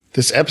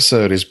This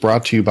episode is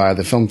brought to you by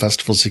the Film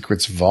Festival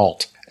Secrets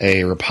Vault,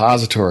 a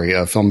repository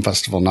of film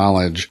festival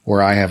knowledge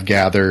where I have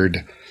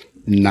gathered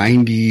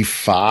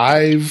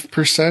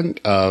 95%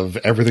 of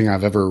everything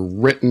I've ever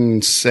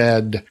written,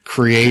 said,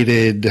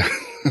 created,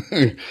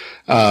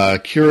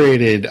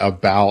 curated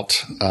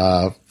about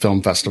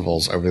film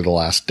festivals over the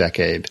last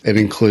decade. It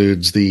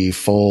includes the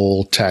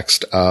full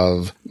text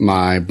of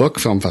my book,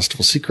 Film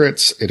Festival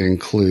Secrets. It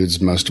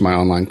includes most of my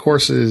online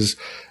courses.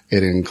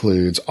 It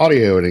includes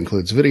audio. It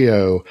includes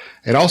video.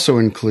 It also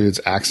includes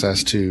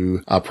access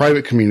to a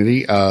private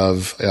community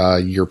of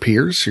your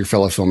peers, your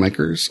fellow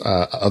filmmakers,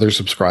 other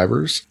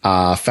subscribers,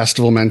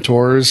 festival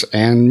mentors,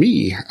 and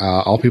me,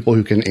 all people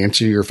who can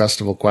answer your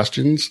festival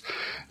questions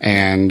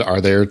and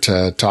are there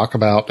to talk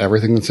about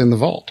everything that's in the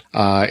vault.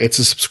 It's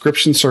a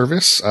subscription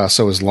service,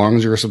 so as long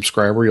as you're a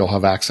subscriber, you'll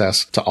have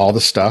access to all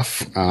the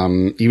stuff.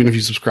 Even if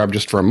you subscribe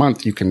just for a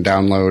month, you can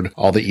download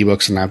all the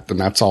ebooks and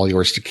that's all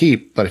yours to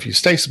keep. But if you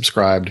stay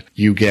subscribed,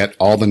 you get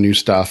all the new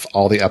stuff,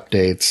 all the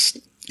updates.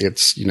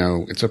 It's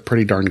a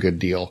pretty darn good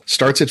deal.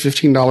 Starts at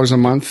 $15 a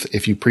month.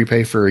 If you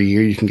prepay for a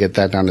year, you can get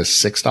that down to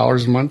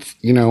 $6 a month.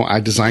 I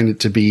designed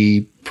it to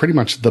be pretty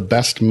much the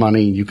best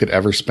money you could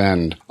ever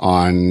spend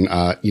on,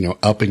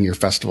 upping your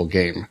festival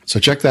game.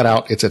 So check that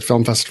out. It's at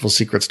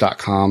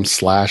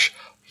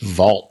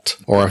filmfestivalsecrets.com/vault.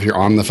 Or if you're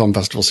on the Film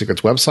Festival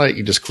Secrets website,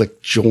 you just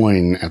click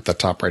join at the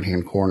top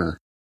right-hand corner.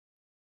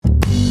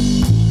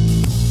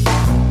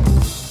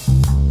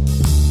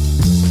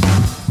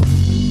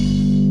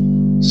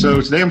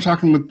 So today I'm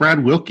talking with Brad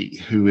Wilke,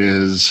 who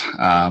is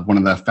one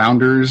of the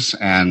founders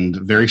and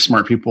very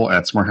smart people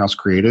at Smart House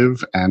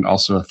Creative and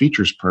also a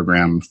features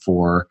program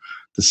for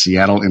the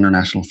Seattle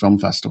International Film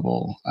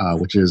Festival,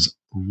 which is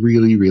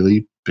really,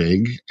 really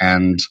big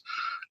and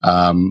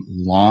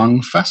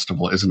long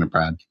festival, isn't it,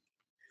 Brad?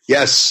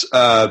 Yes.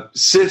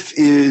 SIFF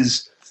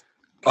is,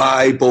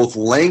 by both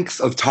length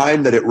of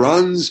time that it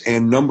runs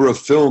and number of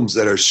films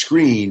that are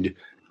screened,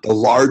 the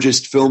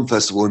largest film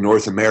festival in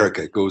North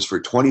America. It goes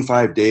for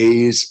 25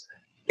 days,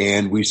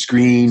 and we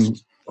screen,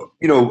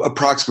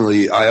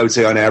 approximately, I would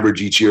say on average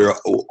each year,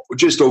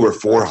 just over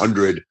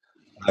 400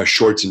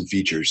 shorts and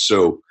features.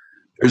 So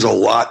there's a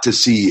lot to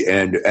see,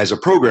 and as a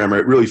programmer,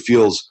 it really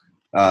feels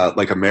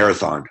like a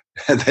marathon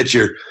that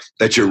you're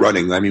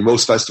running. I mean,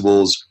 most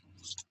festivals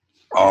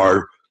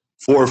are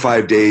 4 or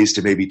 5 days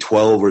to maybe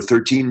 12 or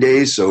 13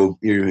 days, so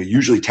you're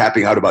usually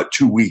tapping out about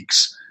 2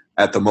 weeks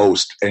at the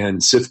most,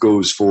 and SIFF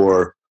goes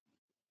for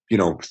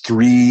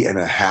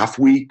 3.5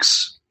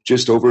 weeks,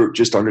 just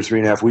under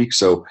 3.5 weeks.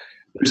 So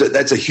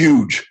that's a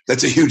huge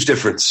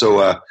difference.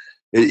 So,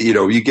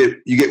 you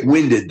get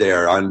winded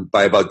there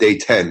by about day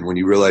 10 when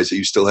you realize that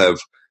you still have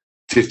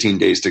 15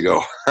 days to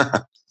go.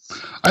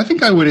 I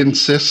think I would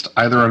insist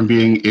either on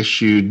being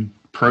issued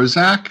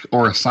Prozac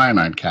or a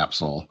cyanide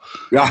capsule.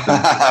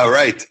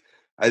 Right.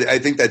 I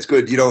think that's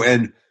good.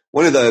 And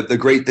one of the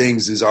great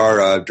things is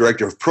our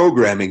director of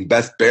programming,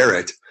 Beth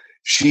Barrett.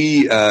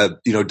 She,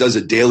 does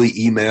a daily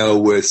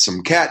email with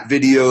some cat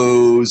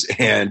videos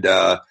and,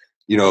 kind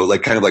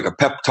of like a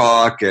pep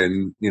talk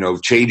and,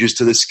 changes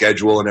to the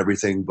schedule and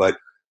everything, but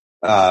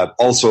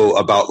also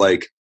about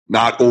like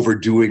not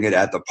overdoing it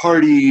at the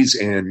parties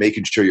and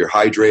making sure you're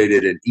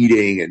hydrated and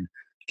eating and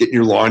getting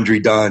your laundry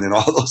done and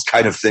all those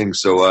kind of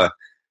things. So,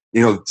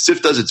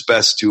 SIFF does its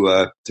best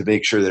to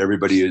make sure that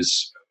everybody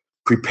is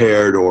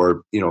prepared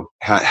or,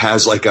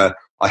 has like a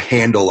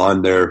handle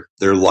on their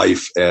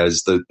life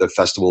as the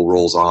festival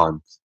rolls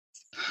on.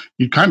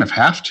 You kind of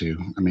have to.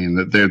 I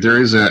mean,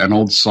 there is an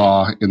old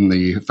saw in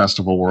the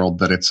festival world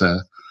that it's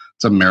a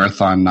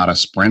marathon, not a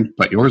sprint,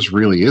 but yours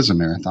really is a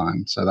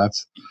marathon. So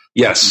that's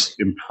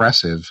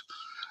impressive.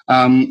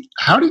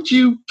 How did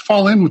you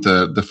fall in with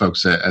the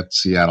folks at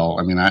Seattle?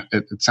 I mean,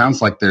 it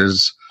sounds like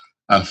there's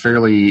a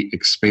fairly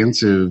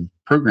expansive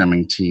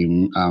programming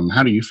team.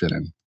 How do you fit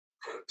in?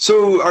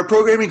 So our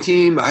programming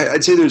team,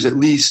 I'd say there's at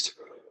least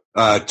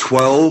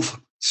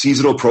 12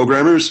 seasonal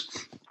programmers,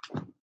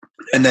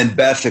 and then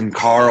Beth and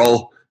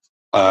Carl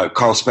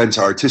Spence,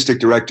 our artistic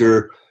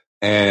director,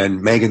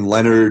 and Megan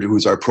Leonard,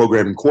 who's our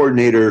programming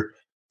coordinator.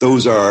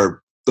 Those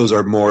are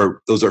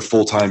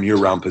full-time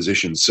year-round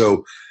positions.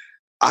 So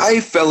I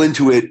fell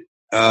into it.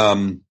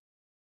 I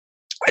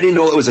didn't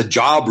know it was a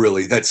job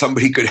really that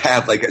somebody could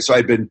have. So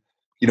I'd been,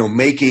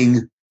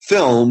 making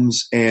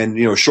films and,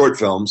 short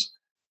films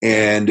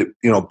and,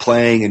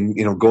 playing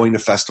and, going to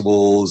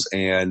festivals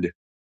and,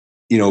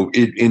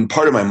 in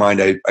part of my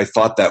mind, I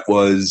thought that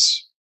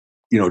was,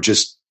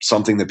 just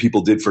something that people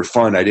did for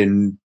fun. I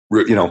didn't,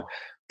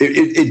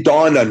 it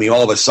dawned on me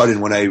all of a sudden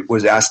when I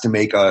was asked to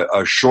make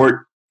a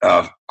short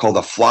called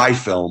a fly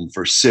film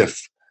for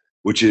SIFF,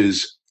 which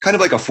is kind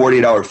of like a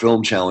 48-hour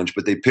film challenge,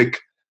 but they pick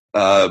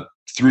 3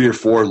 or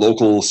 4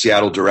 local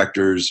Seattle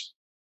directors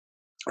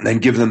and then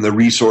give them the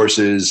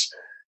resources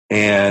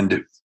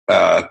and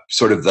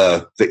sort of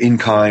the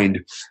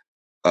in-kind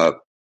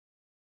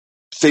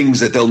things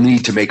that they'll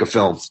need to make a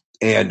film.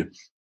 And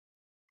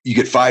you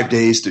get 5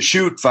 days to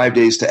shoot, 5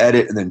 days to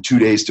edit, and then 2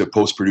 days to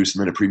post-produce,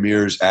 and then it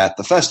premieres at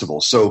the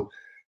festival. So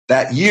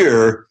that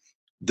year,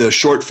 the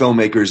short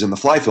filmmakers in the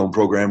Fly Film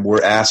program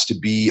were asked to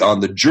be on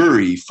the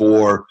jury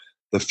for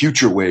the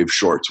Future Wave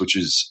shorts, which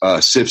is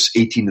SIF's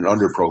 18 and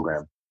under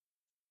program.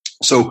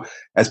 So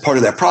as part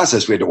of that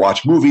process, we had to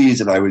watch movies,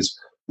 and I was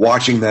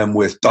watching them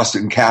with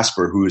Dustin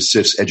Casper, who is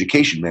SIF's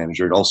education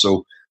manager and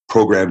also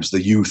programs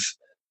the youth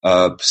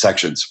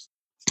sections.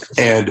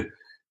 And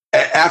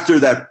after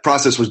that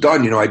process was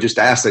done, I just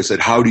asked, I said,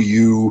 how do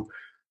you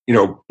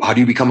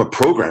become a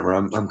programmer?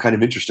 I'm kind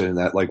of interested in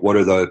that. Like, what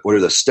are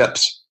the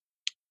steps?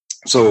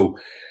 So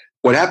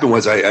what happened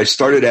was I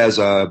started as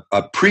a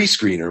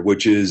pre-screener,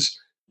 which is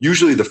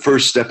usually the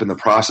first step in the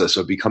process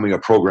of becoming a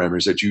programmer,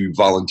 is that you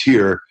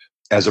volunteer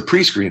as a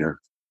pre-screener.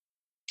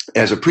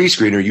 As a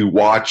pre-screener, you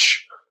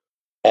watch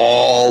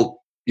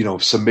all,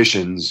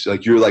 submissions.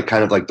 Like, you're like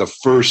kind of like the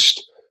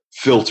first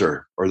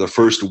filter or the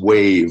first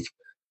wave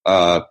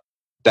that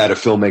a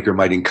filmmaker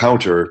might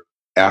encounter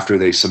after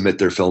they submit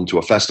their film to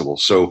a festival.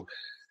 So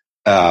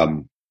I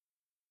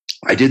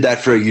did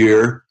that for a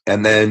year,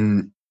 and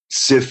then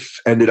SIF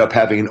ended up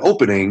having an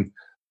opening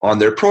on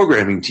their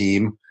programming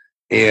team,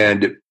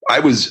 and I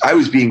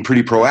was being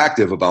pretty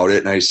proactive about it.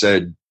 And I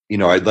said,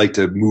 I'd like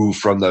to move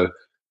from the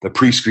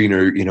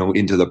pre-screener,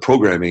 into the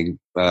programming,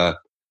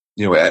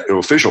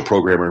 official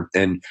programmer.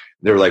 And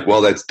they were like,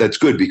 well, that's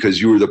good, because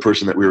you were the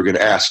person that we were going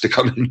to ask to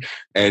come in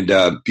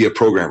and be a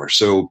programmer.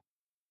 So,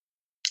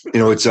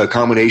 it's a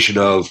combination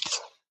of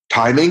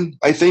timing,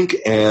 I think,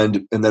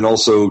 and then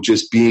also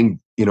just being,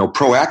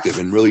 proactive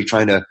and really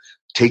trying to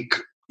take,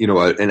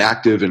 an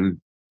active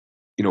and,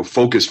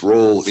 focused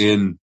role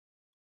in,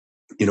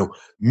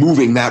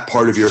 moving that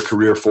part of your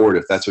career forward,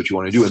 if that's what you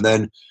want to do. And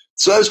then,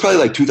 so that was probably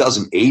like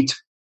 2008.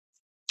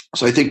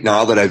 So I think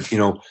now that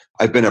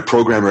I've been a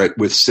programmer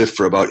with SIF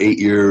for about 8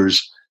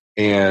 years.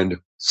 And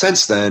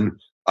since then,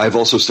 I've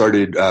also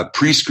started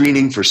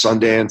pre-screening for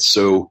Sundance.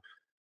 So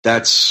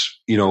that's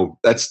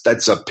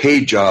a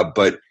paid job,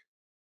 but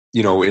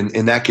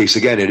in that case,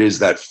 again, it is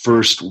that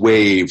first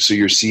wave. So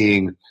you're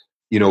seeing,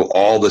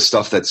 all the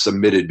stuff that's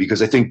submitted,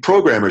 because I think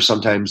programmers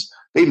sometimes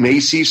they may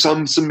see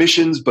some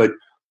submissions, but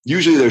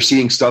usually they're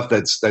seeing stuff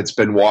that's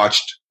been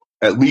watched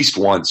at least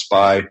once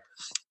by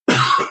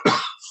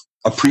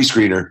a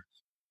pre-screener,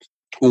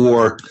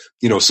 or,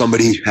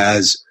 somebody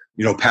has,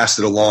 passed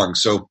it along.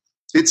 So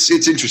it's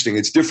interesting.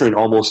 It's different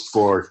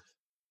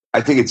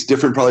I think it's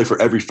different probably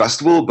for every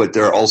festival, but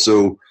there are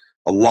also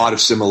a lot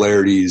of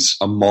similarities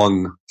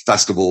among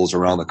festivals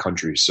around the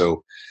country.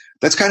 So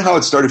that's kind of how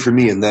it started for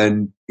me. And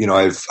then,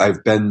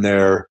 I've been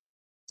there,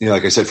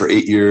 like I said, for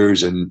 8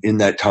 years. And in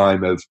that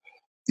time I've,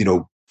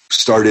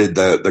 started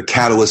the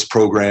Catalyst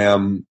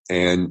program,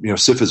 and,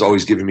 SIF has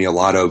always given me a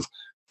lot of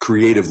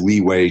creative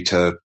leeway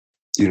to,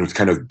 to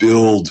kind of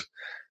build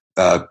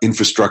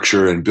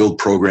infrastructure and build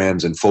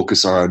programs and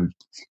focus on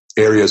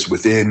areas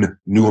within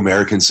New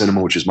American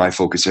cinema, which is my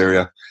focus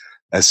area,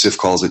 as SIF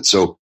calls it.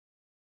 So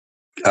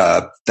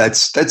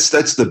that's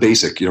the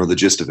basic, the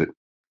gist of it.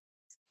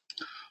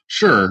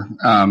 Sure.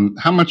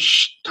 How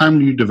much time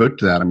do you devote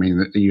to that? I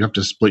mean, you have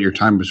to split your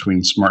time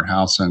between Smart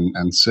House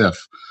and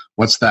SIF.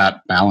 What's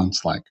that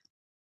balance like?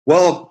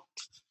 Well,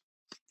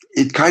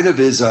 it kind of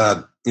is,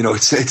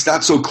 it's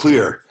not so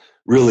clear,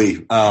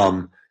 really,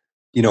 how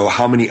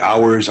many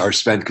hours are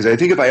spent. Because I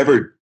think if I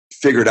ever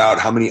figured out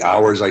how many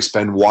hours I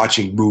spend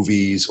watching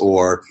movies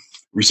or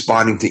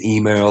responding to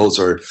emails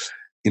or,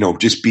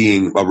 just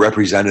being a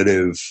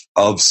representative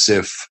of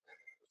SIF,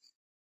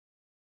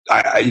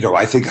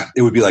 I think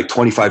it would be like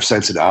 25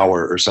 cents an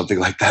hour or something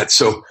like that.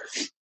 So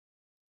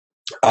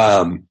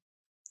I'd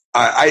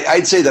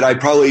say that I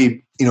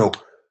probably,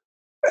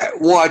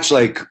 watch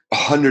like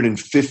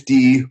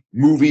 150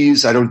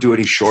 movies. I don't do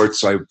any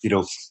shorts. So I,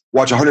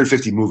 watch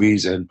 150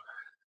 movies, and,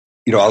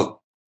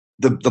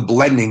 the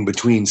blending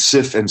between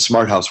SIF and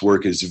Smart House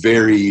work is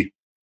very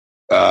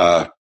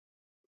kind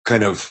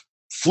of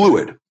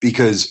fluid,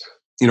 because,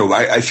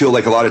 I feel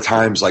like a lot of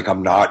times, like,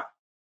 I'm not,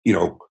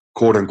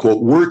 quote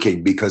unquote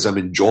working, because I'm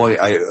enjoying,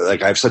 I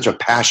have such a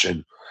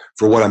passion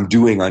for what I'm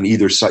doing on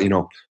either side,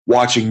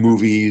 watching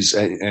movies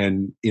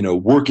and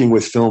working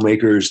with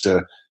filmmakers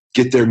to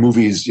get their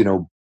movies,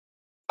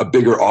 a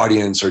bigger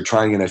audience, or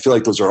trying. And I feel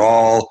like those are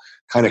all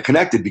kind of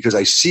connected, because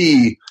I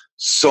see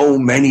so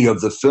many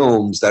of the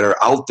films that are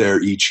out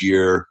there each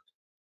year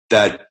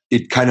that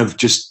it kind of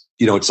just,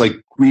 it's like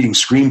reading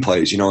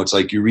screenplays, it's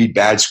like you read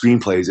bad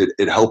screenplays.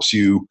 It helps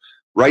you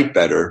write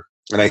better.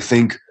 And I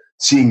think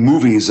seeing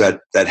movies that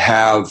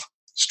have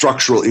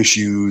structural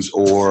issues,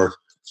 or,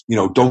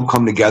 don't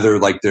come together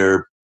like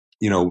they're,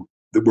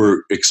 that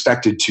we're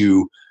expected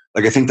to,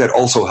 like, I think that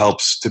also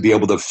helps to be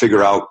able to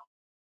figure out,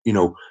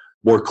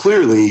 more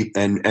clearly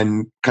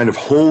and kind of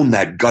hone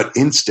that gut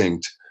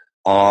instinct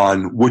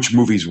on which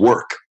movies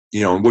work,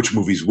 and which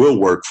movies will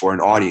work for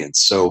an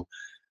audience. So,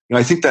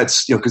 I think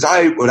that's, because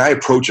when I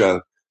approach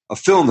a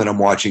film that I'm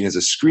watching as a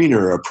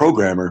screener or a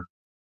programmer,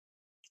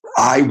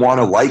 I want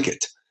to like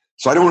it.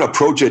 So I don't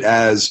approach it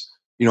as,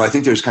 I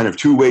think there's kind of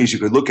two ways you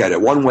could look at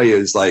it. One way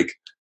is like,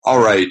 all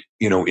right,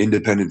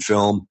 independent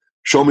film,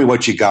 show me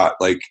what you got.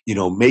 Like,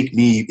 make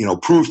me,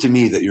 prove to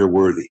me that you're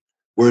worthy.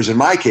 Whereas in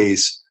my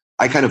case,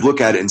 I kind of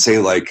look at it and say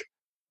like,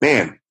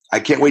 man, I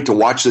can't wait to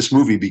watch this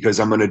movie because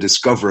I'm going to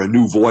discover a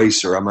new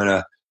voice, or I'm going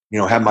to,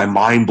 have my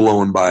mind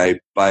blown by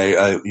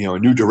a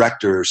new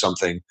director or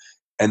something.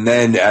 And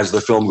then as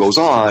the film goes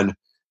on,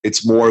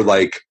 it's more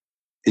like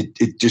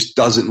it just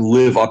doesn't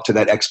live up to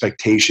that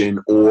expectation,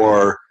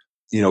 or,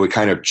 it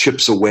kind of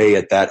chips away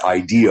at that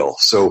ideal.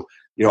 So,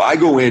 I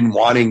go in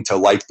wanting to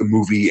like the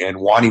movie and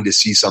wanting to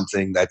see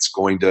something that's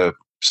going to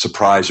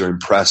surprise or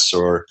impress,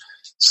 or,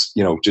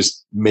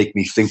 just make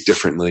me think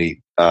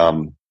differently.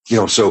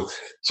 So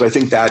I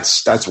think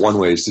that's one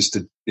way, is just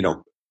to,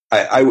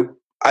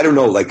 I don't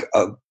know, like,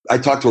 I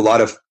talk to a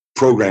lot of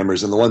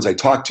programmers, and the ones I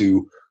talk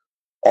to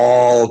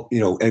all,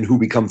 and who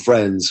become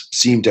friends,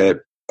 seem to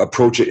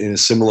approach it in a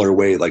similar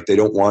way. Like, they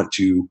don't want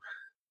to,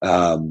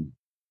 I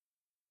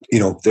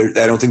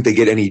don't think they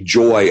get any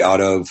joy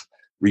out of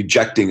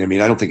rejecting. I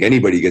mean, I don't think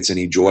anybody gets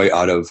any joy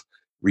out of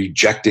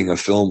rejecting a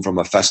film from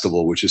a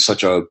festival, which is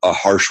such a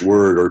harsh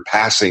word, or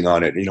passing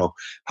on it,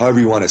 however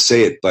you want to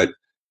say it. But,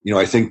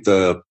 I think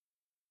the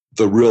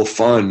real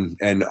fun,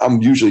 and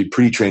I'm usually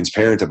pretty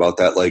transparent about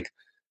that. Like,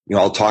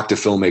 I'll talk to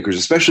filmmakers,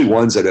 especially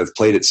ones that have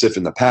played at SIFF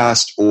in the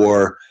past,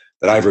 or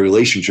that I have a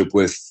relationship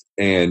with,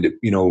 and,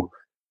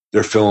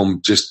 their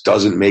film just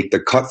doesn't make the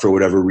cut for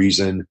whatever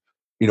reason.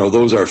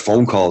 Those are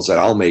phone calls that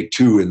I'll make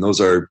too. And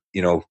those are,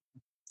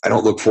 I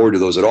don't look forward to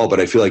those at all, but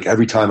I feel like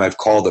every time I've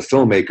called a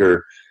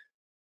filmmaker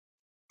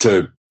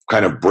to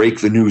kind of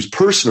break the news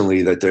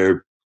personally that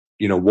they're,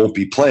 won't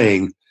be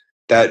playing,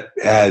 that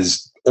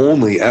has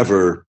only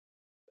ever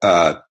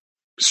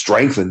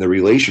strengthened the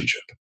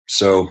relationship.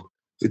 So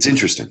it's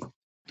interesting.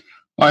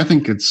 Well, I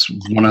think it's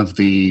one of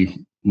the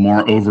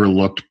more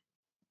overlooked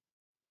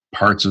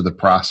parts of the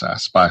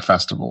process by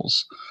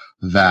festivals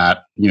that,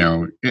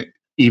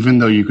 even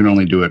though you can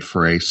only do it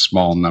for a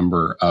small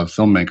number of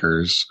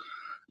filmmakers,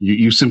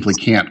 you simply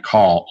can't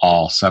call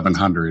all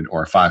 700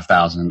 or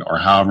 5,000 or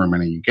however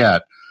many you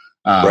get.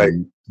 Right.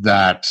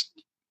 That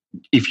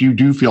if you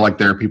do feel like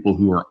there are people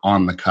who are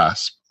on the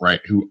cusp,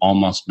 right, who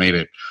almost made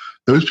it,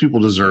 those people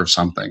deserve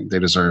something. They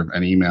deserve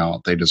an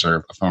email. They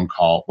deserve a phone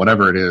call,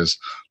 whatever it is,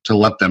 to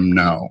let them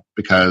know,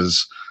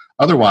 because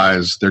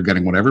otherwise they're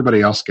getting what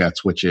everybody else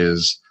gets, which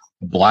is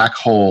a black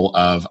hole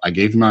of, I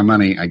gave you my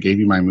money, I gave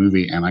you my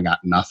movie, and I got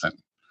nothing.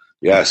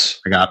 Yes.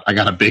 I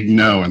got a big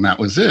no, and that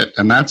was it.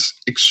 And that's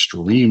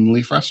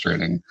extremely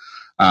frustrating.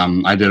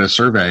 I did a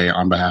survey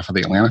on behalf of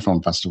the Atlanta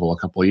Film Festival a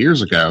couple of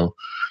years ago,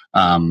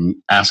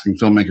 asking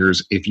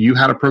filmmakers, if you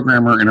had a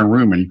programmer in a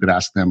room and you could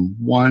ask them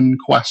one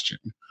question,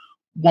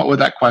 what would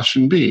that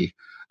question be?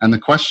 And the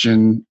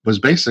question was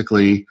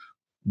basically,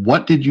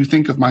 what did you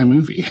think of my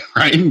movie?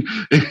 Right?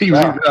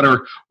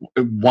 Or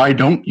why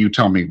don't you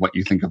tell me what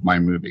you think of my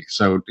movie?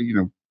 So,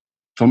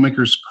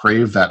 filmmakers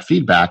crave that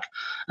feedback.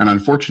 And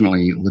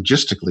unfortunately,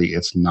 logistically,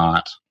 it's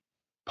not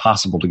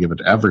possible to give it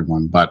to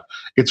everyone, but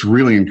it's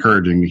really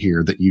encouraging to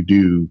hear that you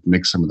do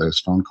make some of those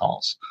phone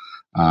calls.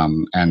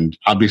 And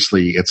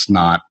obviously it's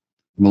not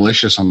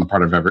malicious on the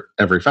part of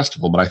every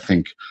festival, but I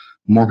think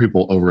more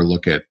people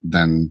overlook it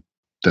than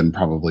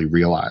probably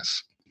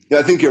realize. Yeah,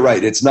 I think you're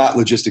right. It's not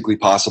logistically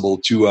possible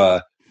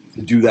to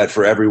do that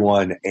for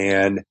everyone.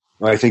 And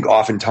I think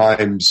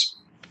oftentimes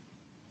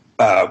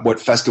what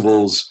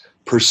festivals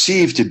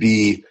perceive to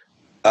be,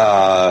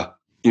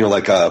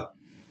 like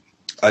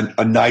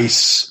a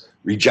nice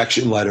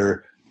rejection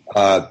letter,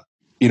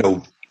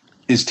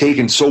 is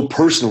taken so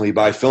personally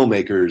by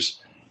filmmakers,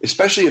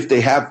 especially if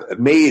they have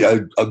made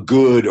a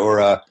good or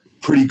a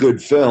pretty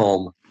good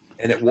film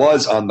and it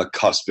was on the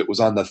cusp, it was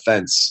on the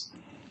fence.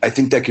 I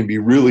think that can be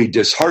really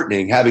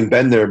disheartening, having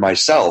been there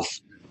myself,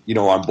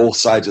 on both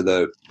sides of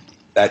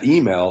that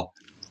email,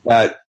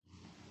 that,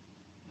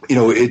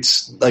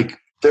 it's like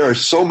there are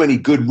so many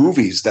good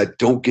movies that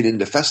don't get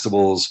into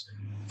festivals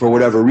for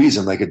whatever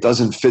reason. Like, it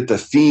doesn't fit the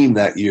theme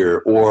that year,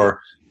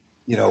 or,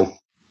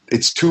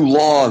 it's too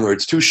long, or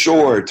it's too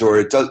short, or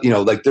it does,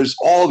 like there's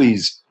all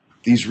these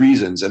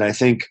reasons. And I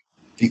think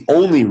the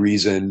only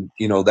reason,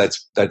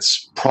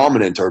 that's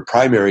prominent or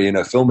primary in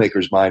a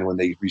filmmaker's mind when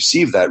they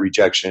receive that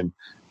rejection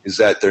is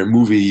that their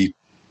movie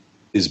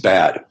is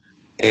bad.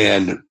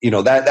 And,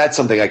 that's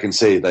something I can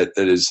say that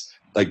is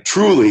like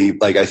truly,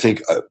 like, I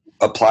think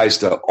applies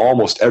to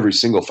almost every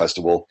single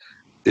festival,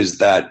 is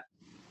that,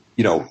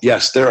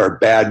 yes, there are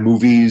bad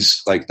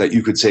movies like that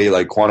you could say,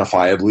 like,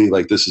 quantifiably,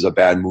 like, this is a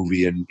bad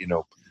movie, and,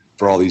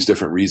 for all these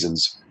different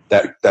reasons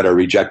that are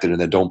rejected and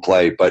that don't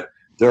play. But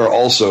there are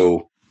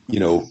also,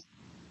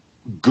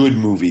 good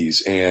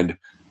movies, and,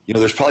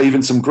 there's probably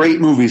even some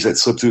great movies that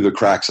slip through the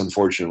cracks,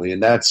 unfortunately.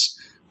 And that's,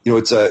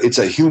 it's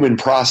a human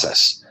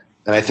process.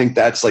 And I think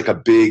that's like a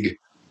big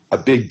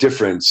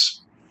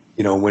difference,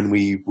 when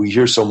we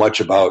hear so much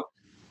about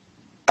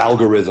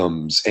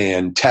algorithms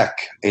and tech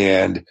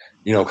and,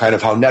 kind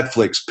of how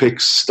Netflix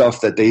picks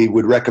stuff that they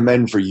would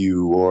recommend for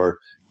you, or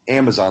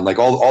Amazon, like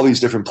all these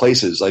different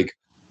places, like,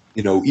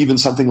 even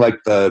something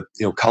like the,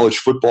 college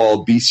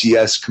football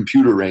BCS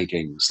computer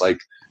rankings, like,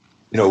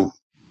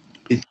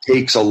 it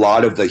takes a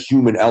lot of the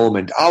human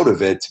element out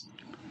of it,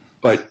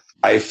 but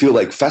I feel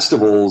like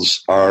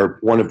festivals are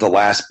one of the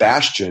last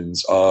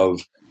bastions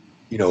of,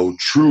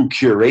 true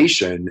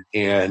curation.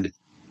 And,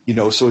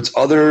 so it's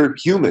other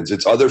humans,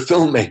 it's other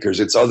filmmakers,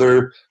 it's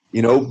other,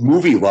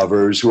 movie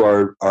lovers who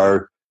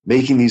are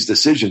making these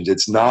decisions.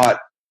 It's not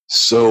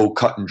so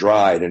cut and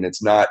dried, and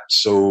it's not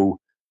so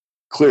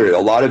clear. A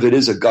lot of it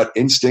is a gut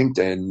instinct,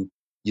 and,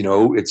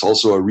 it's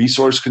also a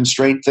resource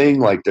constraint thing.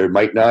 Like there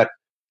might not,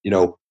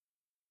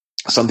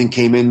 something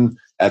came in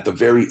at the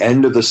very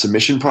end of the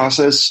submission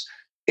process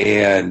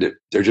and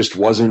there just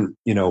wasn't,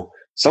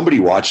 somebody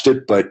watched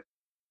it, but,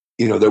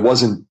 there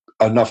wasn't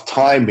enough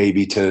time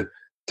maybe to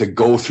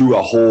go through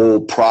a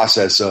whole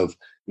process of,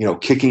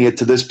 kicking it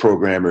to this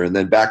programmer and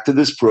then back to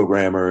this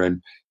programmer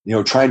and,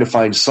 trying to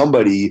find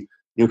somebody,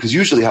 because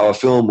usually how a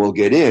film will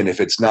get in, if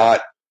it's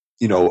not,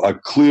 a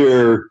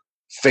clear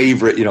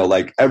favorite,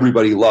 like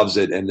everybody loves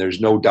it and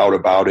there's no doubt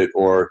about it,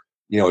 or,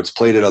 it's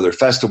played at other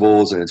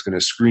festivals and it's going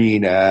to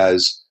screen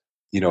as,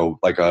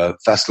 like a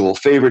festival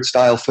favorite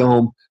style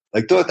film,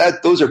 like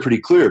those are pretty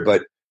clear.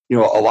 But, a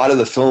lot of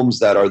the films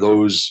that are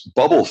those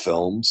bubble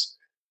films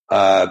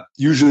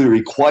usually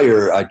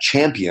require a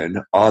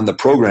champion on the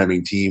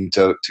programming team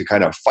to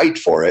kind of fight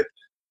for it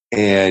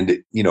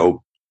and,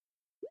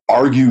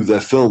 argue the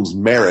film's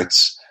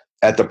merits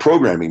at the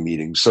programming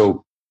meeting.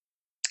 So,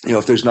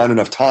 if there's not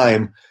enough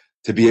time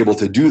to be able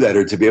to do that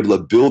or to be able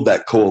to build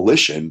that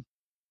coalition,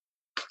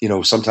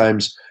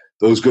 sometimes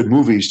those good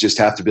movies just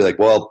have to be like,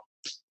 well,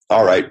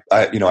 all right,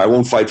 I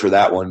won't fight for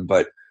that one,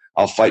 but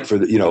I'll fight for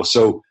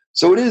the,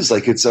 so it is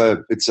like, it's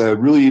a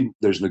really,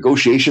 there's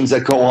negotiations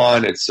that go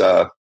on. It's,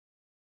 I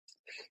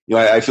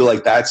feel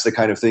like that's the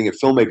kind of thing if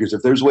filmmakers,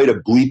 if there's a way to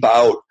bleep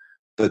out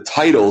the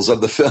titles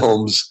of the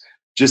films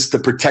just to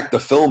protect the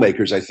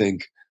filmmakers, I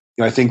think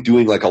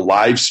doing like a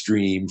live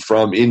stream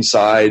from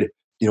inside,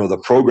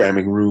 the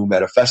programming room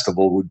at a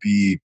festival would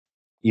be,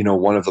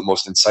 one of the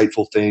most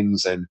insightful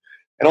things. And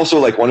also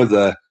like one of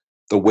the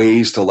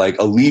ways to like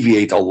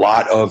alleviate a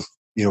lot of,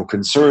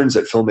 concerns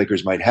that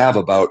filmmakers might have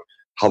about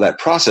how that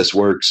process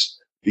works,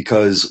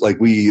 because like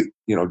we,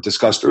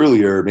 discussed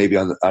earlier, maybe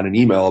on an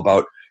email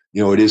about,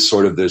 it is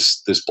sort of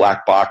this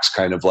black box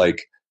kind of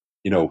like,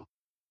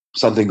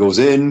 something goes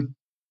in,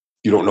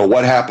 you don't know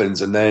what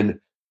happens. And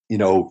then,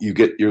 you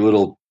get your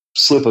little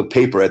slip of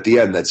paper at the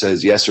end that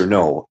says yes or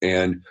no.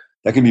 And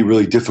that can be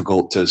really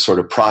difficult to sort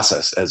of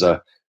process as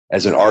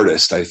an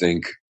artist, I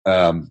think,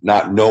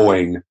 not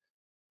knowing,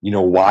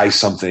 why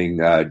something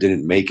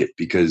didn't make it,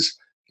 because,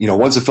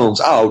 once a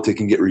film's out, it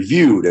can get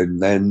reviewed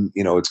and then,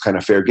 it's kind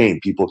of fair game.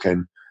 People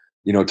can,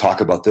 talk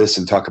about this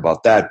and talk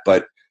about that,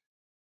 but,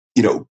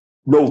 no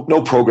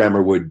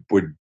programmer would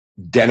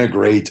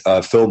denigrate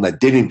a film that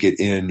didn't get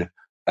in,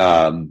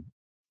 online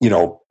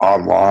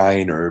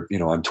or,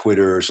 on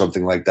Twitter or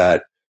something like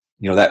that.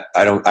 That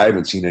I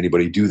haven't seen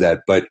anybody do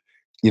that, but,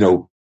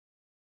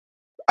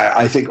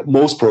 I think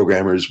most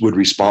programmers would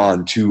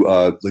respond to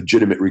a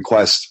legitimate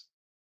request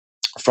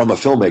from a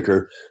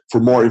filmmaker for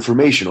more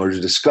information or to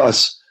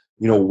discuss,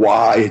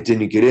 why it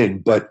didn't get in.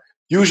 But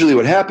usually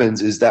what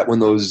happens is that when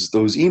those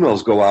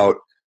emails go out,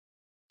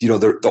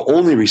 the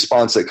only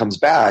response that comes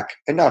back,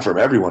 and not from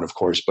everyone, of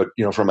course, but,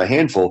 from a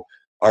handful,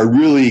 are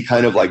really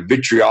kind of like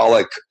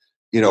vitriolic,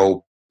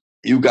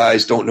 you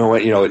guys don't know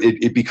it,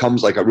 it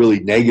becomes like a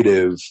really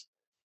negative,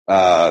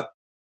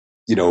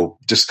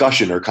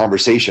 discussion or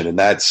conversation. And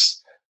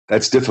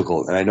that's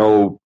difficult. And I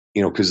know,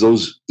 cause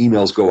those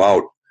emails go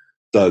out,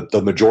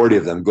 the majority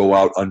of them go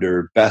out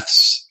under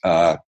Beth's,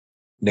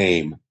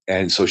 name.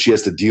 And so she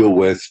has to deal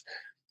with,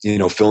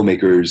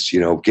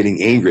 filmmakers,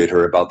 getting angry at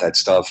her about that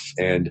stuff.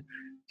 And,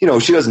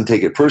 she doesn't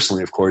take it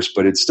personally, of course,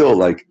 but it's still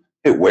like,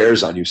 it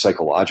wears on you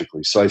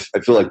psychologically. So I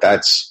feel like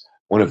that's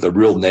one of the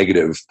real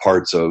negative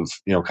parts of,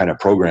 kind of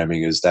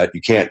programming, is that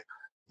you can't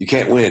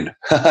win.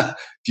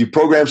 If you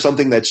program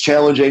something that's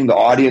challenging, the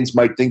audience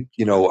might think,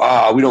 we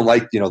don't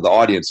like, the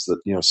audience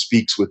that,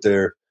 speaks with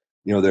their,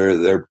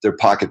 their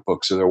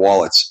pocketbooks or their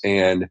wallets.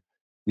 And,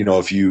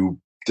 if you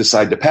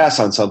decide to pass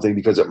on something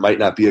because it might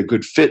not be a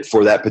good fit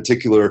for that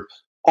particular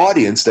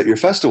audience that your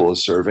festival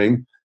is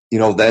serving,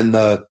 then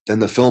the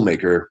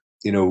filmmaker,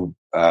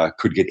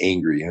 could get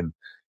angry. And,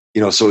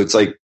 so it's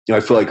like,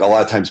 I feel like a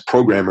lot of times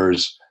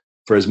programmers,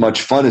 for as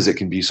much fun as it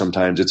can be,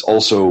 sometimes it's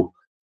also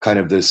kind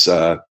of this,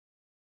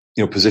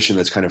 position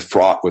that's kind of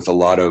fraught with a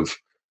lot of,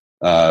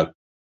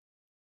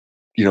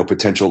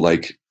 potential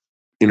like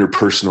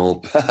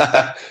interpersonal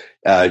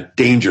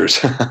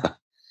dangers.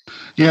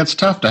 Yeah, it's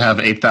tough to have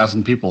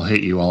 8,000 people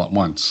hate you all at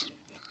once.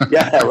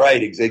 Yeah,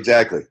 right.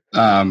 Exactly.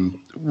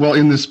 Well,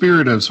 in the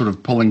spirit of sort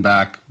of pulling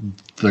back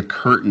the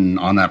curtain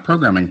on that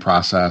programming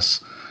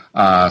process,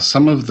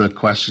 some of the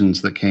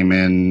questions that came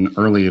in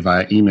early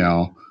via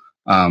email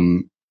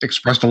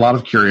expressed a lot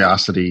of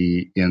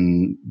curiosity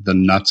in the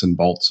nuts and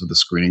bolts of the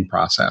screening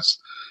process.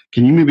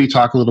 Can you maybe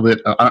talk a little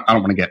bit? I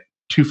don't want to get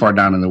too far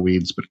down in the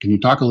weeds, but can you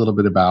talk a little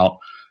bit about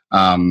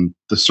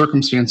the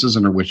circumstances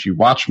under which you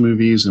watch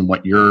movies and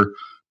what your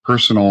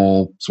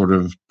personal sort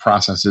of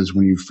process is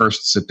when you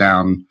first sit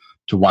down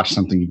to watch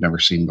something you've never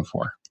seen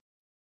before?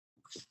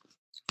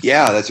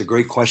 Yeah, that's a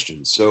great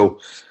question. So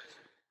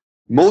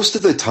most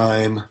of the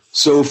time,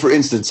 so for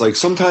instance, like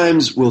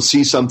sometimes we'll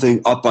see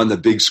something up on the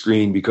big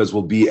screen because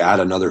we'll be at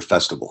another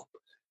festival.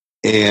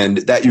 And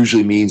that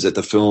usually means that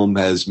the film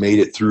has made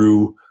it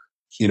through,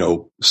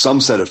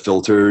 some set of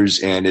filters,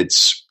 and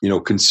it's,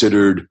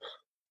 considered,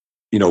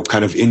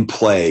 kind of in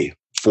play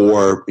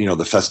for,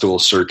 the festival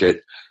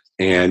circuit.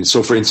 And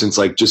so, for instance,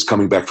 like just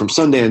coming back from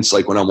Sundance,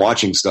 like when I'm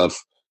watching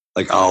stuff,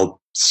 like I'll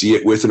see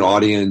it with an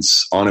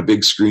audience on a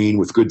big screen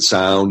with good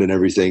sound and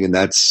everything. And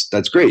that's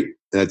great.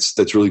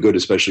 That's really good,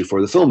 especially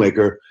for the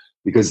filmmaker,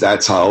 because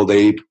that's how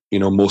they,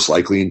 most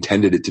likely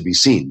intended it to be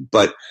seen.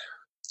 But,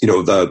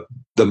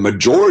 the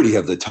majority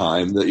of the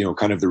time,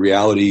 kind of the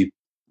reality,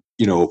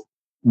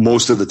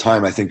 most of the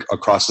time, I think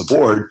across the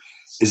board,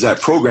 is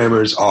that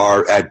programmers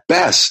are at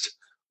best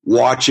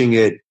watching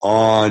it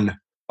on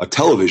a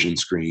television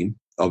screen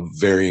of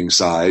varying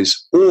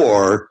size,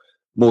 or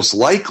most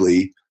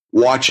likely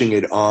watching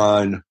it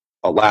on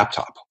a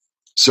laptop.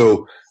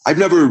 So I've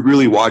never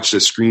really watched a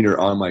screener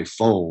on my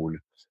phone,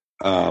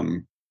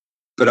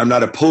 but I'm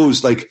not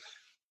opposed. Like,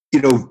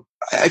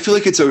 I feel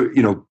like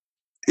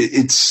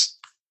it's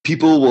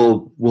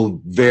people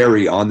will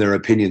vary on their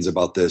opinions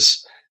about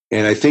this.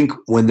 And I think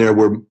when there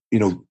were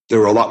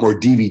a lot more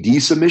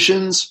DVD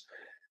submissions,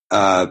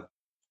 I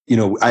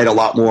had a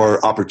lot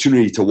more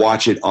opportunity to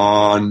watch it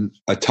on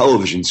a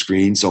television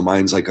screen. So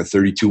mine's like a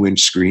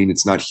 32-inch screen.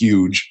 It's not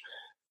huge.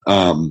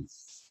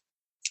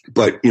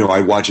 But,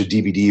 I'd watch a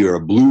DVD or a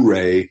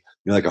Blu-ray,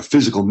 like a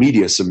physical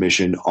media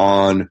submission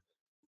on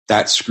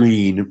that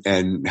screen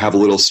and have a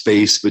little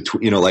space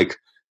between,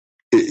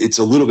 it's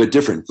a little bit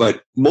different.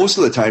 But most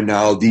of the time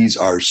now, these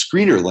are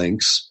screener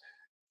links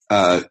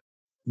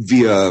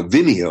via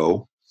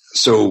Vimeo.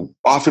 So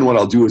often what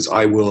I'll do is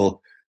I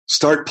will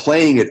start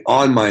playing it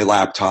on my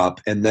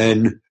laptop and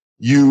then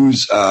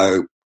use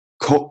Google's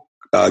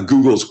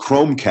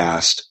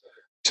Chromecast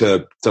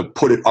to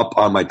put it up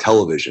on my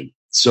television.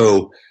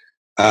 So,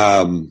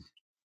 and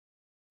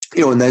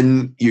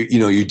then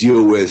you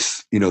deal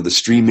with, the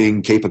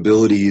streaming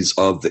capabilities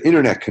of the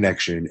internet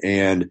connection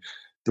and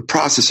the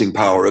processing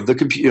power of the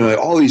computer,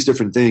 all these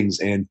different things.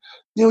 And,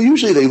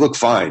 usually they look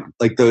fine.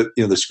 Like the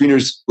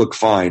screeners look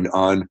fine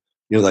on,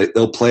 like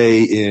they'll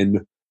play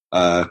in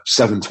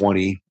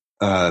 720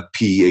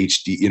 p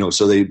HD,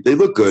 so they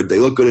look good. They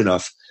look good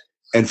enough.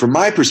 And from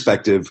my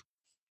perspective,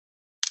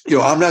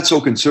 I'm not so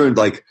concerned.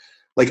 Like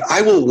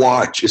I will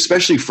watch,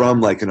 especially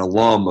from like an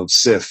alum of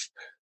SIF,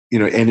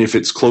 and if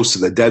it's close to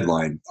the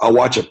deadline, I'll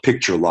watch a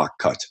picture lock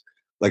cut.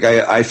 Like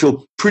I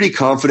feel pretty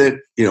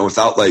confident,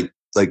 without like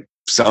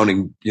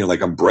sounding,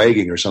 like I'm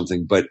bragging or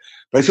something, but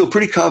I feel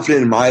pretty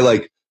confident in my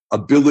like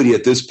ability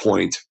at this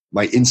point,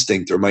 my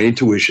instinct or my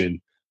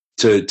intuition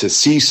to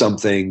see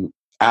something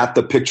at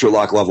the picture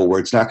lock level where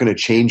it's not going to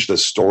change the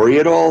story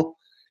at all,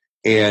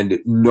 and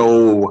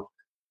know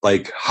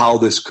like how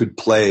this could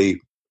play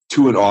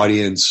to an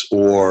audience,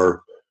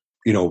 or,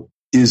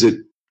 is it,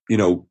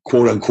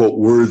 quote unquote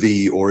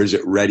worthy, or is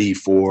it ready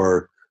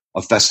for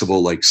a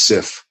festival like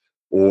SIF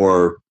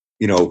or,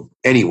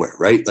 anywhere,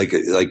 right? Like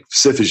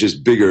SIF is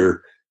just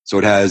bigger, so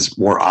it has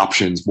more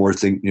options, more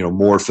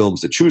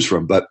films to choose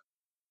from. But,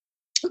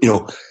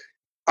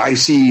 I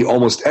see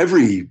almost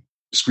every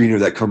screener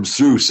that comes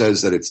through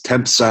says that it's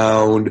temp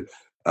sound,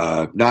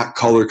 not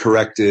color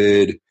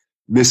corrected,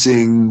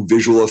 missing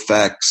visual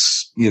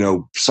effects,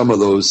 some of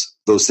those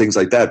things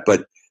like that.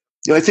 But,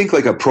 I think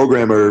like a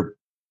programmer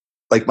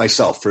like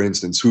myself, for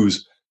instance,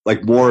 who's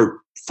like more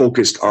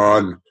focused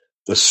on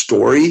the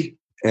story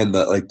and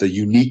the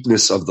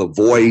uniqueness of the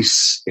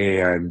voice,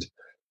 and,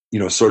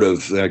 sort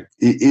of like,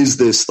 is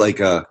this like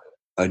a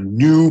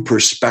new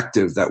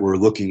perspective that we're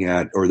looking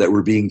at, or that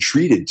we're being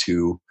treated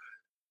to?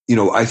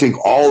 I think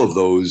all of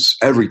those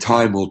every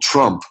time will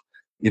trump,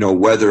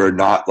 whether or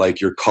not like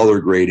your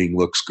color grading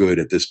looks good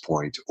at this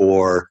point,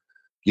 or,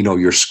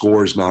 your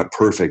score's not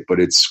perfect, but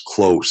it's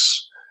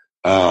close.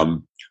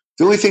 The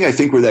only thing I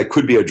think where that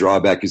could be a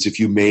drawback is if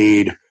you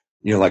made,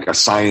 like a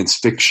science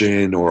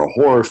fiction or a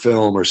horror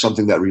film or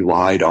something that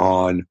relied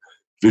on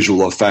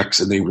visual effects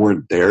and they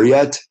weren't there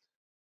yet.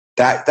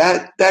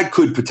 That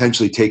could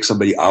potentially take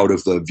somebody out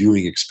of the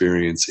viewing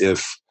experience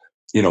if,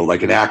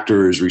 like an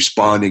actor is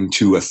responding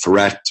to a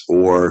threat,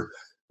 or,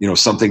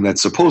 something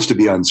that's supposed to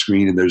be on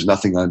screen and there's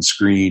nothing on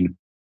screen.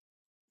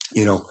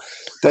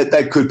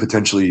 That could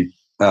potentially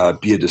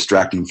be a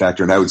distracting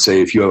factor. And I would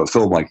say if you have a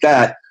film like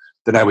that,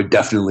 then I would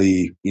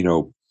definitely,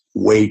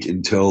 wait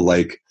until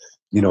like,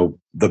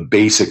 the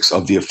basics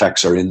of the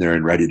effects are in there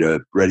and ready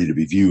to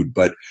be viewed.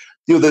 But,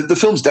 the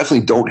films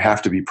definitely don't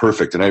have to be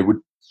perfect. And I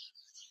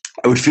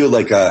would feel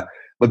like I'm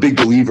a big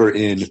believer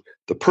in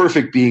the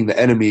perfect being the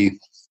enemy.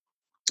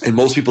 And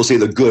most people say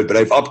the good, but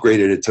I've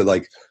upgraded it to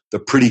like the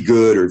pretty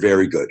good or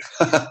very good.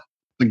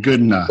 The good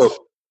enough. So,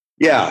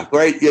 yeah,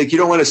 right. Like you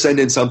don't want to send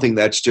in something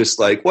that's just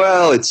like,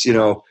 well, it's,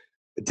 it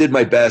did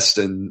my best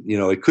and,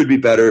 it could be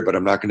better, but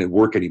I'm not going to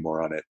work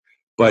anymore on it.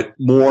 But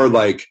more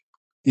like,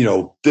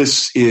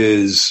 this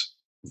is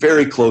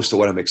very close to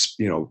what I'm,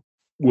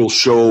 will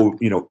show,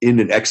 in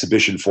an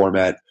exhibition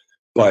format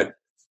but,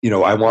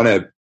 I want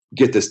to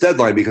get this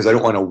deadline because I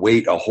don't want to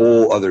wait a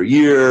whole other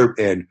year.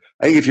 And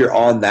I think if you're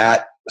on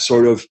that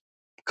sort of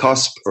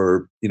cusp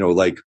or,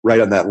 like right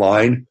on that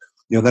line,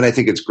 then I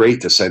think it's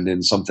great to send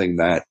in something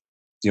that,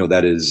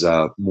 that is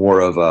more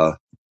of a,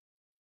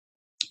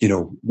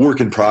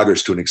 work in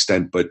progress to an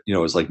extent, but,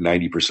 is like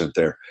 90%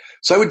 there.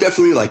 So I would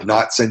definitely like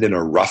not send in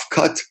a rough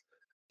cut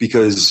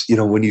because,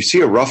 when you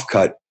see a rough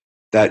cut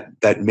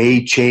that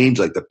may change,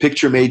 like the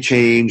picture may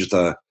change,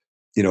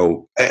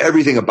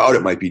 everything about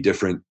it might be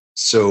different.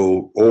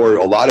 So, or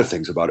a lot of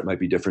things about it might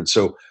be different.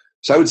 So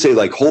I would say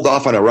like hold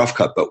off on a rough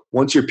cut, but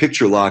once you're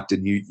picture locked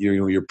and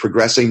you're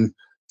progressing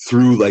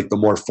through like the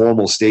more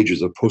formal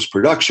stages of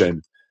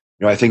post-production,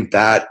 I think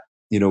that,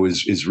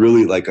 is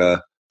really like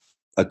a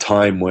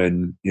time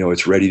when,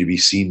 it's ready to be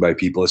seen by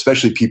people,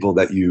 especially people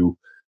that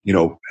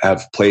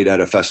have played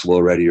at a festival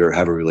already or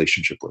have a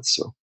relationship with.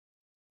 So.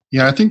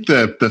 Yeah, I think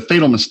the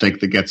fatal mistake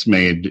that gets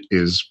made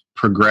is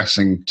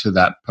progressing to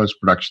that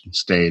post-production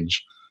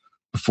stage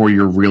before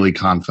you're really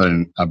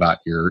confident about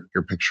your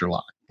picture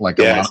lock. Like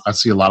I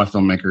see a lot of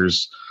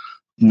filmmakers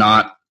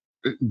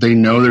they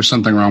know there's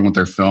something wrong with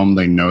their film.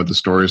 They know the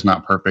story is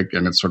not perfect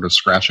and it's sort of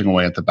scratching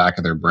away at the back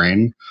of their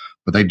brain,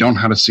 but they don't know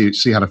how to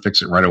see how to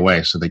fix it right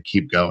away. So they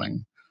keep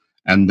going.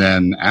 And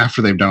then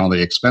after they've done all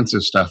the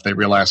expensive stuff, they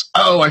realize,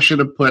 I should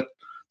have put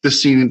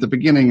this scene at the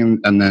beginning.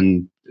 And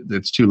then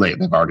it's too late.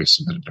 They've already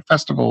submitted to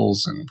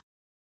festivals. And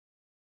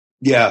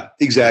yeah,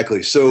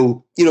 exactly.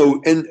 So,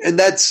 and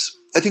that's,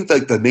 I think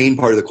like the main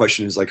part of the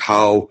question is like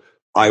how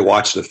I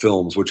watch the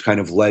films, which kind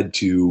of led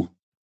to,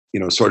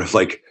 sort of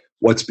like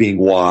what's being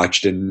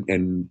watched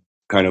and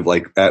kind of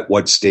like at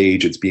what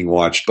stage it's being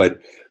watched. But,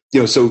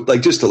 so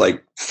like just to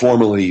like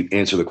formally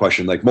answer the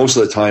question, like most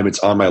of the time it's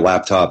on my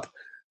laptop.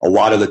 A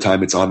lot of the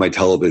time it's on my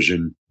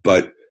television,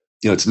 but,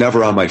 it's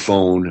never on my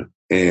phone.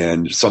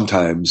 And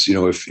sometimes,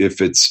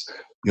 if it's,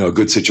 a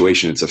good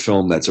situation, it's a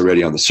film that's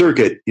already on the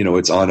circuit,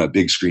 it's on a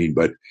big screen,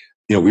 but,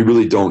 we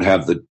really don't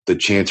have the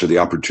chance or the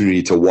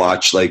opportunity to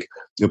watch, like,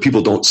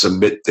 people don't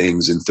submit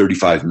things in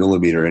 35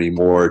 millimeter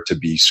anymore to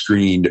be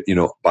screened,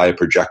 by a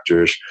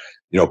projector,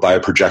 by a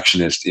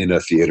projectionist in a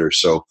theater.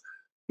 So,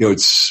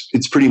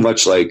 it's pretty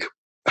much like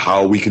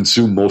how we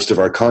consume most of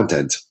our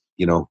content,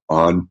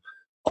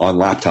 on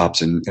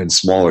laptops and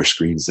smaller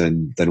screens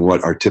than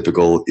what are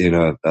typical in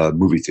a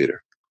movie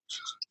theater.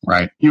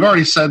 Right. You've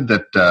already said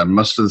that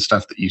most of the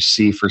stuff that you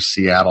see for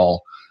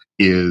Seattle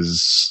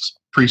is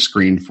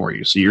pre-screened for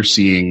you. So you're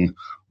seeing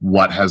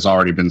what has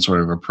already been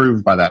sort of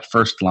approved by that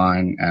first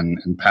line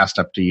and passed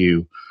up to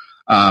you.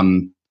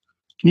 Can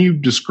you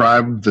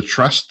describe the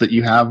trust that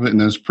you have in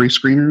those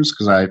pre-screeners?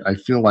 Because I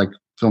feel like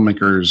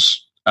filmmakers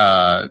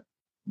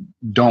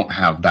don't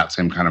have that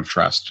same kind of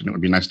trust. And it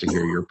would be nice to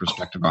hear your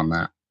perspective on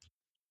that.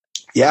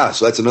 Yeah,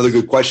 so that's another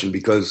good question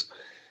because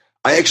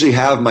I actually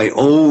have my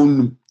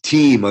own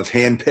team of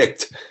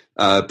handpicked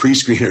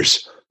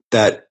pre-screeners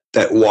that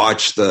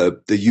watch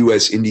the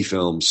U.S. indie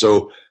films.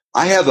 So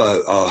I have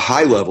a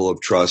high level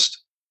of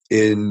trust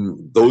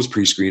in those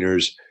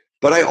pre-screeners,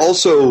 but I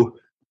also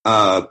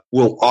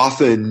will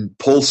often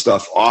pull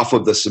stuff off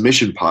of the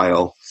submission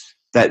pile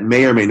that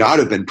may or may not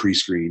have been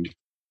pre-screened,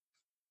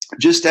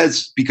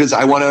 because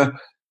I want to,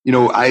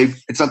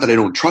 it's not that I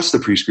don't trust the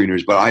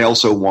pre-screeners, but I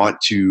also want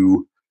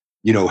to,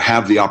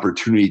 have the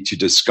opportunity to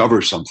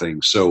discover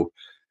something. So,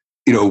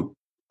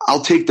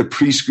 I'll take the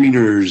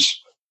pre-screeners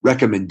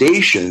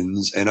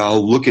recommendations and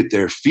I'll look at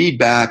their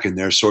feedback and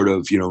their sort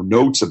of,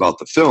 notes about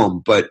the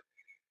film. But,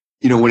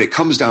 when it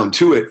comes down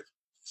to it,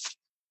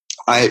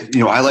 I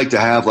like to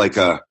have like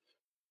a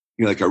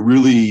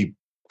really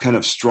kind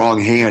of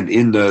strong hand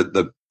in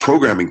the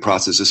programming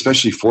process,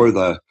 especially for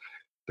the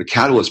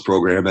Catalyst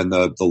program and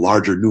the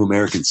larger New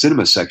American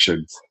Cinema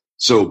section.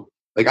 So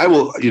like I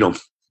will,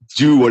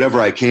 do whatever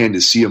I can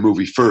to see a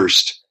movie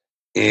first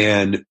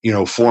and,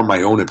 form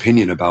my own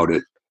opinion about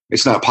it.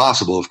 It's not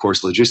possible, of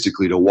course,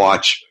 logistically to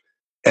watch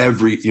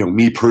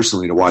me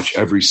personally to watch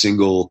every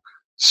single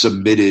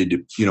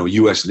submitted,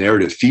 U.S.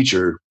 narrative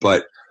feature,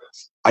 but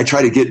I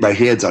try to get my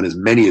hands on as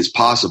many as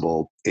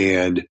possible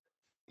and,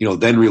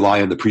 then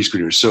rely on the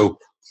pre-screeners. So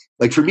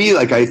like for me,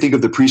 like I think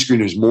of the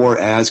pre-screeners more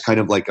as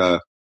kind of like a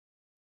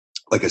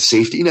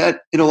safety net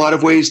in a lot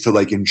of ways to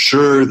like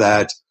ensure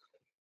that,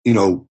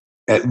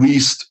 at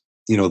least,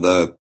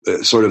 the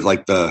sort of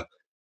like the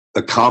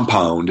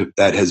compound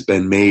that has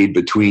been made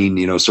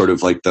between, sort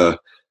of like the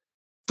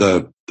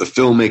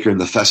filmmaker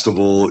and the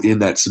festival in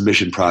that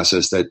submission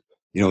process that,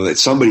 that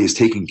somebody is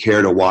taking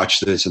care to watch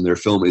this and their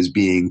film is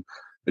being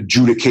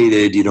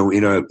adjudicated,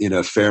 in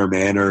a fair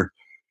manner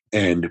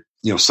and,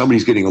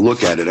 somebody's getting a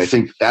look at it. I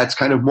think that's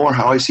kind of more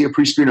how I see a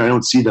pre-screener. I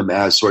don't see them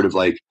as sort of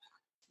like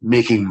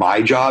making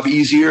my job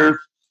easier.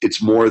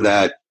 It's more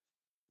that,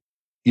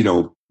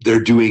 they're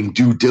doing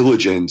due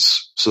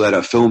diligence so that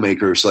a film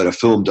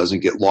doesn't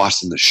get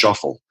lost in the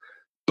shuffle.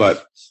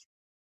 But,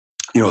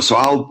 so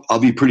I'll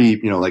be pretty,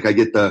 like I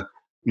get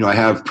I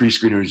have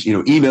pre-screeners,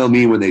 email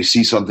me when they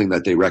see something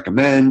that they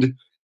recommend,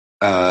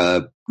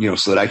 so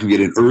that I can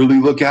get an early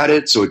look at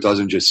it. So it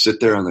doesn't just sit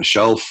there on the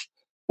shelf,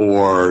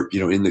 or,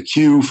 in the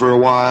queue for a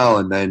while,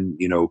 and then,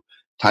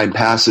 time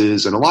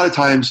passes. And a lot of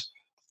times,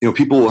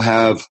 people will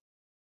have,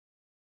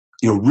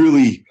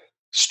 really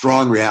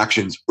strong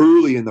reactions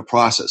early in the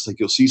process. Like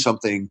you'll see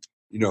something,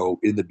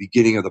 in the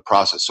beginning of the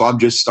process. So I'm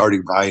just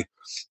starting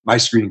my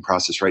screening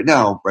process right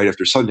now, right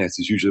after Sundance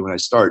is usually when I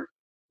start,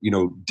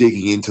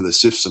 digging into the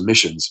SIFT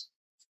submissions.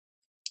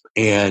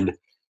 And,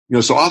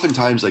 so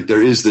oftentimes like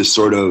there is this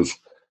sort of,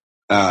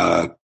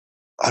 I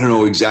don't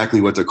know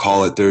exactly what to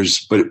call it.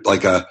 But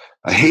like a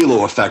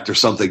halo effect or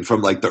something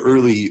from like the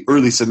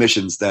early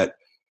submissions that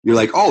you're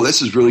like, oh,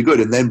 this is really good.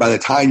 And then by the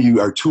time you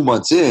are 2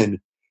 months in,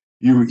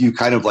 you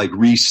kind of like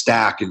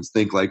restack and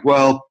think like,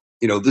 well,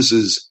 this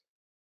is,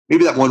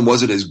 maybe that one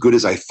wasn't as good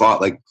as I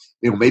thought. Like,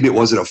 maybe it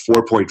wasn't a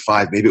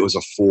 4.5, maybe it was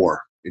a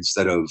 4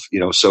 instead of,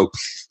 so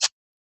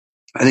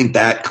I think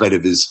that kind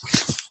of is,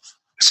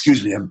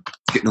 excuse me, I'm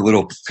getting a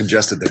little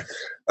congested there.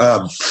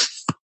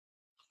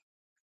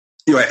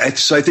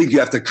 So I think you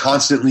have to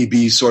constantly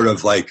be sort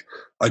of like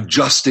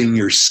adjusting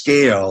your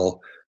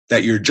scale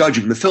that you're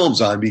judging the films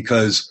on,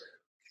 because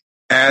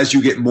as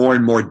you get more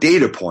and more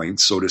data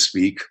points, so to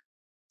speak,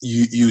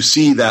 you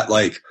see that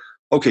like,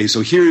 okay,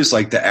 so here's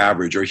like the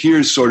average, or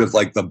here's sort of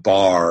like the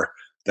bar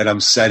that I'm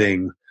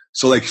setting.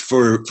 So like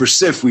for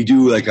SIF, we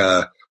do like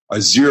a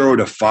 0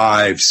 to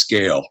 5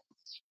 scale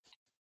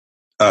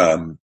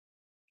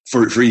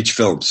for each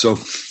film. So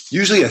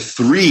usually a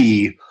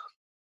 3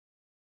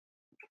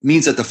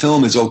 means that the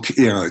film is okay,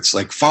 it's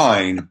like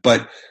fine,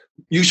 but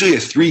usually a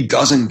 3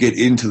 doesn't get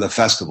into the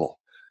festival.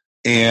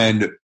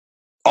 And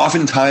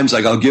oftentimes,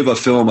 like I'll give a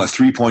film a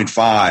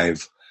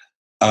 3.5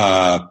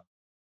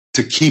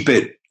 to keep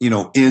it,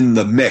 in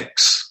the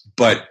mix,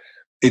 but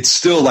it's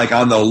still like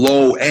on the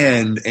low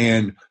end.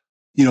 And,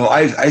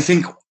 I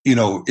think, in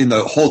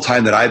the whole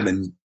time that I've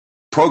been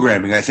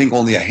programming, I think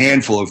only a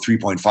handful of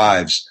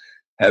 3.5s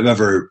have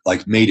ever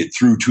like made it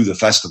through to the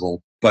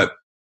festival. But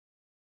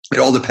it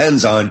all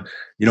depends on,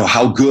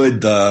 how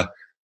good the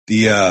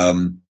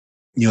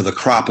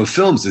crop of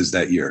films is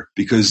that year,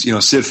 because,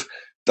 SIF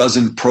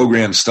doesn't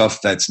program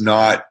stuff that's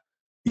not,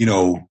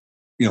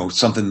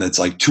 something that's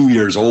like 2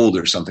 years old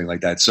or something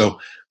like that. So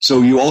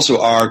you also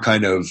are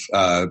kind of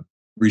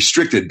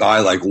restricted by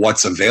like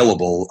what's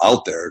available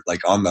out there, like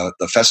on the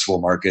festival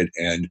market.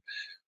 And,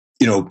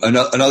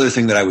 another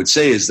thing that I would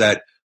say is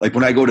that like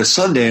when I go to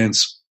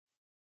Sundance,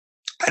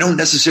 I don't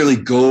necessarily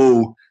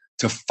go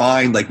to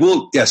find like,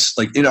 well, yes,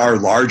 like in our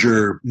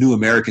larger New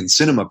American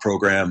Cinema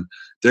program,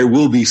 there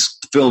will be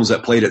films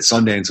that played at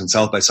Sundance and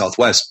South by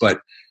Southwest. But,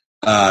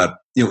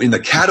 in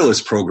the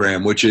Catalyst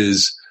program, which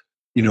is,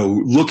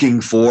 looking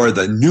for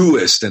the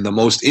newest and the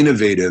most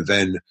innovative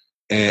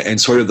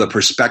and sort of the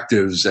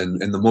perspectives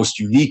and the most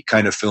unique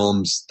kind of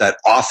films that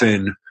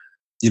often,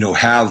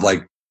 have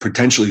like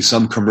potentially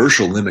some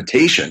commercial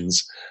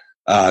limitations.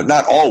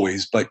 Not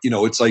always, but,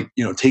 it's like,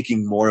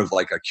 taking more of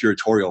like a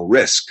curatorial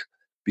risk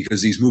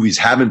because these movies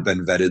haven't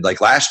been vetted. Like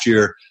last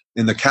year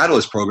in the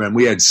Catalyst program,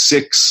 we had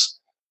 6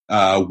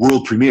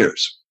 world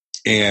premieres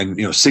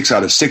and, 6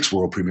 out of 6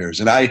 world premieres.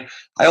 And I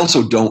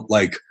also don't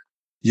like,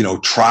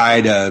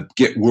 try to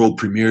get world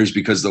premieres,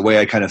 because the way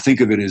I kind of think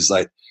of it is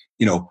like,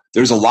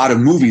 there's a lot of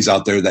movies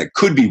out there that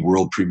could be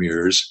world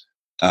premieres.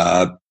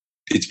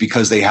 It's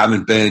because they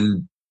haven't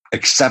been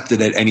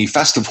accepted at any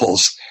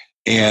festivals.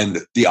 And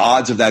the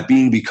odds of that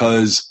being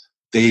because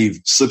they've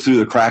slipped through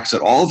the cracks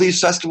at all of these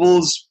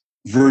festivals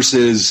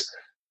versus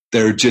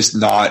they're just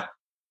not,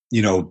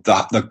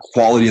 the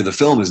quality of the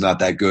film is not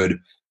that good.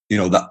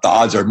 The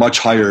odds are much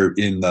higher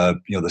in the,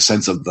 the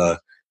sense of the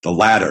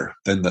latter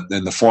than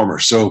the former.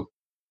 So,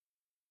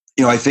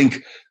 I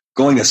think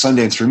going to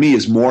Sundance for me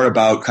is more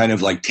about kind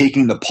of like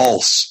taking the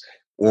pulse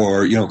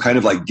or, kind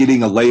of like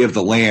getting a lay of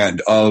the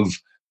land of,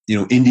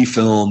 indie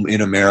film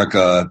in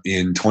America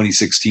in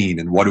 2016.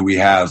 And what do we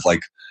have?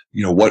 Like,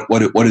 what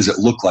does it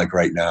look like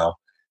right now?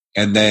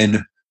 And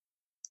then,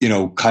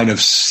 kind of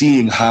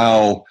seeing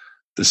how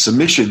the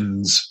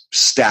submissions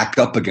stack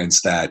up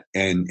against that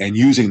and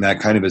using that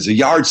kind of as a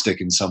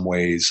yardstick in some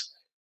ways.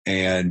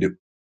 And,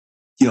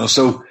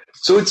 so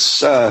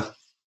it's,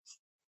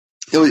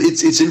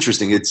 it's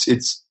interesting.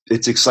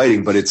 It's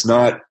exciting, but it's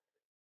not,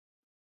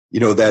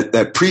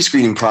 that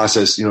pre-screening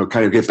process,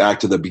 kind of get back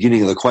to the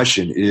beginning of the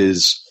question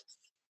is,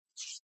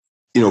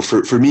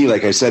 for me,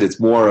 like I said, it's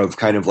more of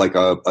kind of like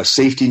a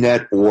safety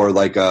net or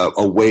like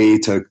a way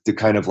to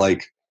kind of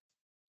like,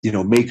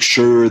 make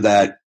sure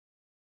that,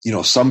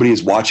 somebody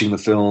is watching the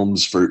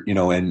films for,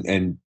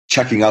 and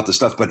checking out the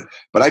stuff. But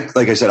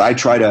like I said, I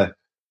try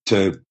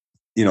to,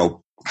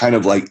 kind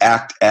of like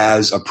act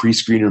as a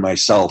pre-screener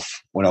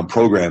myself when I'm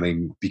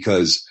programming,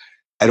 because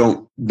I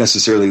don't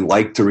necessarily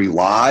like to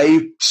rely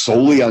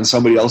solely on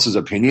somebody else's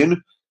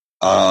opinion.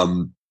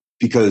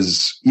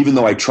 Because even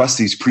though I trust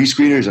these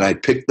pre-screeners and I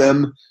pick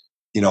them,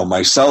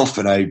 myself,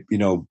 and I,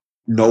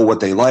 know what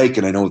they like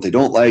and I know what they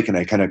don't like, and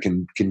I kind of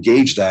can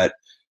gauge that,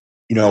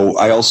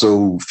 I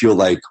also feel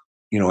like,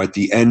 at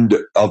the end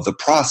of the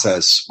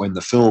process, when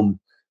the film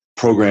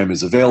program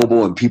is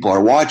available and people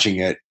are watching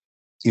it,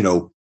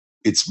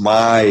 it's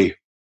my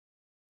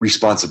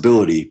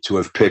responsibility to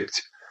have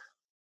picked,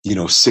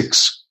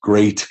 6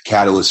 great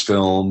Catalyst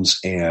films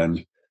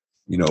and,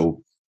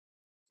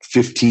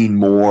 15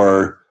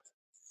 more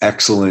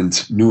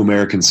excellent New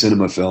American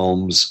Cinema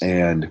films.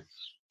 And,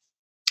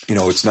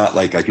 it's not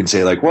like I can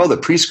say like, well, the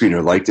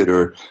pre-screener liked it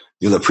or,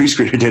 the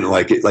pre-screener didn't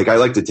like it. Like I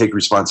like to take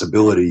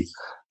responsibility,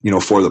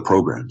 for the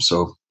program.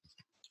 So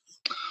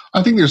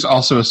I think there's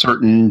also a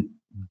certain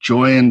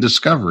joy in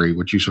discovery,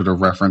 which you sort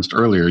of referenced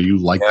earlier. You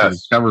like to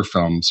discover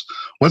films.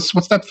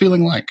 What's that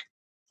feeling like?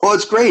 Well,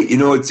 it's great.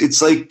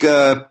 It's like,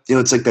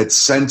 it's like that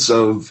sense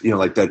of,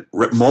 like that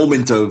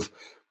moment of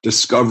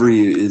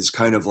discovery is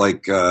kind of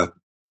like,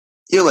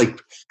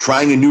 like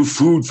trying a new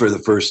food for the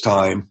first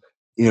time,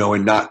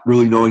 and not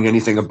really knowing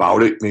anything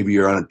about it. Maybe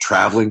you're on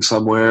traveling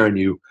somewhere and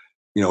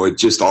it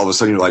just all of a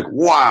sudden you're like,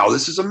 wow,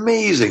 this is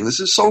amazing. This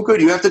is so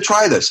good. You have to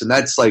try this. And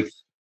that's like,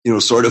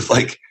 sort of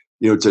like,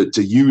 to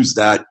use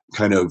that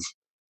kind of,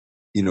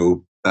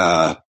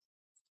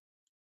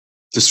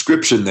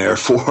 description there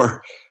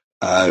for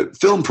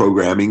film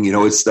programming,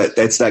 that's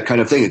that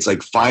kind of thing. It's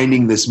like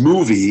finding this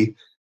movie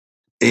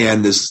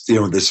and this,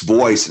 this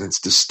voice, and it's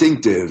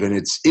distinctive and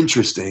it's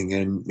interesting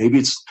and maybe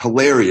it's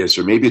hilarious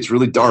or maybe it's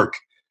really dark.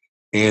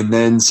 And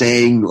then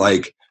saying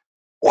like,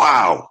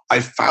 wow, I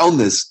found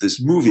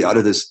this movie out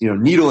of this,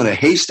 needle in a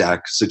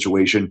haystack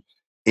situation,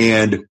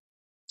 and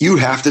you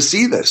have to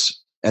see this.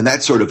 And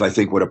that's sort of, I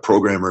think, what a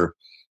programmer,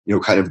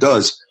 kind of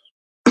does,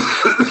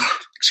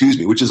 excuse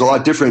me, which is a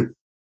lot different,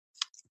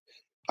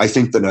 I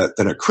think, than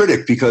a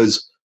critic,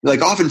 because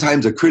like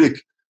oftentimes a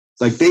critic,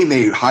 like they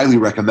may highly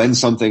recommend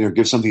something or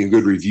give something a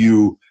good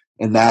review.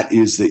 And that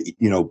is the,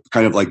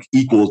 kind of like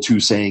equal to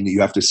saying that you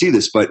have to see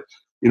this. But,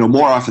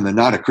 more often than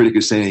not, a critic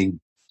is saying,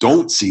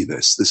 don't see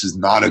this. This is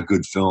not a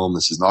good film.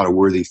 This is not a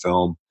worthy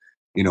film.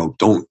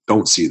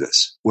 Don't see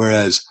this.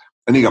 Whereas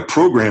I think a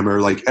programmer,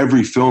 like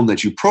every film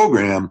that you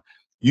program,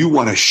 you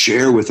want to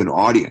share with an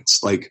audience.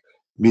 Like,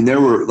 I mean,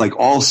 there were like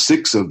all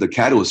 6 of the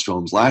Catalyst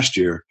films last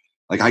year.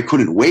 Like I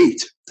couldn't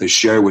wait to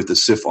share with the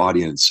SIF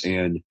audience.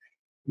 And,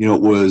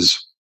 it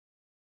was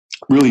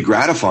really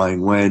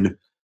gratifying when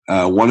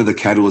one of the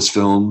Catalyst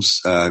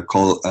films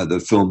called the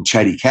film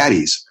Chatty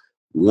Catties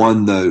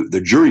won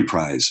the jury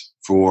prize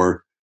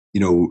for,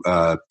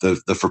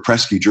 the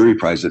Forpresky jury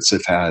prize that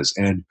SIF has.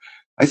 And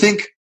I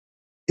think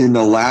in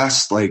the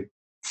last like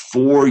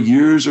 4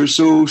 years or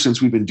so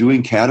since we've been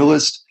doing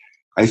Catalyst,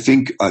 I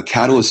think a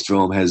Catalyst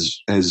film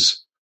has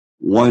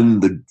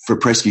won the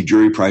Forpresky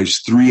jury prize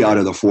 3 out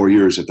of the 4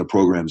 years that the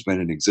program's been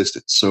in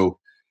existence. So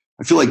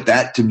I feel like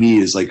that to me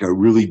is like a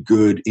really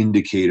good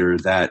indicator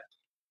that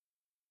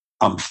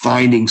I'm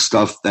finding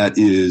stuff that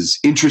is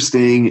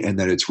interesting and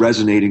that it's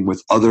resonating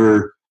with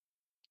other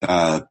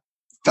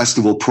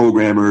festival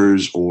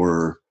programmers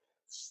or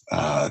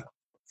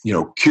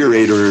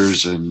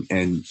curators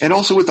and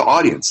also with the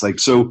audience. Like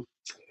so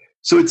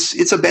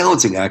it's a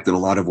balancing act in a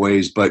lot of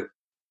ways, but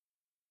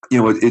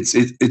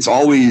it's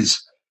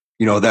always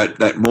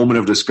that moment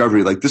of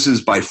discovery. Like this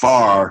is by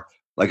far,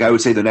 like I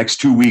would say the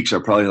next 2 weeks are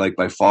probably like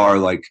by far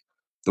like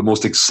the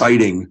most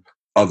exciting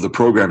of the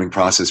programming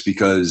process,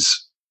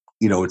 because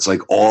it's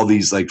like all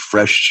these like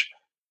fresh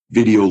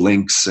video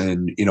links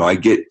and I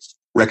get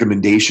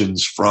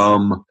recommendations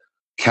from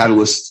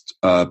Catalyst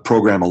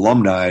program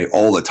alumni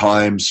all the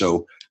time.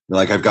 So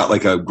like I've got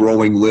like a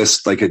growing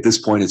list. Like at this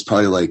point, it's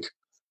probably like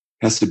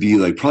has to be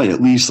like probably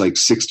at least like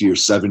 60 or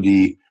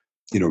 70,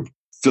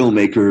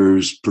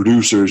 filmmakers,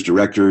 producers,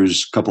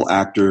 directors, couple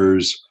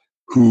actors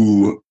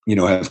who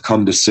have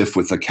come to SIF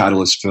with a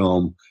Catalyst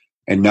film,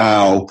 and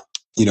now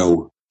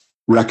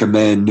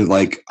recommend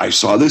like I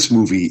saw this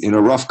movie in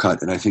a rough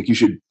cut, and I think you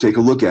should take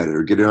a look at it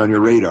or get it on your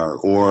radar,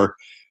 or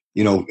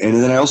and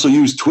then I also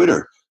use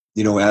Twitter,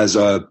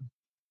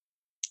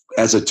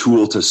 as a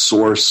tool to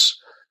source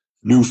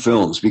new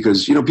films,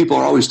 because, people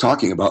are always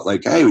talking about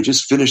like, hey, we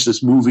just finished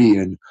this movie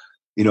and,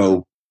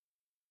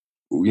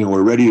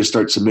 we're ready to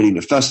start submitting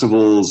to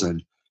festivals,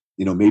 and,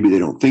 maybe they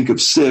don't think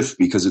of SIF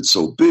because it's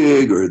so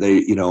big, or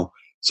they,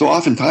 so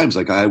oftentimes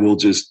like I will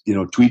just,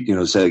 tweet,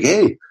 say like,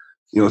 hey,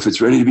 if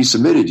it's ready to be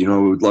submitted,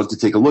 we would love to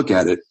take a look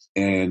at it.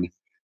 And,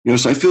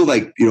 so I feel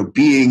like,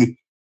 being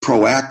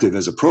proactive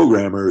as a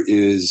programmer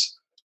is,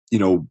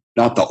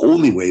 not the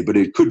only way, but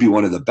it could be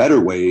one of the better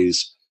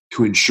ways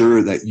to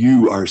ensure that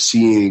you are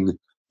seeing,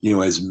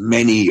 as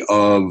many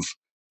of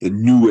the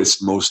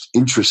newest, most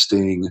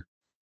interesting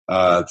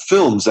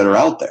films that are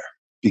out there.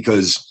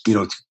 Because,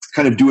 to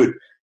kind of do it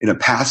in a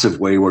passive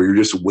way where you're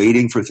just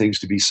waiting for things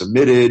to be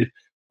submitted,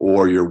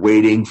 or you're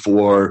waiting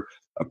for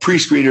a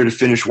pre-screener to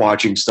finish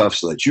watching stuff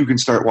so that you can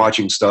start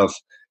watching stuff.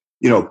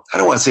 I don't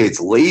want to say it's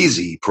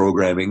lazy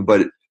programming,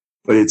 but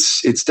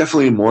it's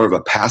definitely more of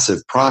a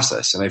passive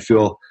process. And I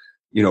feel,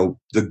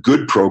 the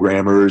good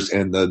programmers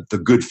and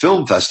the good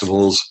film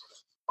festivals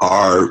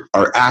are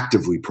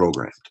actively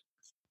programmed.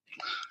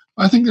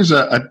 I think there's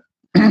a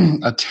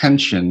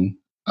tension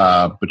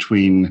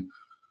between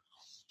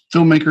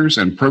filmmakers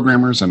and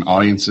programmers and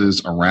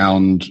audiences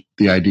around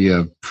the idea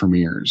of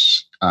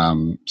premieres.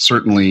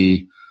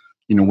 Certainly,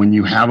 when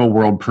you have a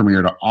world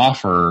premiere to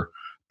offer,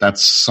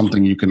 that's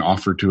something you can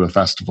offer to a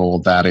festival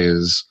that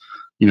is,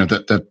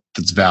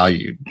 that's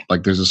valued.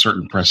 Like there's a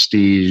certain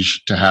prestige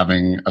to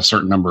having a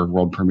certain number of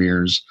world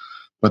premieres.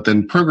 But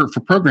then for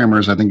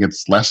programmers, I think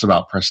it's less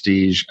about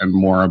prestige and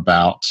more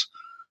about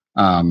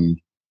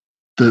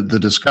the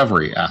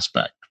discovery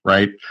aspect,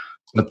 right?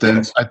 But then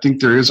yes. I think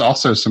there is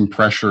also some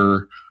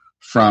pressure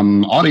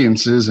from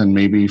audiences and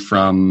maybe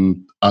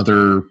from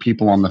other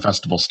people on the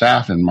festival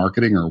staff and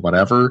marketing or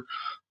whatever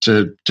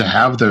to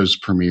have those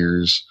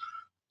premieres,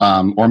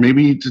 or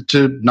maybe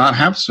to not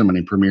have so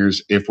many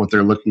premieres if what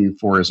they're looking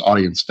for is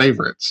audience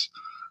favorites.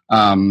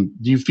 Do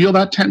you feel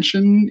that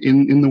tension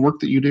in the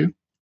work that you do?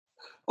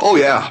 Oh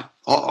yeah,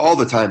 all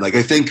the time. Like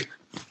I think,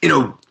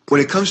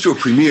 when it comes to a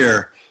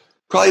premiere,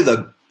 probably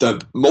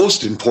the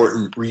most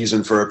important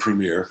reason for a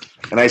premiere,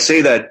 and I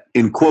say that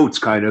in quotes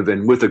kind of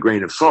and with a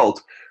grain of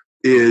salt,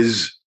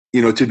 is,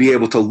 to be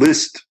able to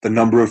list the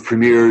number of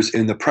premieres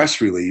in the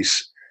press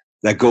release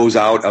that goes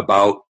out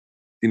about,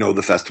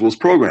 the festival's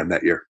program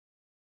that year.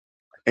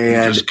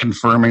 And just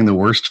confirming the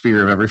worst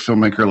fear of every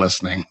filmmaker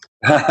listening.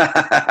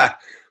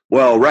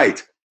 Well,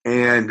 right.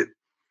 And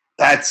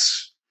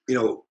that's,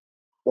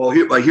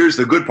 here's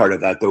the good part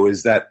of that, though,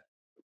 is that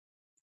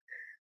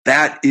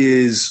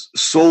is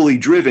solely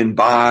driven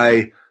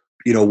by,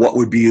 what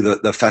would be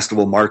the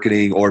festival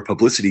marketing or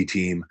publicity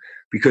team.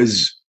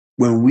 Because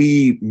when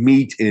we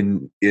meet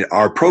in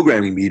our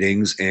programming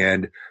meetings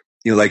and,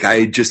 like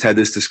I just had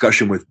this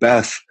discussion with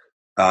Beth,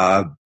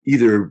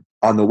 either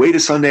on the way to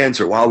Sundance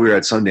or while we were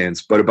at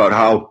Sundance, but about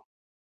how,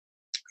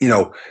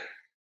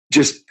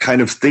 just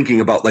kind of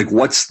thinking about like,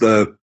 what's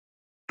the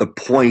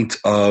point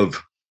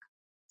of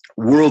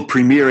world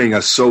premiering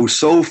a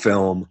so-so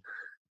film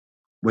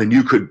when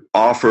you could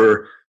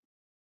offer,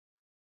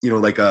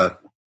 like a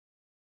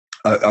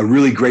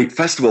really great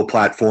festival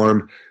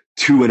platform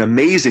to an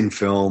amazing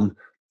film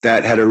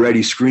that had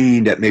already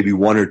screened at maybe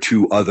one or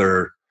two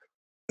other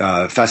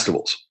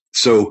festivals.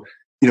 So,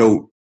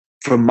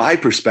 from my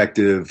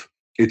perspective,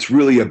 it's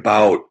really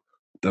about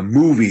the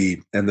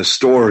movie and the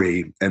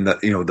story and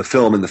the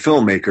film and the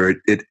filmmaker.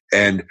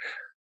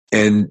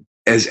 And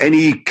as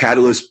any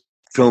Catalyst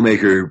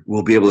filmmaker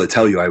will be able to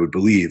tell you, I would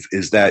believe,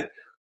 is that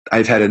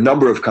I've had a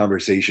number of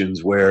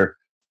conversations where,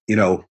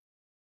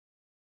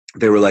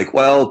 they were like,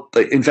 well,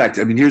 in fact,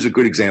 I mean, here's a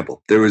good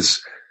example. There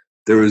was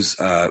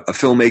a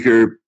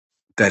filmmaker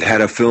that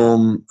had a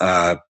film,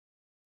 and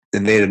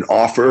they had an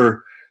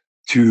offer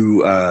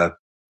to,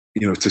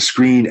 to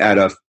screen at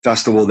a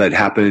festival that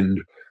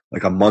happened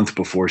like a month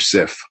before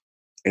SIFF.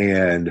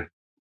 And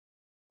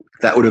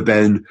that would have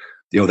been,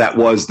 that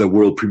was the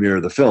world premiere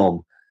of the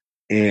film.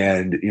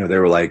 And, they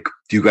were like,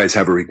 do you guys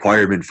have a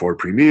requirement for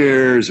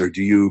premieres or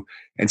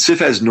and SIFF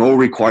has no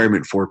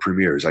requirement for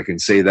premieres. I can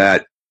say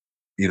that,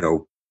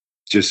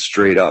 just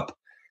straight up.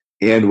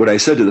 And what I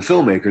said to the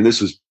filmmaker,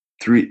 this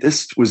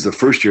was the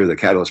first year of the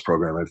Catalyst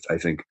program, I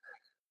think,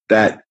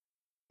 that,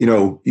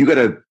 you got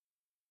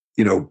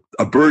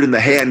a bird in the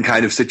hand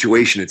kind of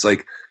situation. It's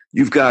like,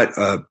 you've got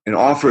an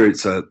offer.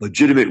 It's a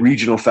legitimate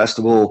regional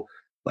festival.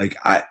 Like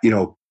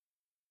your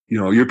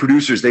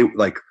producers, they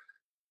like,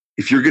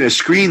 if you're going to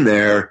screen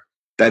there,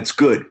 that's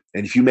good.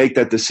 And if you make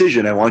that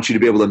decision, I want you to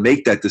be able to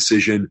make that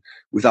decision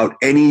without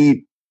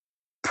any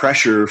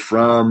pressure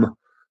from,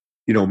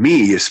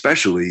 me,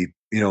 especially,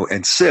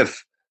 and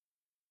SIFF,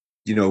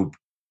 to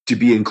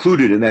be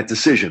included in that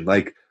decision.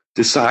 Like,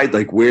 decide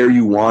like where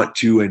you want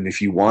to, and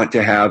if you want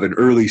to have an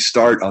early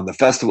start on the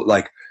festival,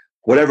 like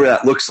whatever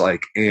that looks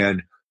like.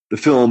 And the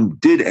film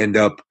did end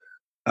up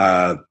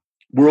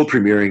world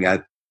premiering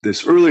at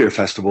this earlier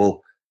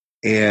festival,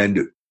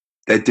 and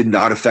that did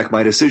not affect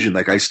my decision.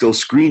 Like, I still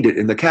screened it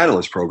in the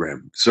Catalyst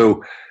program.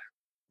 So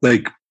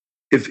like,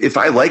 if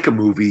I like a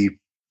movie,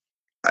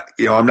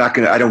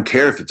 I don't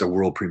care if it's a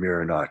world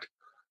premiere or not.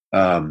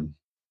 And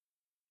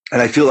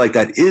I feel like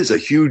that is a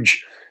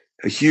huge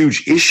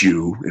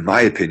issue, in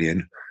my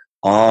opinion,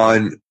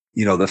 on,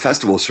 the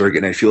festival circuit.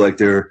 And I feel like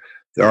there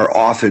are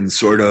often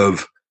sort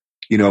of,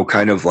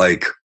 kind of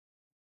like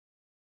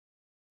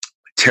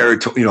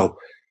territory,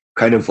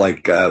 kind of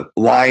like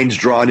lines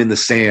drawn in the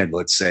sand,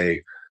 let's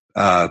say,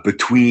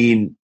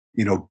 between,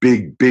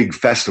 big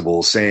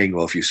festivals saying,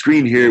 well, if you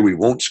screen here, we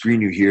won't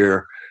screen you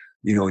here,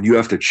 and you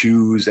have to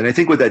choose. And I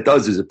think what that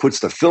does is it puts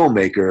the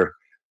filmmaker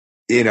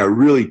in a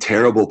really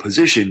terrible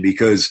position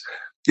because,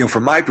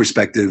 from my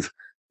perspective,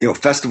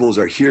 festivals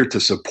are here to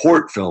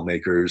support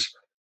filmmakers,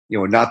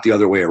 not the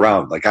other way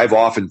around. Like, I've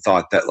often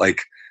thought that,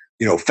 like,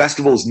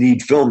 festivals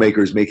need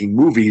filmmakers making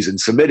movies and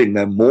submitting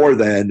them more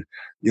than,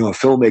 a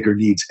filmmaker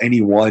needs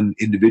any one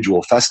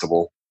individual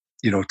festival,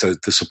 to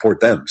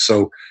support them.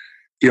 So,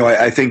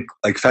 I think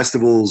like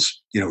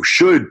festivals,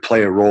 should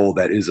play a role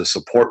that is a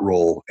support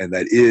role and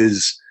that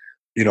is,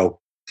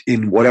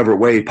 in whatever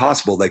way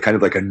possible, like kind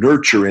of like a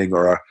nurturing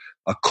or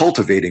a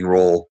cultivating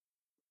role,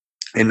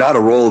 and not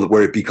a role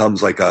where it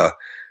becomes like a,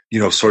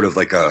 sort of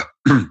like a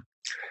an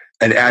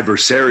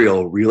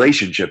adversarial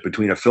relationship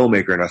between a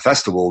filmmaker and a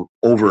festival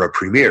over a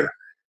premiere.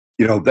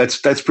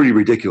 That's pretty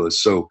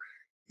ridiculous. So,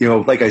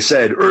 like I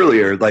said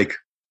earlier, like,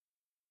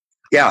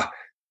 yeah,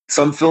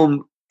 some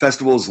film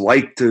festivals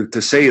like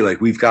to say like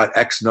we've got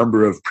X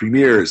number of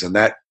premieres and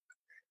that,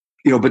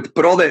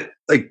 but all that,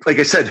 like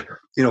I said,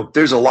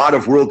 there's a lot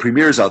of world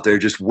premieres out there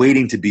just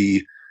waiting to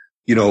be,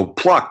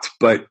 plucked,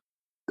 but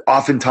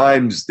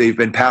oftentimes they've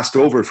been passed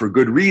over for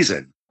good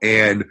reason.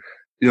 And,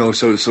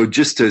 so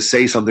just to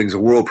say something's a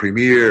world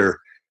premiere,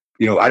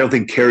 I don't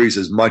think carries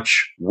as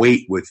much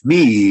weight with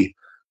me,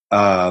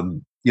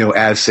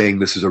 as saying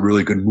this is a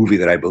really good movie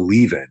that I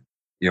believe in,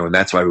 and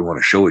that's why we want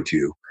to show it to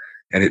you.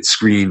 And it's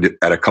screened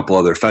at a couple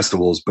other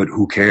festivals, but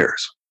who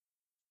cares?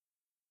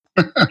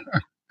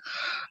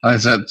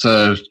 That's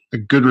a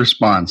good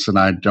response. And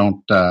I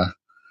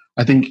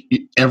think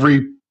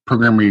every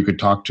programmer you could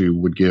talk to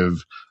would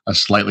give a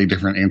slightly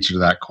different answer to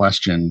that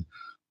question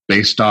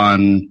based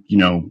on,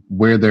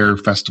 where their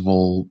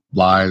festival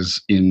lies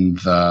in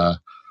the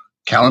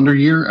calendar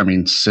year. I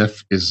mean,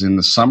 SIF is in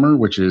the summer,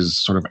 which is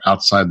sort of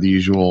outside the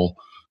usual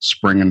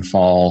spring and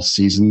fall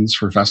seasons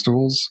for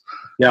festivals.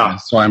 Yeah.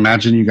 So I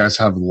imagine you guys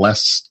have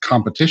less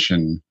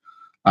competition,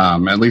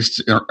 at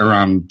least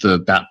around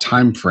that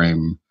time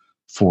frame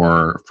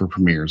for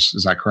premieres.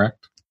 Is that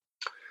correct?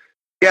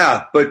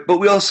 Yeah, but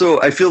we also,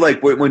 I feel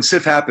like when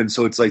SIF happens,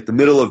 so it's like the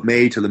middle of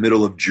May to the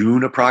middle of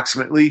June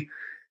approximately,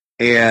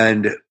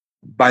 and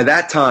by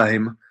that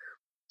time,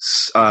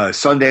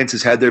 Sundance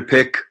has had their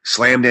pick,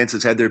 Slam Dance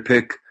has had their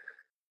pick,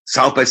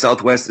 South by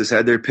Southwest has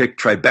had their pick,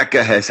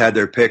 Tribeca has had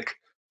their pick,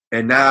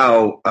 and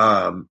now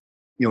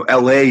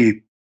LA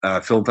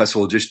Film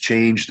Festival just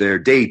changed their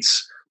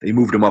dates. They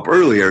moved them up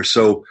earlier,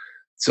 so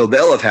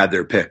they'll have had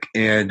their pick.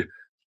 And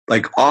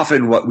like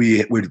often what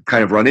we would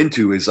kind of run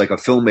into is like a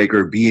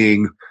filmmaker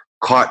being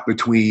caught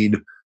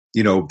between,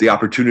 the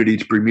opportunity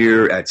to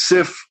premiere at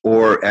SIF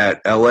or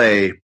at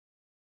LA.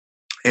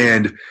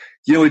 And,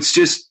 it's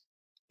just,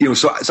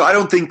 so I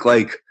don't think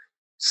like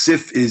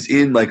SIF is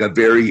in like a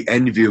very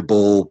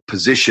enviable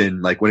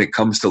position, like when it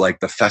comes to like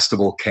the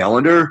festival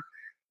calendar,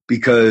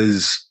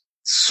 because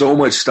so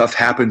much stuff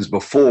happens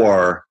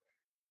before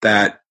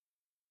that,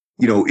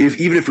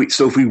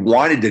 if we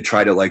wanted to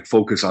try to like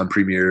focus on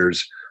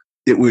premieres,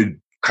 it would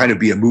kind of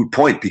be a moot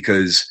point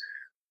because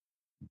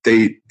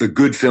the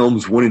good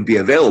films wouldn't be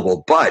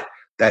available. But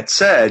that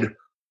said,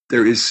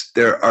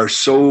 there are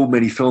so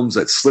many films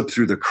that slip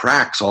through the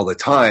cracks all the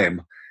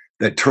time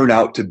that turn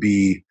out to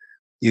be,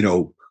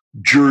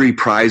 jury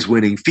prize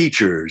winning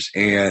features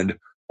and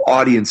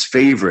audience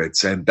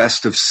favorites and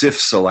best of SIF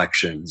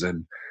selections.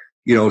 And,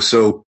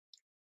 so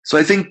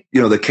I think,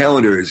 the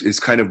calendar is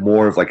kind of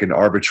more of like an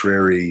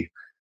arbitrary,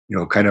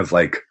 kind of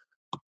like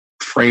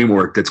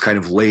framework that's kind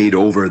of laid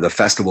over the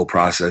festival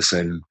process.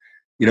 And,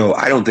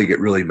 I don't think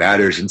it really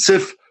matters. And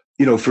SIF,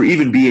 for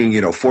even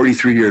being,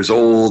 43 years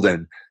old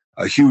and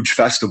a huge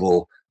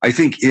festival, I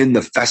think in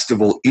the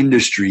festival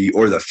industry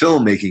or the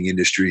filmmaking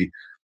industry,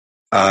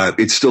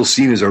 it's still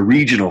seen as a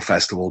regional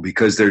festival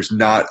because there's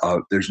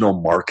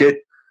no market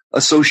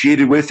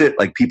associated with it.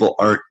 Like people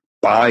aren't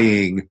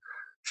buying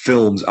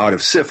films out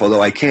of SIF,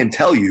 although I can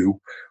tell you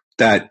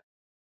that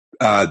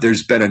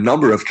there's been a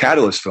number of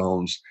Catalyst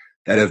films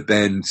that have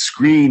been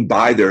screened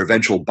by their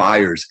eventual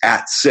buyers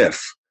at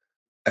SIF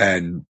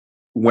and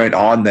went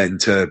on then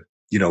to,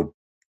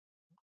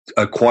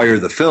 acquire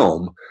the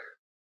film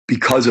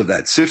because of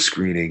that SIF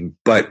screening.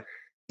 But,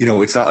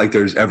 it's not like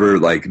there's ever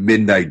like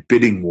midnight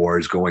bidding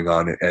wars going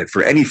on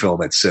for any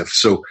film at SIF.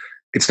 So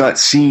it's not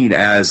seen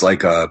as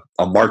like a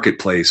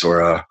marketplace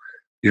or a,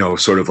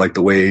 sort of like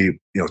the way,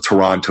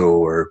 Toronto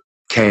or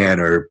Cannes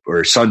or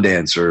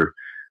Sundance or,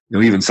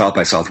 even South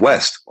by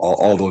Southwest,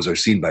 all those are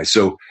seen by.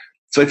 So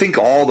I think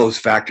all those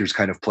factors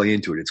kind of play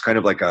into it. It's kind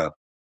of like a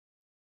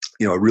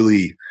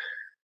really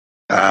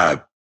a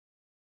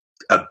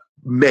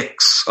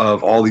mix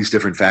of all these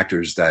different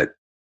factors that,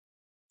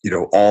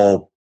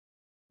 all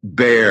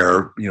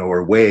bear,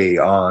 or weigh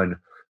on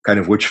kind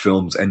of which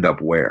films end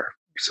up where.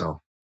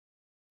 So.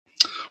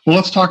 Well,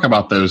 let's talk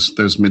about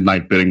those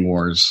midnight bidding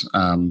wars,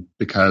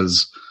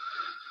 because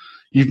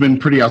you've been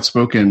pretty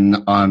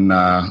outspoken on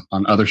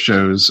other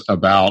shows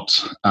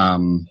about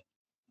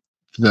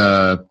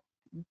the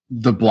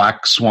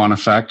Black Swan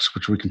effect,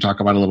 which we can talk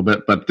about a little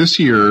bit. But this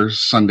year,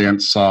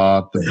 Sundance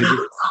saw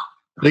the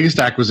biggest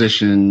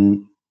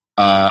acquisition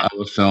of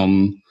a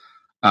film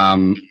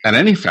at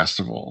any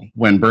festival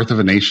when Birth of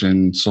a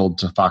Nation sold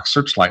to Fox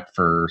Searchlight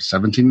for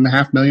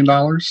 $17.5 million.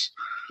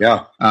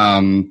 Yeah.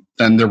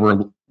 Then there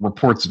were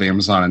reports of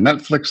Amazon and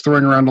Netflix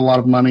throwing around a lot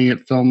of money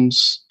at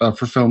films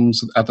for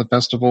films at the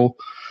festival.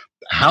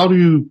 How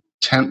do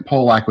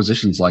tentpole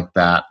acquisitions like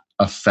that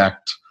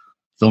affect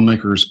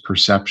filmmakers'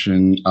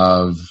 perception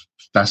of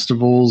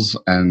festivals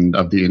and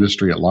of the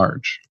industry at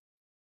large?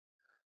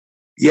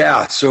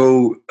 Yeah.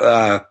 So,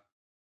 I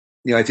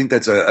think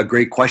that's a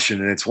great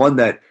question. And it's one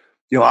that,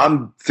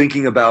 I'm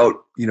thinking about,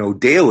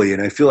 daily.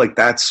 And I feel like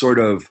that's sort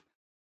of,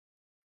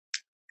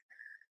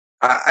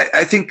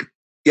 I think,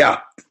 yeah,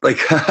 like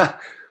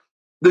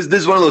this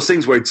is one of those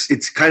things where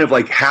it's kind of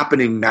like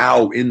happening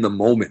now in the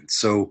moment.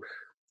 So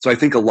I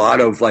think a lot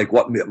of like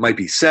what might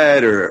be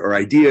said or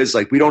ideas,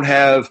 like we don't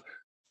have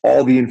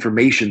all the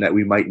information that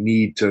we might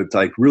need to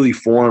like really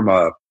form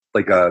a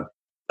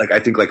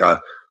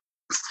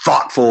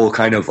thoughtful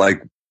kind of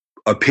like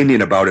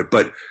opinion about it.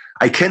 But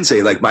I can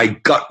say like my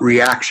gut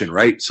reaction,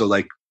 right? So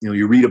like,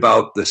 you read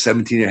about the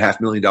 $17.5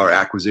 million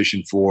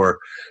acquisition for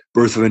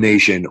Birth of a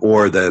Nation,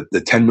 or the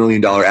 $10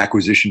 million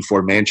acquisition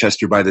for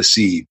Manchester by the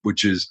Sea,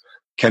 which is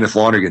Kenneth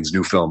Lonergan's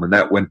new film. And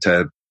that went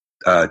to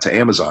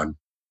Amazon.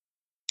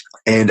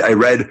 And I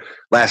read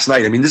last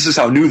night, I mean, this is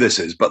how new this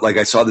is, but like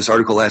I saw this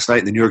article last night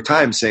in the New York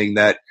Times saying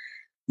that,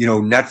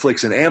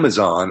 Netflix and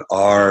Amazon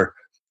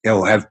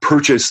have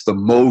purchased the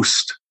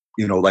most,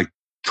 like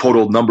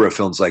total number of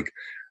films. Like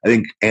I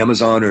think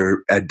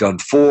Amazon had done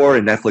 4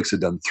 and Netflix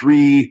had done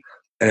 3.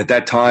 And at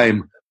that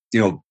time,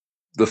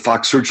 the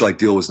Fox Searchlight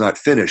deal was not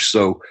finished.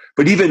 So,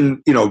 but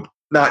even,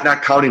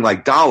 not counting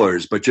like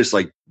dollars, but just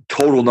like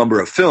total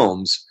number of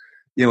films,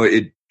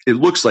 it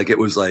looks like it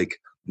was like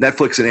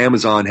Netflix and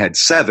Amazon had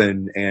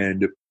 7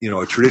 and,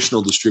 a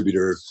traditional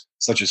distributor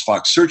such as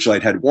Fox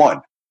Searchlight had 1.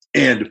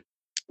 And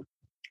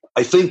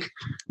I think,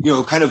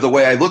 kind of the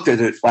way I looked at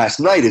it last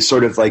night is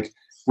sort of like,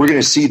 we're going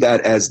to see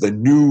that as the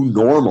new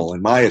normal,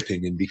 in my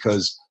opinion,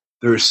 because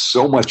there's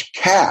so much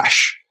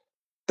cash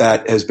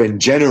that has been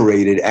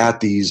generated at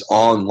these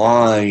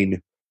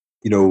online,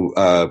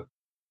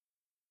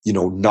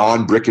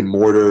 non-brick and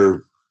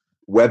mortar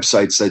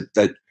websites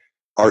that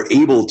are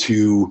able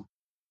to,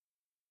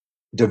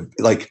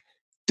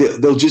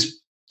 they'll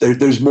just,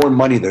 there's more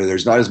money there.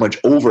 There's not as much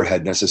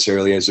overhead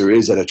necessarily as there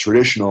is at a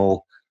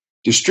traditional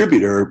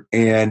distributor.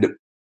 And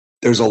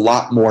there's a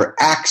lot more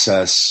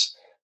access.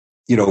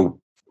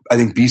 I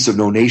think Beasts of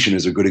No Nation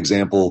is a good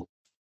example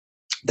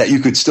that you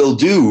could still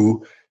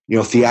do,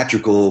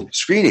 theatrical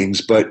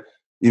screenings, but,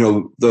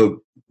 the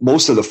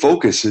most of the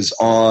focus is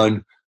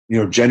on,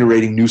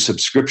 generating new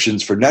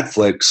subscriptions for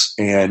Netflix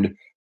and,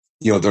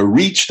 the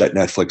reach that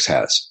Netflix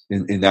has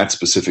in that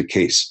specific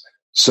case.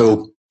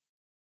 So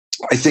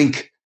I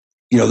think,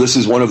 this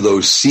is one of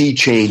those sea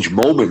change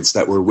moments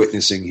that we're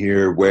witnessing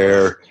here,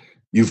 where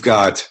you've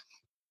got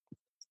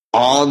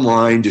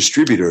online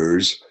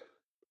distributors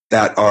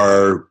that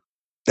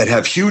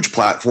have huge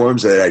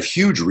platforms, that have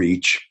huge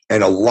reach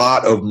and a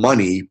lot of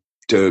money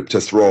to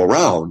throw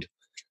around,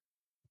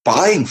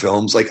 buying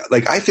films. Like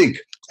I think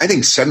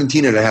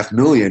 $17.5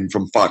 million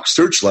from Fox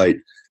Searchlight.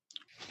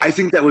 I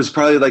think that was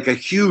probably like a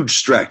huge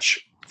stretch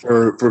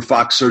for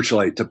Fox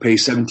Searchlight to pay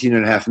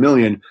 $17.5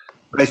 million.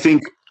 But I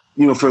think,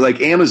 for like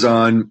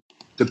Amazon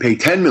to pay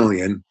 $10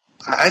 million,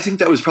 I think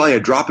that was probably a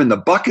drop in the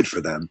bucket for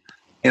them.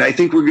 And I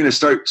think we're going to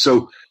start.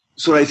 So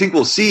what I think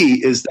we'll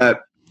see is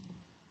that,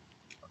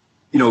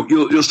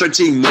 you'll start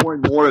seeing more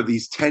and more of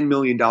these $10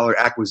 million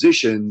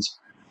acquisitions,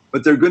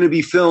 but they're going to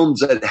be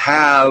films that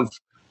have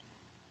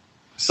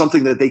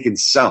something that they can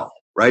sell,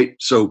 right?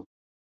 So,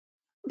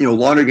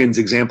 Lonergan's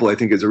example, I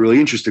think, is a really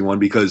interesting one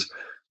because,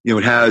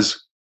 it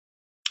has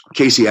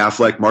Casey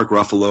Affleck, Mark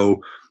Ruffalo.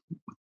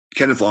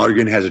 Kenneth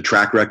Lonergan has a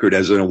track record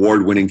as an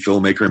award-winning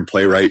filmmaker and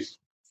playwright.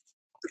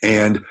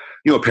 And,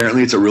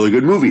 apparently it's a really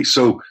good movie.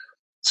 So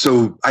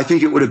I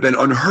think it would have been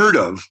unheard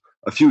of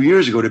a few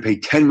years ago to pay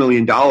 $10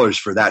 million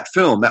for that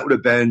film. That would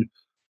have been,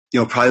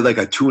 probably like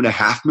a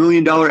 $2.5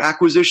 million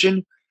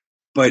acquisition.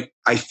 But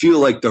I feel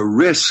like the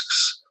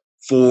risks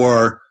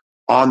for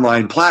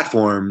online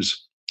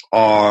platforms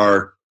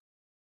are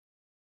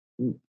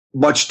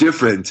much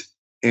different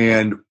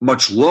and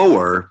much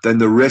lower than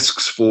the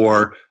risks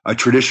for a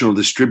traditional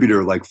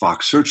distributor like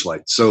Fox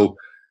Searchlight. So,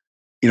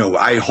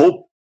 I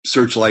hope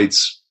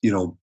Searchlight's,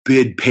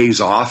 bid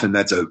pays off, and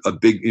that's a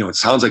big, it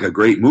sounds like a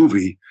great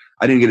movie.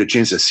 I didn't get a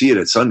chance to see it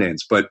at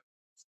Sundance, but,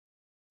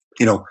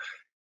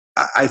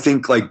 I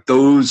think like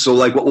those, so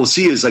like what we'll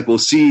see is like, we'll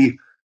see,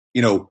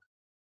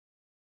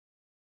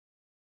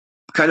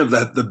 kind of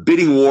the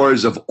bidding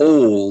wars of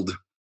old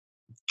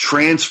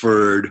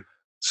transferred.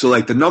 So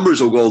like the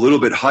numbers will go a little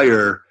bit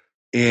higher.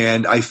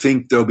 And I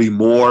think there'll be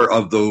more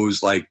of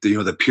those, like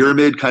the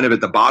pyramid kind of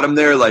at the bottom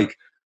there. Like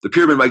the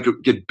pyramid might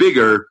get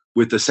bigger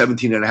with the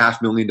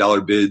 $17.5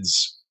 million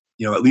bids,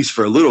 at least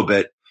for a little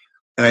bit.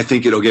 And I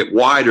think it'll get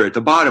wider at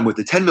the bottom with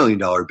the $10 million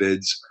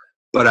bids.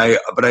 But I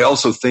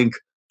also think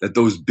that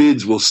those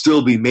bids will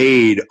still be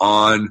made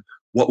on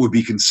what would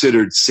be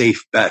considered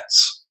safe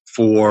bets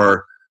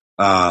for,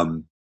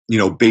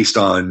 based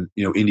on,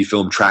 indie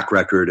film track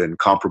record and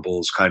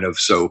comparables kind of.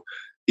 So,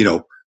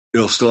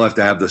 it'll still have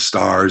to have the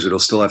stars. It'll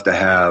still have to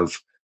have,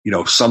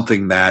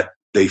 something that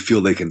they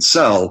feel they can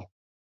sell.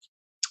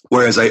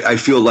 Whereas I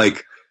feel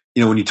like,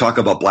 when you talk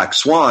about black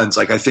swans,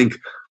 like I think,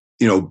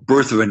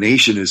 Birth of a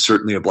Nation is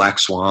certainly a black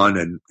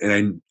swan.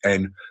 And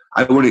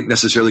I wouldn't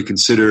necessarily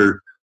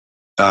consider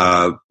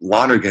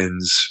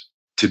Lonergan's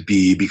to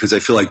be, because I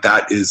feel like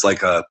that is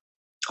like a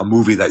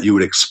movie that you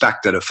would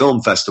expect at a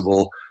film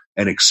festival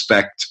and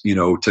expect,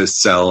 to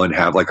sell and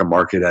have like a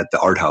market at the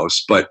art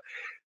house. But,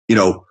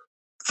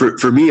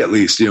 for me at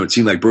least, it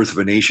seemed like Birth of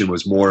a Nation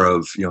was more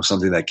of,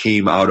 something that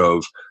came out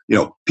of,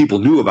 people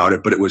knew about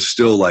it, but it was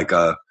still like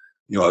a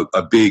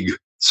big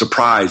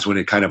surprise when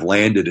it kind of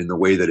landed in the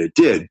way that it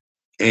did.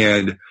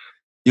 And,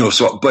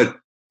 but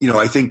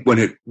I think when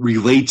it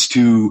relates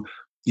to,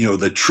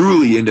 the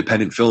truly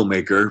independent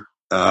filmmaker,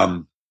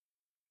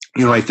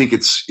 I think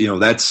it's,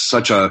 that's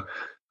such a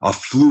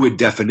fluid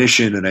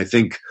definition. And I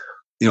think,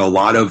 a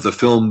lot of the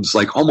films,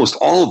 like almost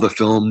all of the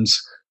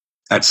films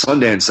at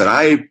Sundance that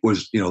I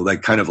was,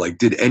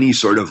 did any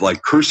sort of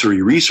like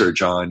cursory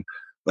research on,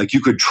 like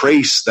you could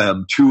trace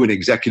them to an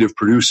executive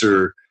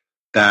producer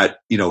that,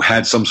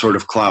 had some sort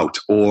of clout,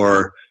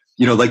 or,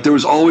 like there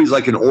was always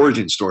like an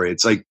origin story.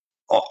 It's like,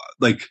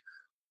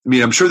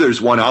 I'm sure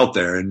there's one out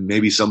there, and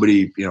maybe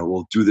somebody,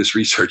 will do this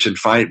research and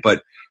find it,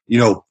 but,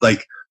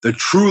 like the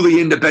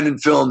truly independent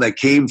film that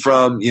came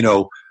from,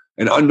 an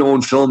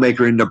unknown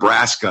filmmaker in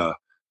Nebraska,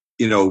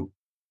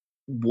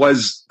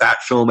 was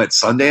that film at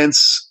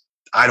Sundance?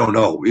 I don't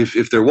know.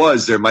 If there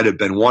was, there might have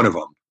been one of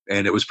them,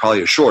 and it was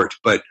probably a short.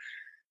 But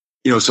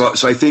so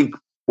I think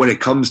when it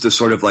comes to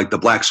sort of like the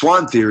Black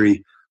Swan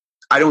theory,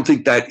 I don't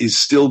think that is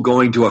still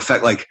going to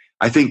affect. Like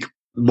I think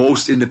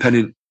most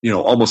independent,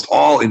 almost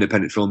all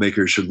independent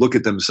filmmakers should look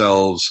at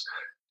themselves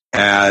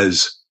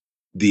as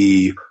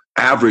the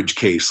average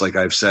case, like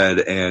I've said,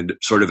 and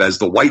sort of as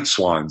the white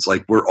swans.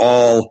 Like we're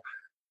all,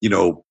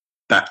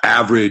 that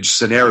average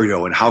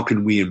scenario, and how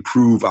can we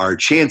improve our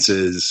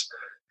chances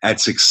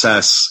at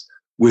success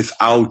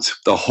without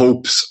the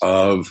hopes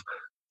of,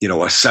 a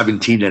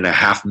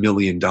 $17.5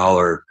 million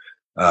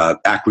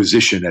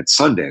acquisition at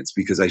Sundance,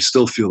 because I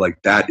still feel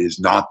like that is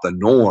not the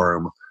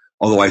norm.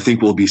 Although I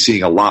think we'll be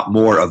seeing a lot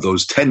more of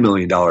those $10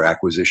 million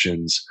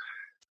acquisitions,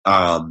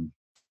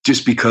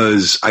 just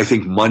because I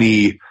think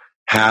money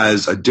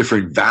has a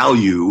different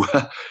value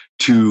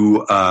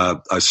to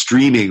a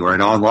streaming or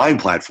an online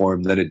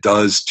platform than it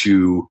does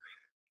to,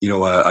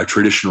 a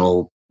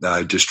traditional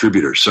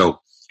distributor.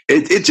 So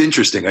it's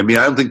interesting. I mean,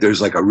 I don't think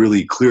there's like a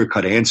really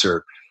clear-cut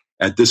answer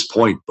at this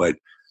point, but,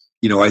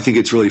 I think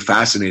it's really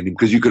fascinating,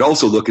 because you could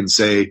also look and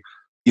say,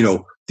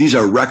 these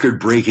are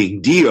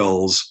record-breaking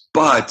deals,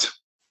 but,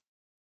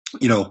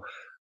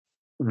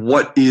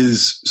 what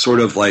is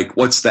sort of like,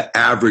 what's the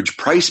average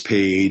price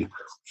paid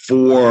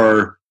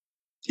for,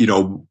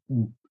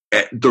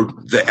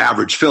 the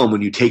average film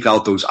when you take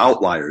out those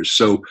outliers?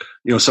 So,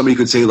 somebody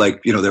could say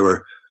like, there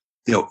were,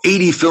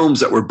 80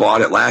 films that were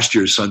bought at last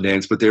year's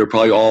Sundance, but they were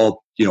probably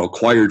all,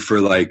 acquired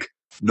for like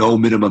no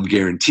minimum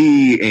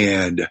guarantee.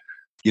 And,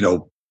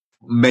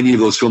 many of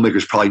those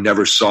filmmakers probably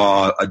never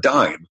saw a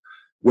dime.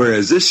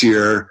 Whereas this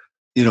year,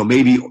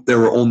 maybe there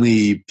were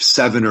only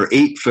 7 or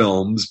 8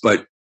 films,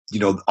 but,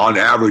 on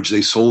average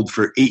they sold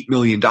for $8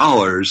 million.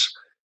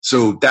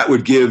 So that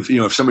would give,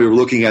 if somebody were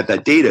looking at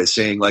that data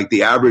saying like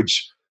the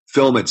average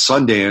film at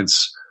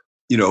Sundance,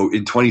 in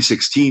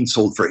 2016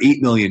 sold for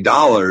 $8 million,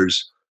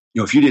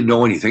 if you didn't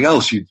know anything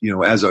else,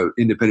 as an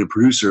independent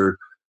producer,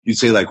 you'd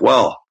say like,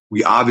 well,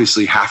 we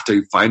obviously have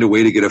to find a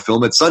way to get a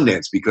film at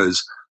Sundance,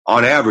 because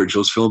on average,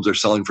 those films are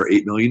selling for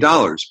 $8 million.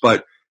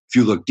 But if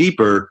you look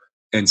deeper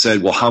and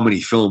said, well, how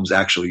many films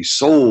actually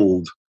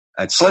sold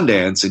at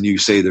Sundance? And you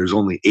say there's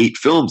only 8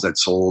 films that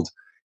sold.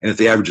 And if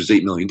the average is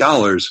 $8 million,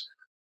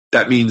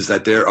 that means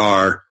that there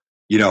are,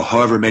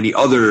 however many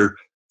other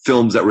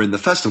films that were in the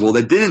festival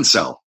that didn't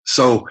sell.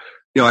 So,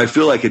 I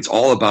feel like it's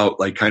all about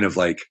like kind of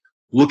like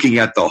looking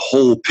at the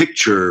whole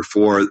picture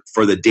for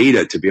the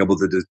data to be able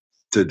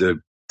to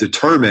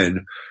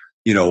determine,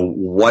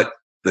 what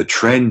the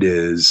trend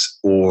is,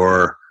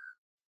 or,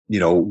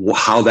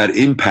 how that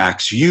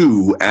impacts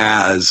you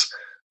as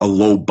a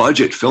low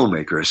budget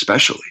filmmaker,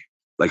 especially.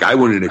 Like I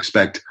wouldn't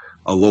expect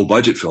a low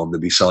budget film to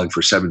be selling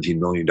for $17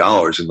 million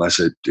unless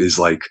it is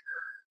like,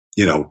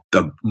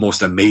 the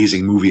most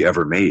amazing movie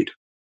ever made.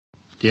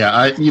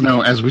 Yeah,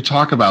 as we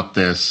talk about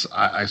this,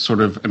 I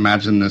sort of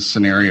imagine this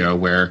scenario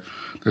where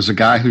there's a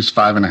guy who's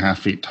 5.5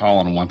 feet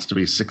tall and wants to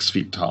be 6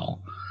 feet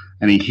tall.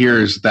 And he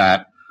hears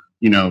that,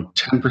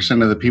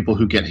 10% of the people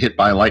who get hit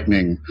by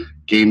lightning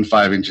gain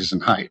 5 inches in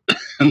height.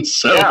 And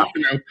so,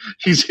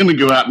 he's going to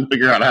go out and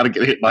figure out how to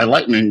get hit by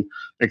lightning,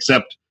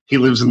 except he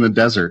lives in the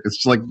desert.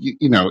 It's like,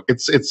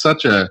 it's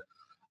such a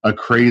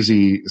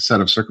crazy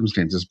set of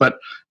circumstances. But,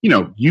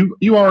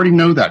 you already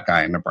know that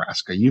guy in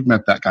Nebraska. You've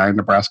met that guy in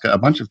Nebraska a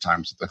bunch of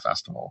times at the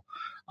festival.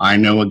 I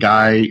know a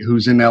guy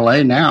who's in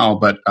LA now,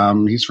 but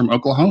he's from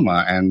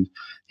Oklahoma, and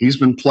he's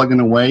been plugging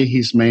away.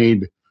 He's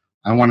made,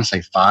 I want to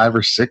say 5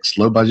 or 6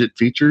 low-budget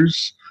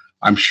features.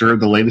 I'm sure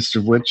the latest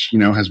of which,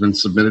 has been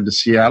submitted to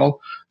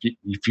Seattle.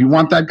 If you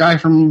want that guy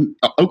from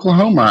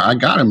Oklahoma, I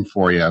got him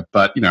for you.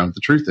 But,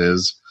 the truth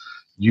is,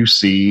 you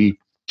see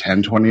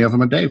 10, 20 of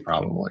them a day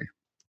probably.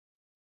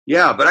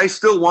 Yeah, but I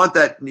still want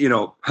that,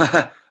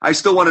 I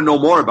still want to know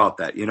more about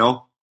that,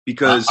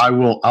 because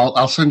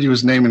I'll send you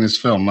his name and his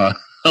film a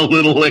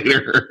little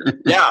later.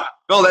 Yeah,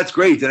 no, that's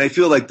great. And I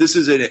feel like this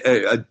is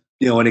an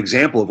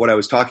example of what I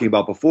was talking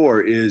about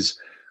before is,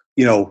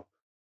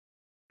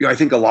 I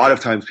think a lot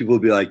of times people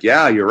will be like,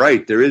 yeah, you're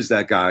right. There is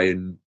that guy.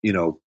 And,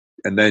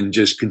 and then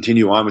just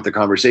continue on with the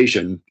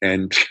conversation.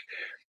 And,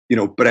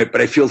 but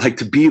I feel like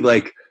to be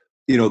like,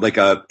 like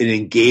an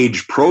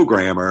engaged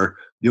programmer,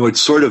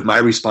 it's sort of my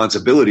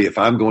responsibility if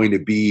I'm going to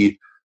be,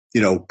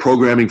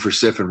 programming for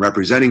SIF and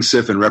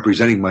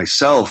representing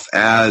myself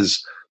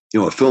as,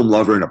 a film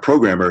lover and a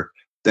programmer,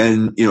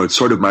 then, it's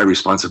sort of my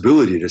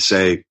responsibility to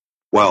say,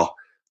 well,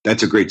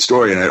 that's a great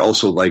story. And I'd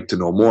also like to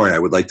know more. And I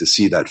would like to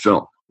see that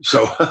film.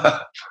 So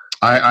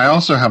I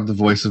also have the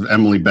voice of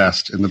Emily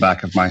Best in the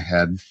back of my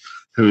head,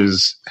 who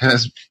is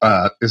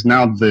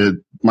now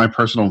my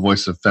personal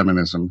voice of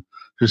feminism,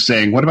 who's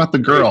saying, what about the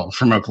girl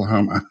from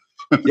Oklahoma?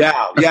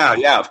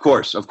 Yeah. Of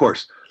course.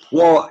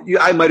 Well,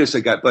 I might have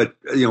said that, but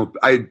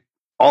I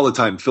all the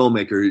time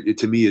filmmaker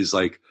to me is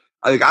like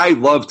I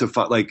love to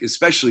find,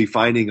 especially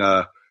finding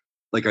a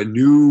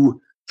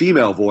new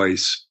female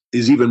voice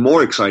is even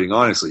more exciting,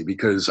 honestly,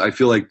 because I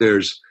feel like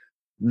there's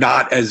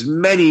not as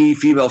many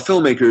female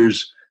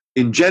filmmakers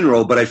in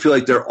general, but I feel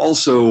like they're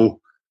also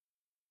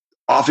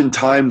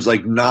oftentimes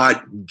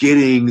not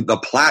getting the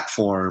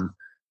platform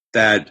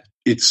that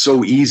it's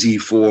so easy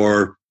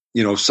for,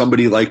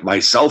 somebody like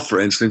myself, for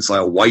instance,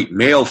 like a white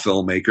male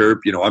filmmaker.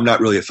 I'm not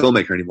really a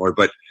filmmaker anymore,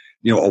 but,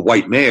 a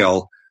white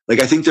male,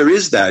 I think there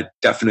is that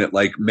definite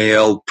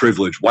male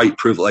privilege, white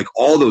privilege,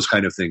 all those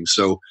kind of things.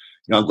 So,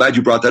 I'm glad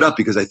you brought that up,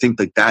 because I think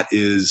that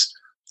is,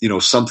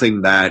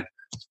 something that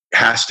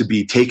has to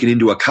be taken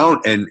into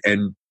account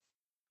and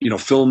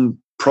film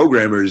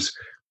programmers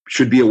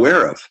should be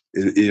aware of,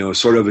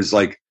 sort of is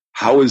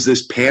how is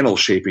this panel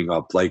shaping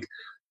up?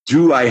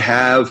 Do I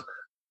have,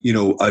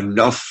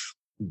 enough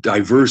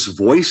diverse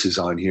voices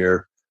on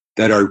here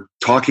that are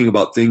talking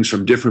about things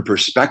from different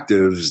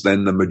perspectives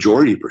than the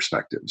majority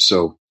perspective?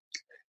 So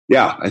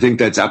yeah, I think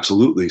that's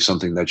absolutely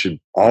something that should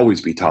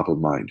always be top of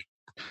mind.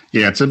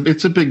 Yeah, it's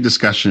a big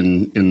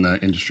discussion in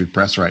the industry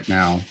press right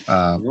now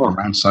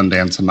around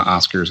Sundance and the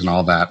Oscars and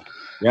all that.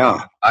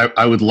 Yeah,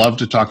 I would love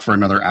to talk for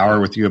another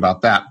hour with you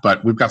about that,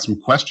 but we've got some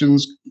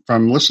questions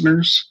from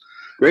listeners.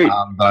 Great.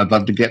 That I'd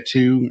love to get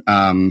to.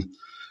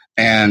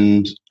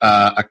 And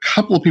a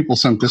couple of people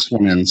sent this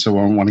one in, so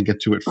I want to get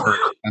to it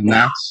first. And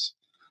that's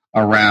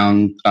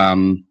around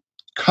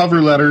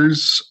cover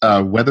letters,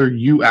 whether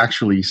you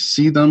actually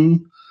see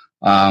them,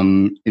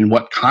 in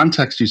what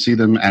context you see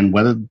them, and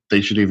whether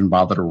they should even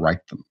bother to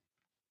write them.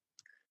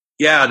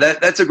 Yeah,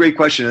 that's a great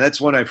question. And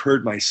that's one I've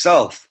heard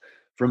myself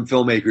from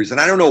filmmakers. And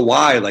I don't know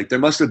why. There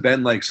must have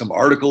been some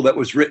article that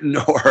was written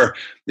or,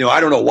 I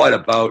don't know what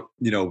about,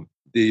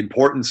 the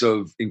importance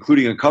of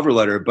including a cover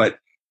letter. But,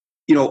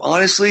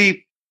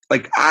 honestly,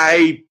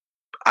 I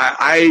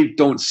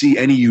don't see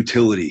any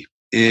utility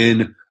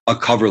in a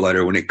cover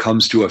letter when it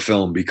comes to a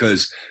film,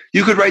 because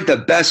you could write the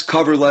best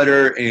cover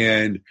letter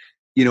and,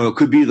 it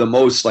could be the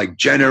most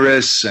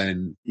generous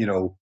and,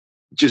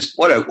 just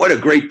what a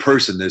great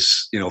person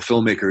this,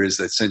 filmmaker is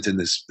that sent in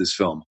this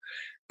film.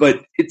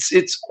 But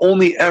it's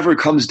only ever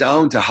comes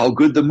down to how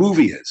good the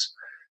movie is.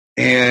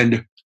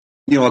 And,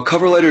 a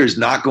cover letter is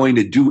not going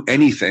to do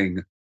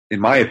anything, in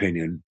my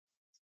opinion,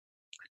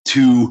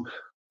 to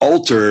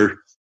alter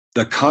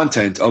the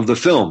content of the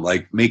film,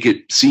 make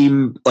it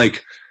seem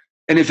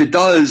and if it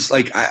does,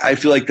 I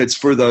feel like that's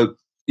for the,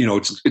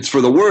 it's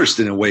for the worst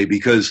in a way,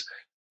 because,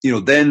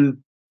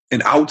 then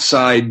an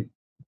outside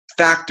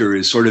factor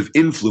is sort of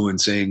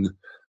influencing,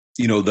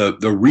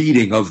 the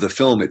reading of the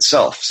film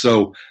itself.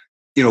 So,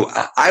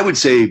 I would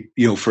say,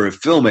 for a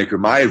filmmaker,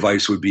 my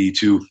advice would be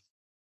to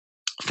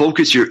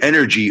focus your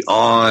energy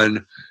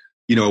on,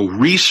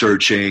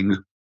 researching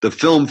the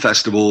film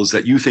festivals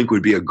that you think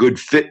would be a good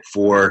fit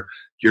for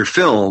your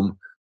film,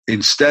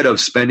 instead of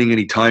spending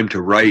any time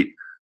to write,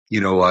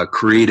 a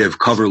creative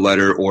cover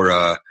letter or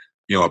a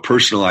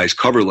personalized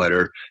cover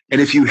letter. And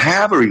if you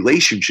have a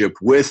relationship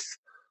with,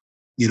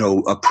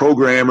 a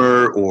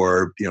programmer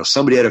or,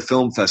 somebody at a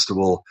film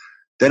festival,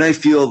 then I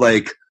feel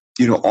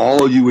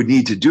all you would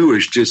need to do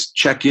is just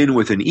check in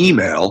with an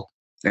email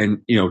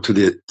and, to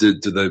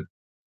the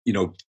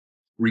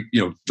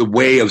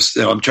way of,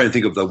 I'm trying to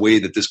think of the way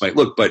that this might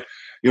look, but,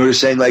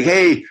 just saying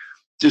hey,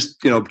 just,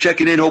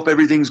 checking in, hope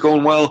everything's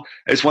going well.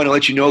 I just want to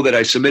let you know that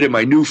I submitted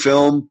my new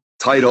film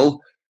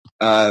title,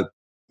 to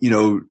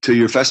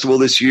your festival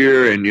this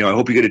year. And, I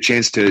hope you get a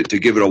chance to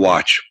give it a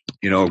watch,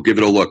 give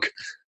it a look.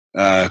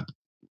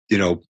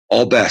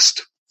 All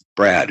best,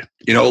 Brad.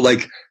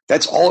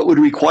 That's all it would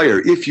require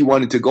if you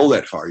wanted to go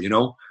that far,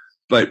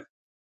 But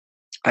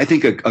I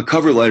think a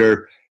cover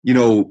letter,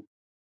 the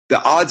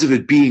odds of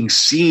it being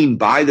seen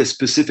by the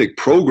specific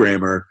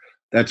programmer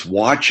that's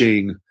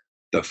watching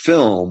the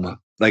film,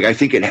 I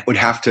think it would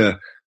have to,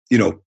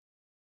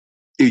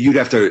 you'd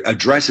have to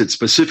address it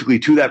specifically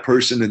to that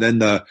person. And then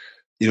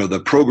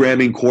the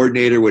programming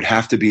coordinator would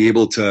have to be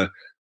able to,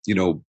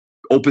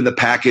 open the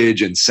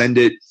package and send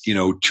it,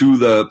 to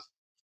the,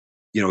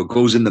 it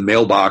goes in the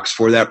mailbox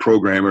for that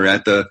programmer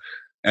at the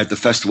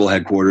festival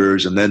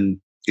headquarters. And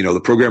then,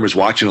 the programmer's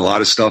watching a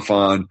lot of stuff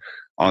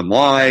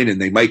online, and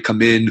they might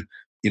come in,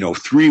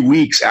 3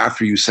 weeks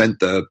after you sent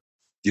the,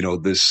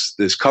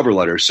 this cover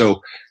letter.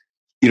 So,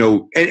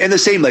 and the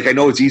same, I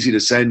know it's easy to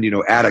send,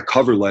 add a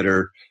cover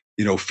letter,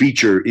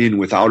 feature in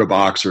Without a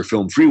Box or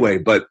Film Freeway.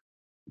 But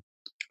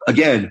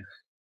again,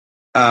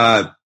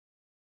 that's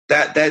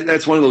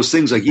one of those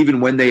things,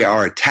 even when they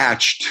are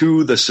attached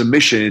to the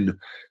submission,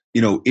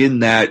 in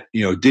that,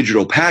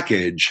 digital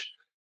package,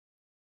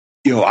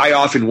 I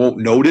often won't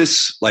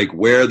notice like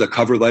where the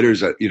cover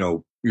letters,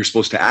 you're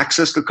supposed to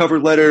access the cover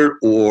letter,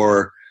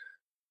 or,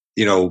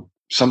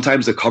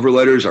 sometimes the cover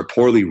letters are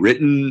poorly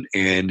written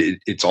and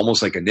it's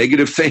almost like a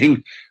negative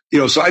thing,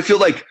 so I feel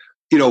like,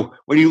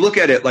 when you look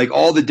at it, like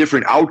all the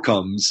different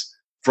outcomes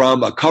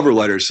from a cover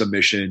letter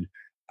submission,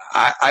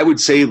 I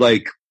would say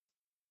like,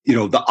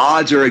 the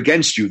odds are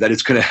against you that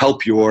it's going to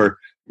help your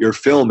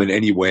film in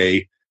any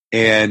way.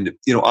 And,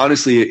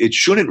 honestly, it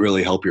shouldn't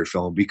really help your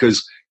film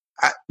because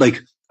I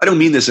don't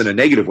mean this in a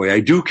negative way. I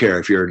do care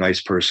if you're a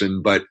nice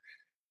person, but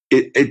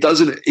it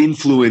doesn't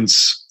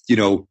influence,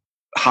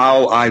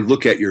 how I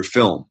look at your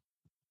film.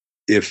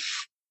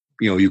 If,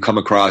 you come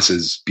across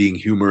as being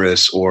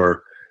humorous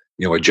or,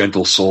 a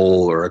gentle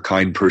soul or a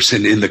kind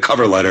person in the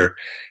cover letter,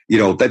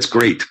 that's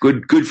great.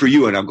 Good for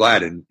you. And I'm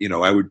glad. And,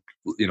 I would,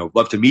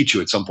 love to meet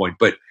you at some point,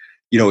 but,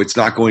 it's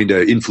not going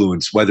to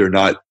influence whether or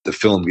not the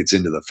film gets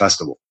into the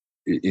festival,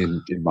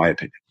 in my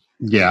opinion.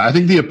 Yeah, I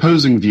think the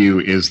opposing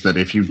view is that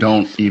if you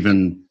don't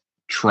even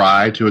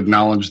try to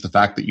acknowledge the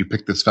fact that you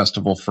picked this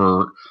festival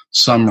for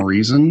some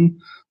reason,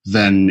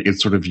 then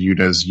it's sort of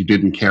viewed as you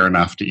didn't care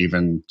enough to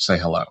even say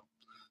hello.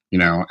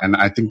 And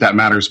I think that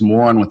matters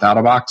more on Without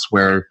a Box,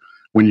 where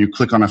when you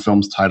click on a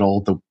film's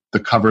title, the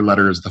cover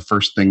letter is the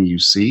first thing you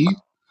see,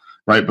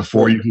 right,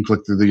 before you can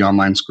click through the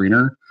online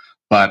screener.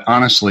 But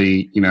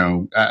honestly,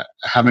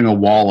 having a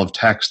wall of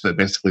text that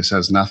basically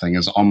says nothing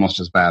is almost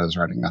as bad as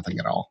writing nothing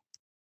at all.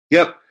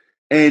 Yep.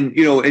 And,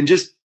 and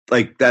just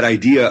like that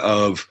idea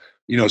of,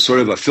 sort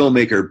of a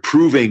filmmaker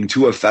proving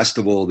to a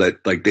festival that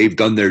like they've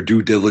done their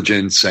due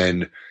diligence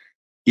and,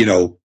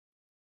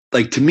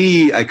 like to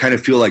me, I kind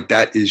of feel like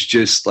that is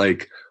just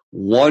like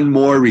one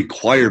more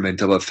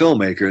requirement of a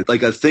filmmaker,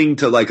 like a thing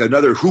to like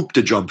another hoop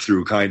to jump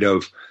through kind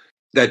of,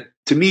 that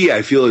to me,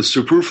 I feel is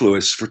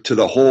superfluous to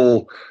the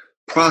whole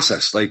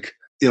process. Like,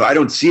 I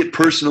don't see it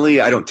personally.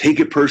 I don't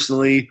take it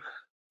personally.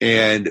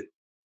 And,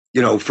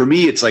 for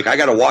me, it's like, I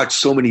got to watch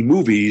so many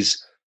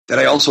movies that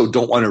I also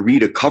don't want to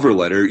read a cover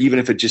letter, even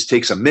if it just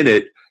takes a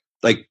minute.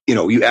 Like,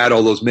 you add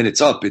all those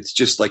minutes up, it's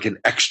just like an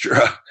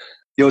extra,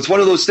 it's one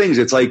of those things.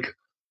 It's like,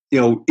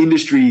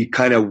 industry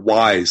kind of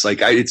wise, like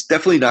it's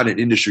definitely not an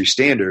industry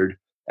standard.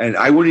 And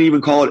I wouldn't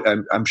even call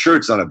it, I'm sure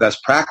it's not a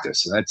best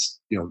practice. And that's,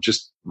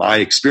 just my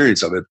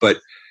experience of it. But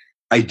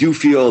I do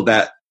feel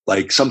that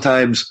like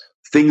sometimes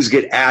things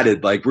get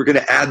added, like we're going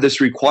to add this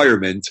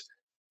requirement.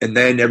 And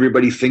then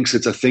everybody thinks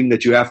it's a thing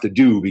that you have to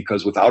do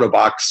because Without a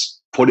Box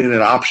put in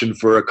an option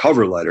for a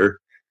cover letter,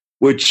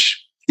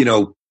 which,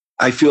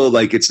 I feel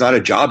like it's not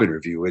a job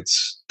interview.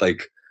 It's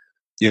like,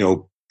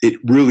 it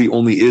really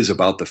only is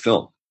about the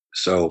film.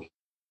 So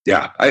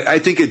yeah, I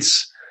think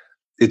it's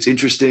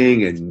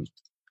interesting. And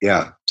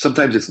yeah,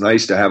 sometimes it's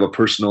nice to have a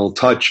personal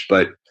touch,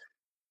 but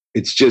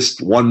it's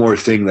just one more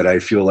thing that I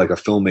feel like a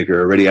filmmaker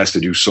already has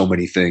to do so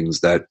many things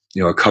that,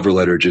 a cover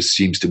letter just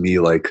seems to me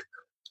like,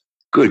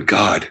 good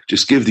God,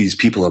 just give these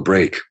people a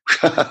break.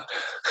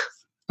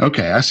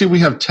 Okay, I see we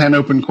have 10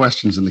 open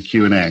questions in the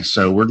Q&A,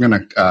 so we're going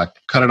to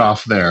cut it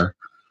off there.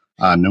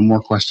 No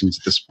more questions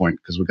at this point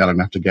because we've got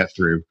enough to get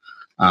through.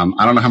 I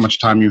don't know how much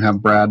time you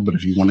have, Brad, but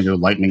if you want to go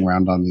lightning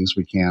round on these,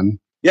 we can.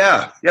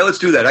 Yeah, let's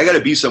do that. I got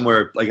to be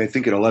somewhere, like I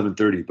think at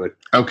 11:30. But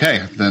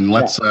okay, then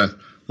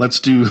let's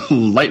do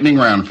lightning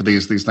round for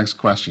these next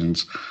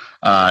questions.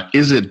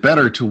 Is it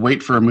better to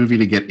wait for a movie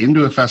to get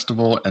into a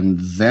festival and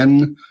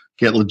then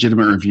get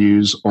legitimate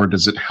reviews, or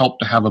does it help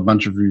to have a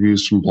bunch of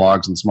reviews from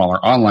blogs and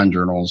smaller online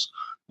journals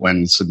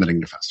when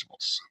submitting to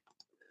festivals?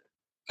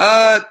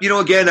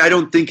 Again, I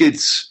don't think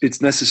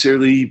it's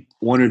necessarily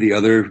one or the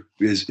other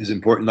is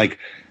important. Like,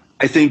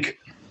 I think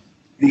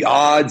the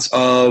odds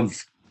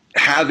of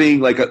having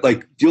like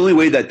the only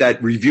way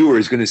that reviewer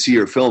is going to see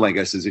your film, I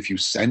guess, is if you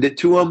send it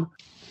to them.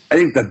 I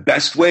think the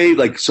best way,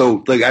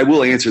 I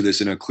will answer this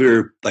in a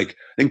clear, I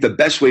think the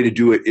best way to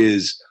do it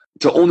is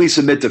to only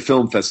submit to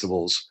film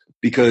festivals,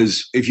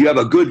 because if you have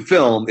a good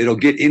film, it'll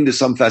get into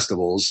some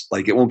festivals.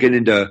 Like it won't get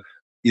into,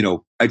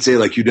 I'd say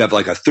like you'd have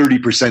like a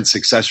 30%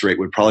 success rate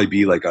would probably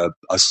be like a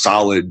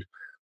solid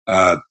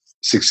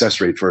success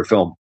rate for a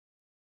film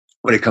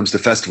when it comes to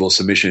festival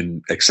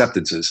submission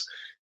acceptances,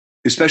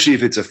 especially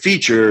if it's a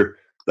feature.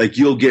 Like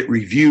you'll get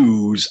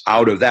reviews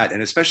out of that.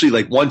 And especially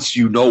like once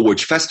you know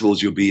which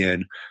festivals you'll be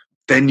in,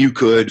 then you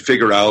could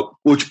figure out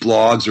which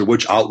blogs or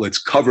which outlets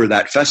cover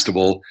that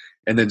festival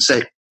and then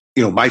say,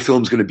 my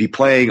film's going to be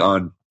playing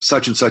on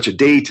such and such a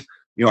date.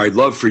 I'd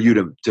love for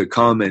you to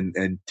come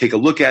and take a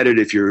look at it.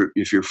 If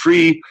you're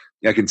free,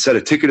 I can set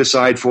a ticket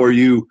aside for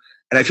you.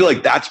 And I feel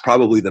like that's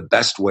probably the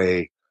best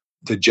way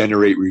to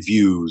generate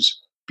reviews,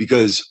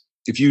 because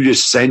if you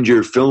just send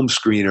your film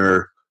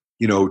screener,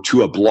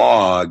 to a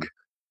blog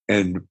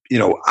and,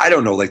 I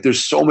don't know, like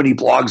there's so many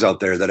blogs out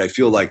there that I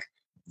feel like,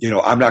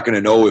 I'm not going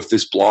to know if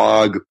this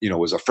blog,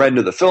 was a friend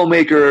of the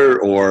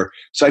filmmaker, or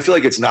so I feel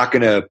like it's not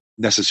going to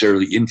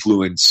necessarily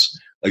influence.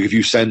 Like if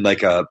you send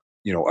like a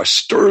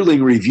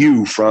sterling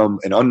review from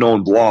an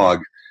unknown blog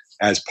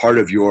as part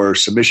of your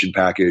submission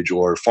package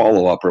or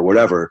follow-up or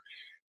whatever,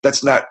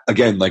 that's not,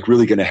 again, like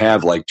really going to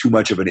have like too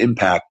much of an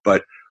impact.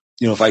 But,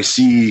 if I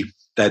see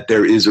that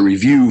there is a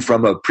review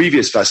from a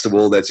previous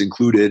festival that's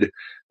included,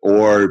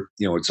 or,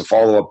 it's a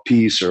follow-up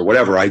piece or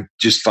whatever, I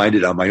just find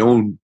it on my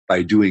own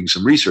by doing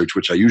some research,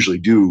 which I usually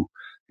do.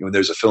 When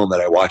there's a film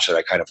that I watch that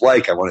I kind of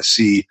like, I want to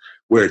see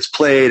where it's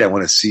played. I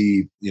want to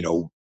see,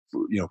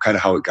 kind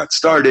of how it got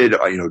started,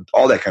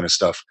 all that kind of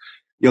stuff.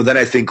 Then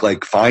I think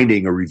like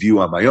finding a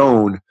review on my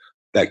own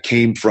that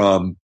came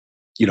from,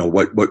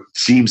 what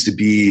seems to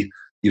be,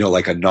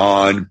 like a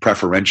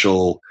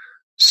non-preferential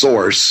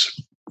source,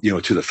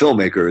 to the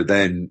filmmaker,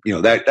 then,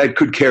 that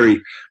could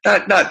carry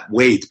not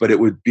weight, but it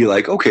would be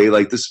like, okay,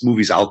 like this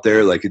movie's out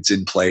there, like it's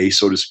in play,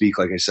 so to speak,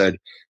 like I said.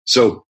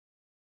 So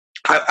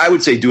I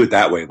would say do it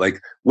that way.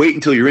 Like wait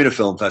until you're in a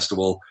film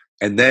festival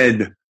and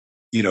then,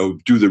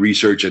 do the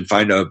research and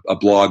find a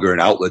blog or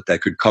an outlet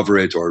that could cover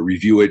it or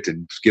review it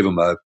and give them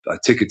a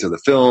ticket to the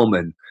film.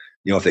 And,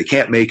 if they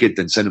can't make it,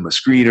 then send them a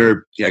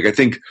screener. Yeah, I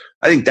think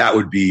that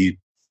would be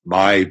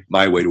my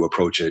way to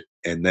approach it.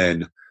 And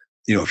then,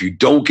 if you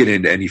don't get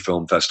into any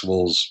film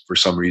festivals for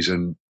some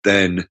reason,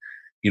 then,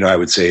 I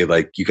would say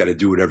like, you got to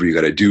do whatever you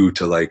got to do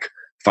to like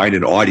find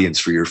an audience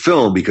for your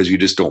film, because you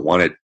just don't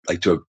want it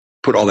like to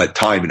put all that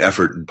time and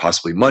effort and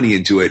possibly money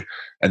into it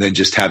and then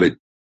just have it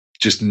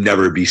just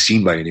never be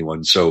seen by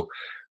anyone. So,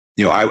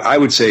 I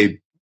would say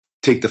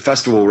take the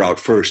festival route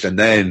first and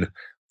then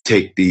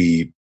take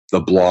the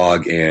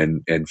blog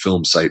and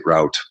film site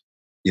route,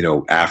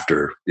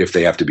 after, if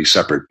they have to be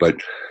separate. But,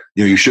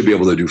 you should be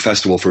able to do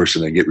festival first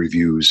and then get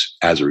reviews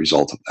as a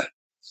result of that.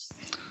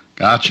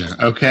 Gotcha.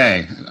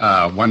 Okay.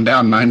 1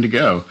 down, 9 to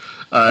go.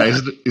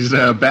 Is it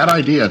a bad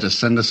idea to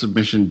send a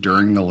submission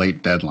during the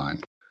late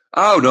deadline?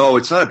 Oh, no,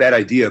 it's not a bad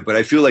idea, but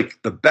I feel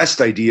like the best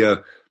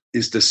idea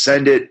is to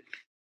send it,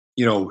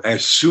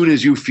 as soon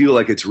as you feel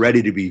like it's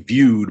ready to be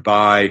viewed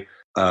by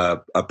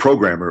a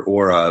programmer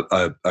or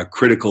a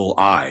critical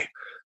eye.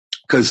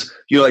 Because,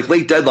 like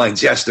late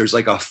deadlines, yes, there's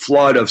like a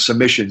flood of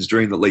submissions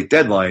during the late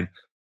deadline.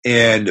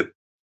 And,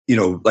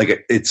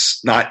 like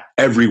it's not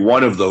every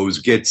one of those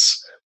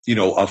gets,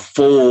 a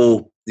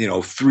full,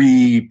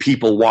 3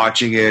 people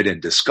watching it and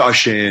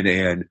discussion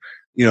and,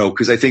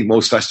 because I think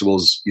most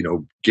festivals,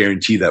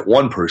 guarantee that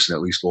one person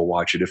at least will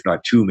watch it, if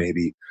not 2,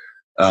 maybe.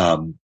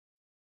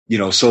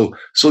 So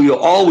you'll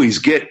always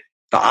get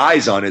the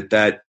eyes on it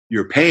that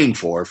you're paying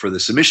for the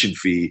submission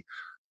fee,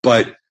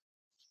 but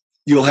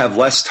you'll have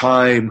less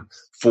time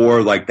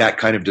for like that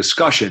kind of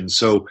discussion.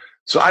 So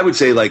I would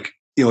say like,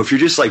 if you're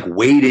just like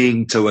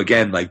waiting to,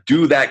 again, like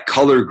do that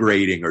color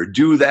grading or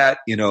do that,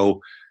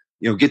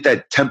 get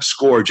that temp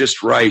score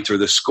just right or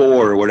the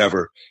score or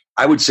whatever,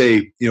 I would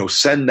say,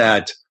 send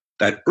that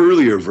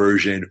earlier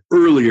version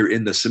earlier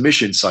in the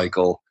submission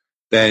cycle,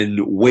 then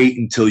wait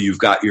until you've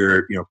got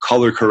your,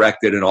 color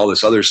corrected and all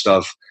this other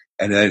stuff.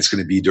 And then it's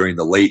going to be during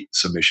the late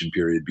submission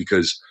period,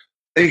 because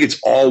I think it's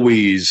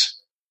always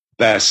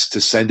best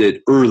to send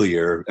it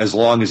earlier as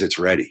long as it's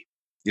ready.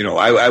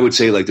 I would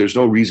say like, there's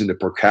no reason to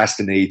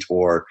procrastinate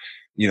or,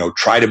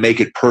 try to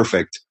make it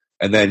perfect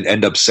and then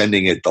end up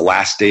sending it the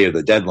last day of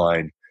the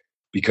deadline,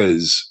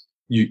 because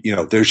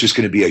there's just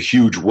going to be a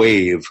huge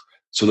wave.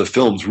 So the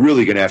film's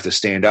really going to have to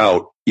stand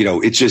out.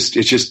 It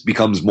just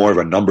becomes more of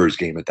a numbers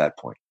game at that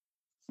point.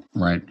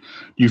 Right. Do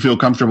you feel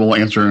comfortable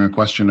answering a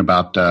question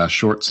about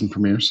shorts and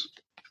premieres?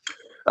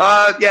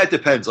 Yeah, it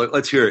depends.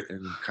 Let's hear it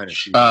and kind of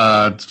shoot.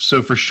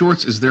 So for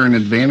shorts, is there an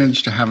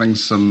advantage to having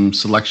some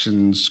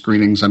selection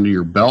screenings under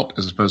your belt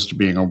as opposed to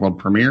being a world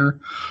premiere?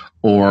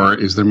 Or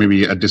is there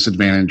maybe a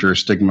disadvantage or a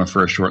stigma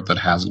for a short that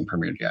hasn't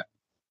premiered yet?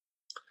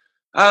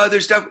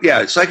 There's definitely,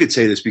 yeah. So I could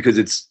say this because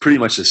it's pretty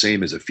much the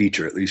same as a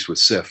feature, at least with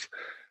SIF.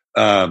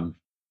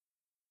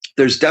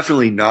 There's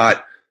definitely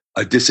not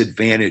a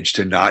disadvantage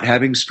to not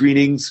having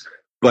screenings,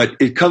 but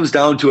it comes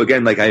down to,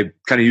 again, like I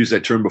kind of used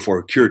that term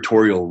before,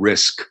 curatorial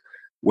risk,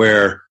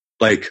 where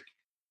like,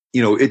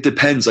 it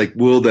depends, like,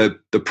 will the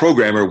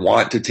programmer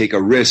want to take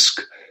a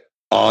risk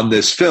on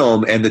this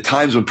film? And the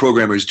times when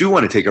programmers do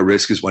want to take a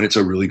risk is when it's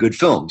a really good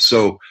film.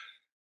 So,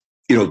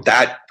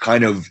 that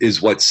kind of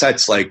is what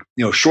sets, like,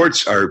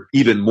 shorts are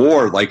even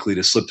more likely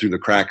to slip through the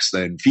cracks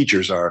than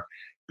features are,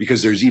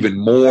 because there's even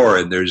more,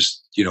 and there's,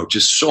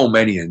 just so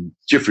many and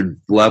different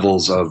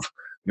levels of,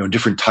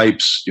 different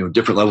types,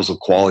 different levels of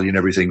quality and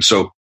everything.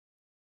 So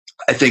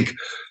I think,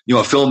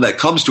 a film that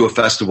comes to a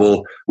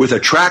festival with a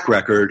track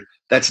record,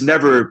 that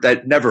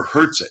never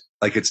hurts it.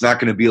 Like, it's not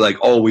going to be like,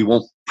 oh, we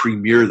won't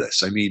premiere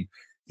this. I mean,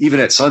 even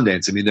at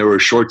Sundance, there were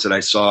shorts that I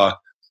saw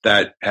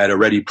that had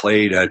already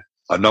played at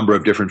a number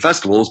of different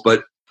festivals,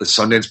 but the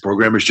Sundance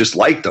programmers just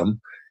liked them,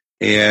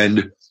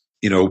 and,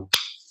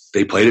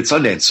 they played at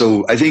Sundance.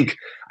 So I think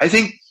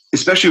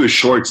especially with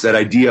shorts, that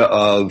idea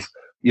of,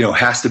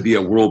 has to be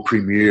a world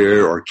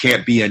premiere or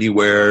can't be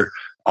anywhere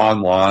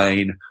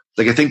online.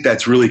 Like, I think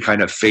that's really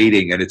kind of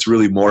fading, and it's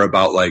really more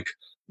about like,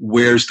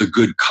 where's the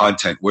good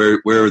content? Where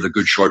are the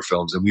good short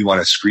films? And we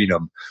want to screen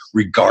them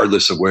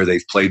regardless of where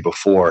they've played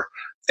before.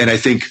 And I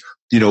think,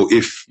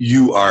 if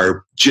you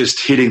are just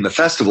hitting the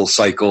festival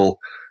cycle,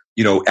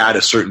 at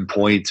a certain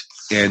point,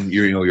 and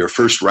your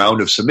first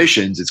round of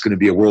submissions, it's going to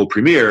be a world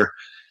premiere.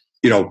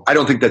 I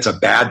don't think that's a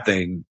bad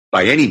thing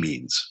by any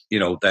means,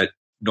 that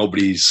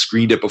nobody's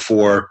screened it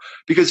before,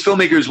 because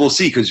filmmakers will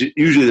see, because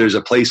usually there's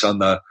a place on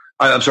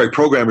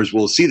programmers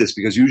will see this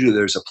because usually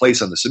there's a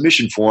place on the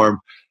submission form,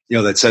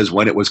 that says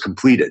when it was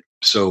completed.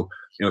 So,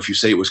 if you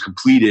say it was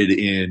completed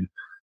in,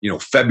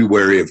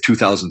 February of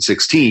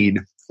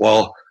 2016,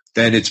 well,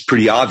 then it's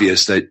pretty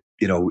obvious that,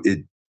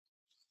 it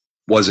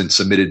wasn't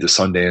submitted to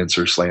Sundance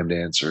or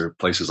Slamdance or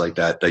places like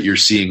that you're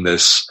seeing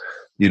this,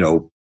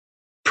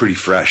 pretty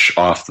fresh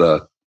off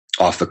the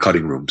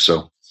cutting room.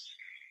 So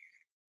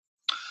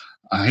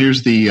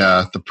here's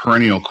the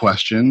perennial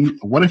question.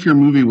 What if your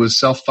movie was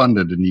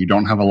self-funded and you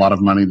don't have a lot of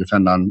money to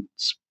spend on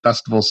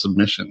festival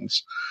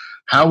submissions?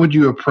 How would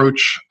you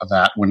approach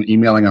that when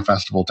emailing a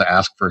festival to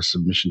ask for a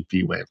submission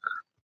fee waiver?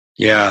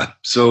 Yeah,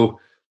 so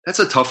that's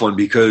a tough one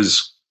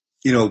because,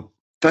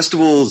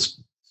 festivals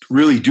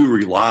really do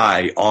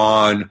rely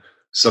on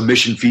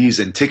submission fees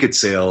and ticket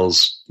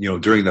sales,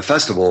 during the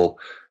festival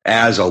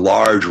as a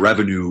large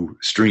revenue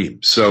stream.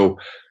 So,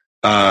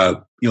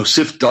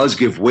 SIFT does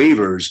give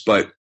waivers,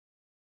 but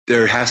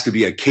there has to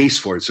be a case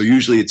for it. So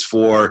usually it's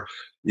for,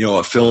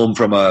 a film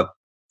from an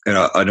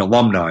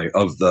alumni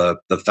of the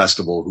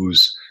festival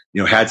who's,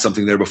 had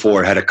something there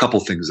before, had a couple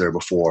things there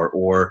before,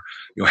 or,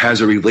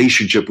 has a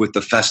relationship with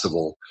the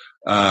festival.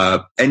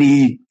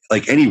 Any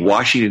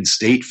Washington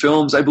State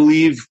films, I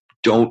believe,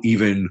 don't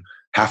even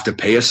have to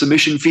pay a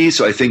submission fee.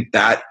 So I think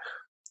that,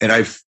 and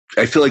I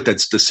feel like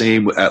that's the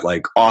same at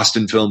like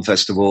Austin Film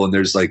Festival. And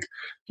there's like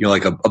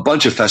a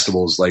bunch of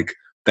festivals like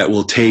that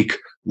will take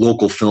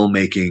local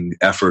filmmaking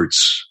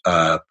efforts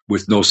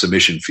with no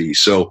submission fee.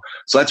 So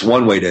that's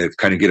one way to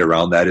kind of get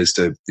around that, is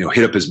to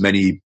hit up as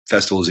many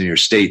festivals in your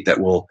state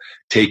that will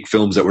take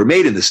films that were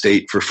made in the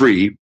state for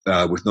free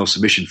with no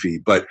submission fee.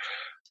 But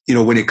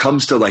when it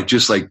comes to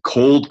just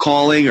cold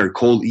calling or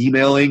cold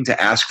emailing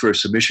to ask for a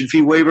submission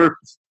fee waiver,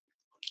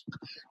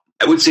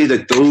 I would say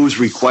that those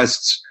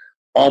requests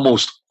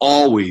almost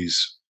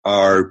always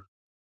are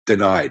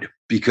denied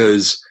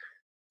because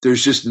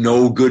there's just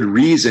no good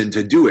reason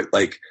to do it.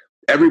 Like,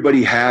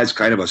 everybody has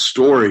kind of a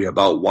story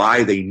about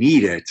why they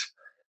need it,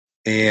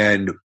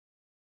 and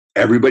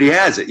everybody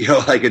has it.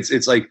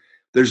 It's like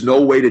there's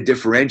no way to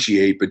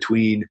differentiate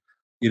between,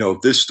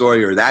 this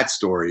story or that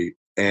story,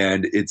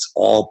 and it's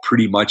all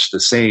pretty much the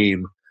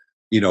same.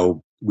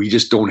 We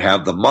just don't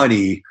have the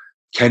money.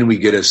 Can we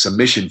get a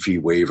submission fee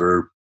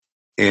waiver?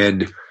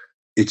 And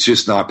it's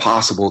just not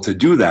possible to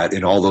do that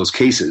in all those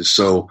cases.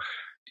 So,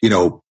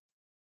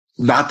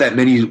 not that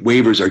many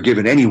waivers are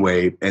given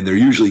anyway, and they're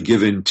usually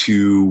given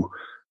to,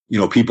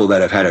 people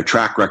that have had a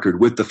track record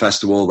with the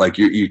festival. Like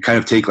you kind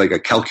of take like a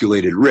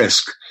calculated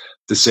risk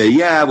to say,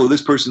 yeah, well,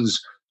 this person's,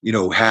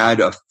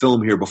 had a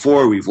film here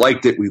before. We've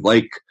liked it. We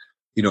like,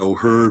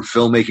 her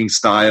filmmaking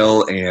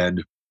style,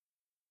 and,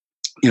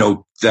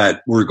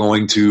 that we're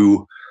going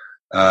to,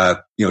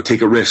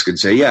 take a risk and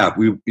say, yeah,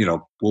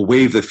 we'll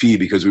waive the fee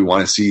because we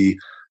want to see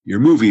your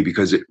movie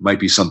because it might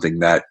be something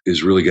that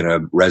is really going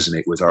to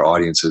resonate with our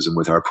audiences and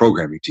with our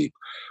programming team.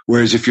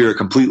 Whereas if you're a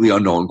completely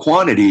unknown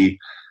quantity,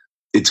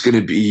 it's going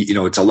to be,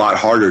 it's a lot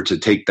harder to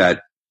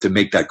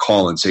make that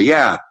call and say,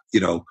 yeah,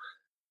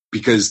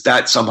 because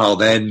that somehow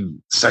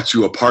then sets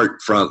you apart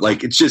from,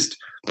 it's just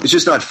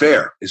not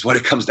fair is what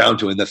it comes down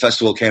to. And the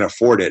festival can't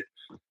afford it,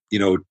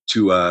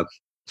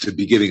 to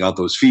be giving out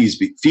those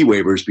fee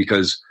waivers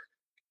because,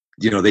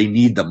 they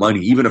need the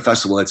money. Even a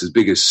festival that's as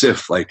big as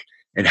SIF,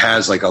 and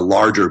has a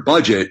larger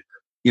budget,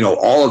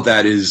 all of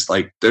that is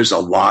there's a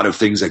lot of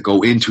things that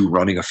go into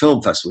running a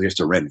film festival. You have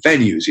to rent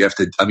venues. You have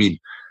to,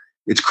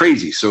 it's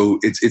crazy. So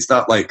it's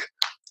not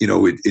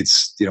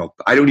it's,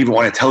 I don't even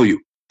want to tell you,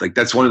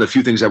 that's one of the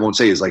few things I won't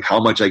say is how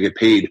much I get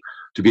paid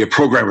to be a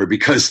programmer,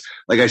 because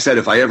like I said,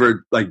 if I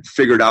ever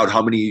figured out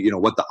how many,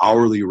 what the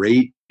hourly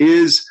rate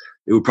is,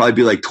 it would probably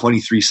be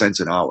 23 cents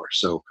an hour.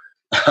 So,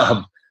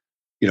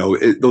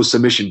 those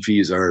submission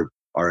fees are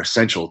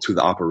essential to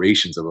the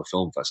operations of a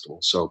film festival.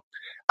 So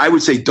I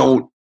would say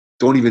don't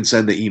even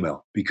send the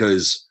email,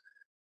 because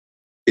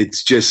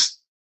it's just,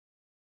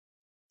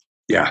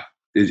 I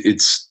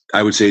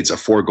would say it's a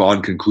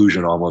foregone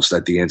conclusion almost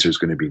that the answer is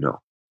going to be no.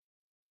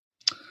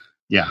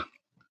 Yeah.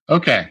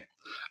 Okay.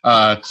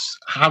 How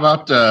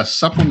about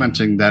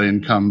supplementing that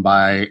income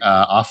by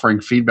offering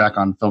feedback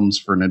on films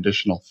for an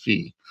additional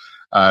fee?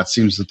 It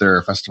seems that there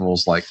are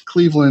festivals like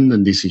Cleveland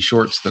and DC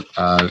Shorts that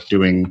are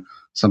doing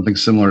something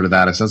similar to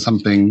that. Is that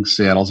something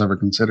Seattle's ever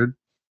considered?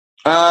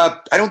 I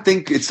don't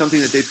think it's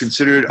something that they've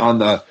considered on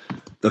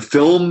the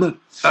film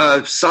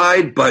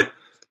side, but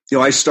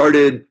I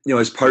started,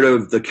 as part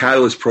of the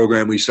Catalyst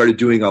program, we started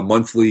doing a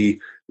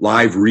monthly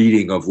live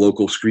reading of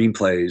local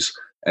screenplays,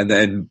 and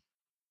then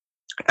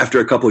after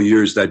a couple of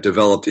years, that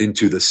developed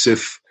into the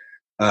SIF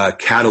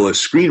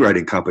Catalyst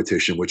screenwriting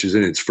competition, which is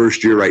in its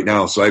first year right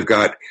now. So I've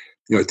got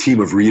a team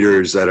of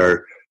readers that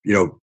are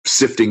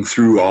sifting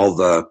through all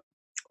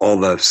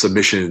the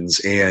submissions,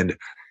 and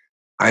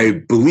I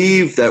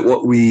believe that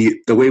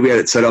the way we had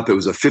it set up, it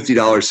was a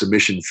 $50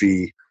 submission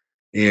fee,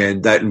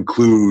 and that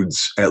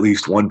includes at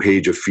least one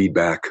page of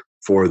feedback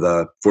for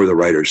the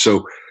writers.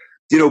 So,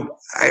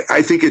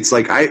 I think it's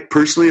like, I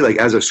personally, like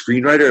as a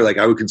screenwriter, like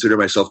I would consider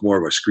myself more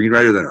of a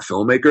screenwriter than a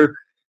filmmaker.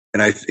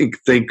 And I think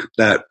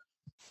that,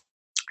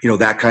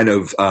 that kind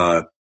of,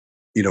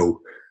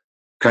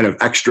 kind of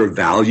extra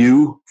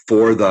value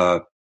for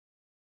the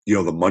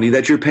money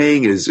that you're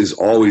paying is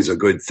always a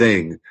good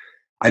thing.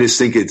 I just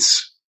think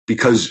it's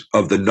because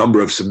of the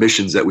number of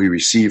submissions that we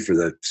receive for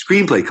the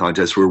screenplay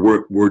contest, where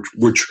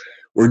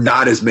we're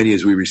not as many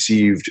as we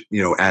received,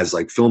 as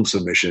like film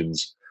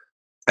submissions.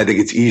 I think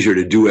it's easier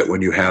to do it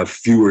when you have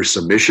fewer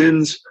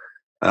submissions.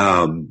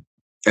 And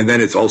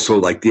then it's also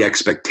like the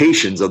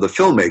expectations of the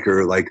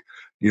filmmaker, like,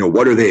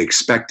 what are they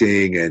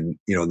expecting? And,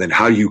 then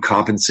how do you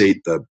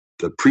compensate the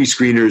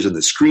pre-screeners and the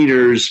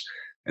screeners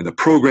and the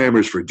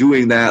programmers for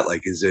doing that?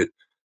 Like, is it,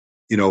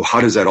 how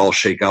does that all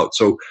shake out?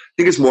 So I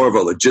think it's more of a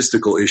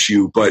logistical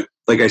issue. But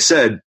like I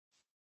said,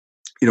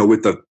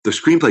 with the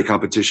screenplay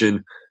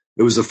competition,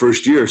 it was the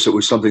first year. So it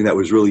was something that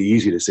was really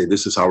easy to say,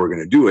 this is how we're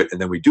going to do it.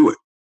 And then we do it.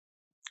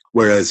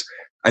 Whereas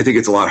I think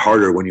it's a lot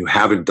harder when you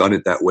haven't done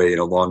it that way in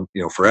a long,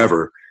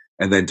 forever,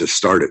 and then to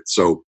start it.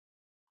 So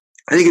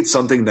I think it's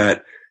something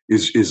that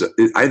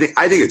I think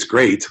it's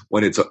great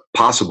when it's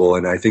possible.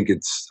 And I think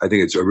it's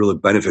a real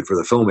benefit for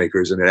the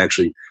filmmakers, and it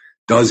actually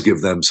does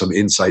give them some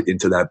insight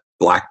into that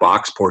black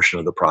box portion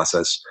of the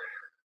process.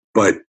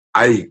 But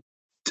I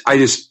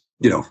just,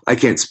 I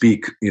can't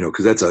speak,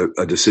 because that's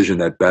a decision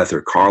that Beth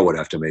or Carl would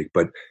have to make,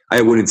 but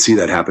I wouldn't see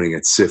that happening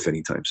at SIFF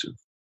anytime soon.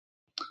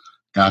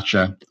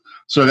 Gotcha.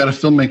 So I got a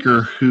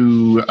filmmaker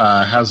who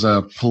has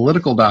a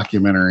political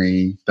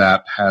documentary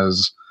that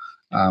has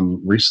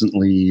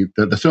recently,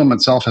 the film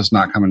itself has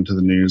not come into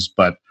the news,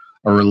 but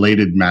a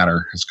related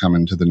matter has come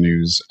into the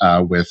news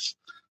with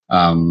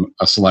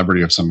a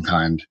celebrity of some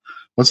kind.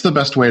 What's the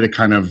best way to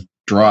kind of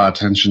draw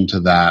attention to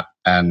that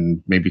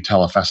and maybe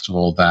tell a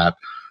festival that,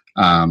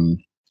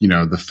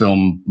 the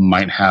film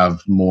might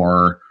have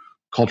more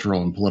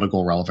cultural and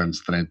political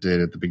relevance than it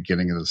did at the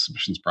beginning of the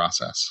submissions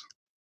process?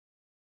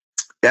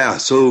 Yeah,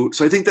 so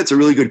I think that's a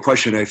really good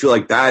question. I feel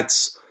like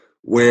that's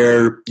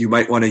where you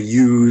might want to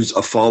use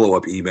a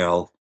follow-up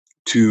email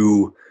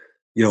to,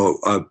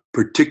 a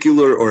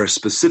particular or a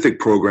specific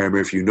programmer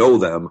if you know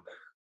them,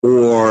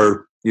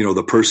 or,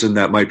 the person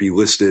that might be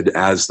listed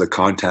as the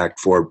contact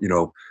for,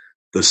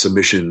 the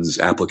submissions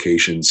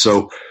application.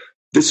 So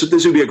this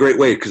would be a great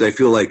way, because I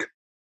feel like,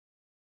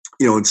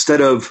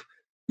 instead of,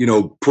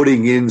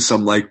 putting in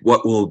some like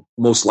what will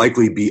most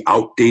likely be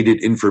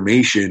outdated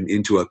information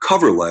into a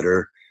cover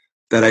letter,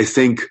 that I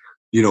think,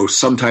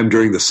 sometime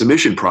during the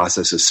submission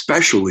process,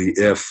 especially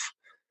if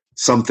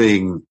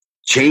something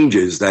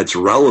changes that's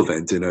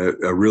relevant in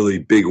a really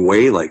big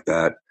way like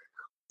that,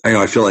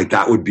 I feel like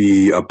that would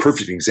be a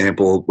perfect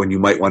example when you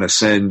might want to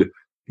send,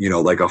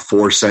 like a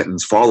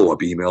 4-sentence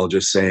follow-up email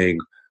just saying,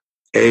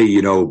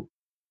 hey,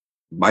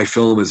 my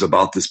film is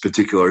about this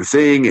particular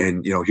thing,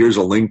 and, here's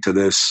a link to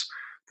this.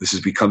 This is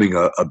becoming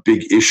a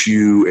big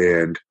issue,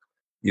 and,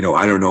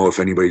 I don't know if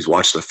anybody's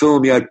watched the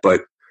film yet,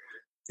 but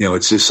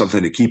it's just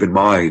something to keep in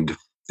mind,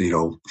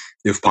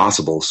 if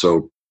possible.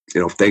 So,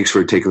 thanks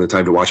for taking the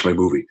time to watch my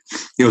movie.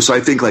 So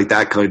I think like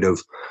that kind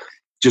of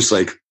just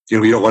like,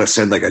 you don't want to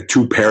send like a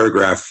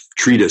 2-paragraph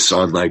treatise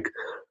on like,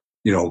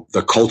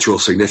 the cultural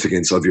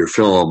significance of your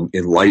film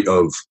in light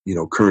of,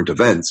 current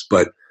events.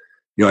 But,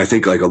 I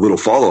think like a little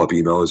follow-up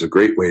email is a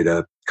great way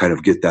to kind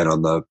of get that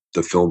on the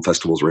film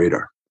festival's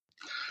radar.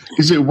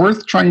 Is it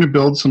worth trying to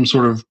build some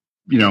sort of,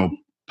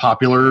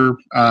 popular,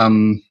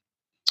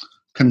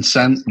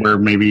 consent where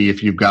maybe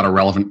if you've got a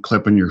relevant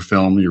clip in your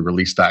film, you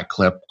release that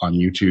clip on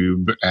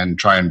YouTube and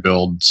try and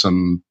build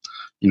some,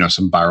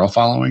 some viral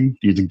following?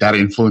 Do you think that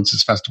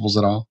influences festivals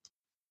at all?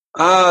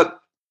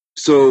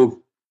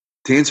 So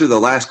to answer the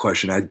last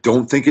question, I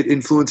don't think it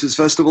influences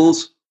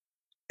festivals.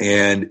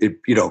 And it,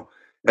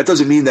 that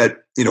doesn't mean that,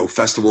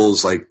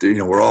 festivals like,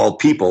 we're all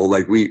people,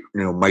 like we,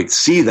 might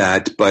see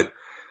that, but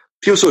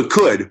so it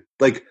could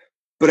like,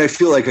 but I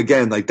feel like,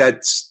 again, like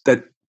that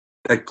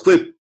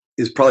clip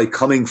is probably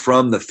coming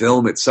from the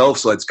film itself.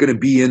 So it's going to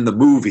be in the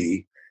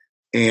movie.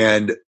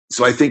 And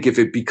so I think if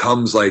it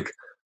becomes like,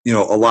 a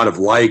lot of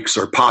likes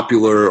or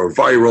popular or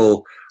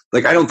viral,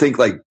 like, I don't think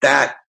like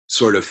that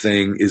sort of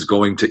thing is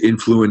going to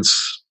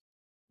influence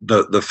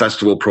the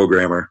festival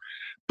programmer.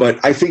 But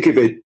I think if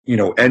it,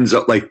 ends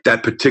up like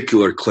that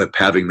particular clip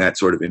having that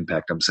sort of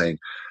impact, I'm saying,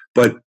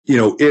 but,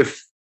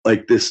 if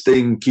like this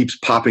thing keeps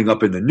popping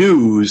up in the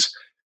news,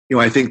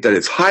 I think that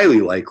it's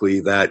highly likely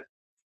that,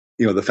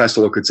 the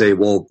festival could say,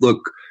 well,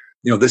 look,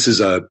 this is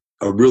a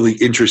really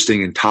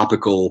interesting and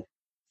topical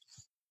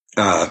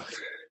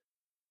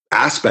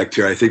aspect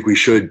here. I think we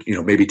should,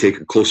 maybe take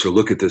a closer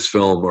look at this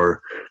film,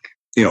 or,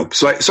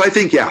 so I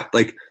think, yeah,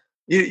 like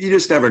you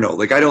just never know.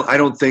 Like, I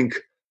don't think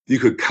you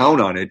could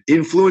count on it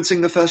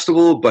influencing the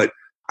festival, but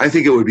I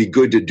think it would be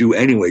good to do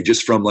anyway,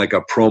 just from like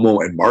a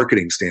promo and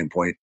marketing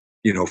standpoint,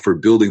 for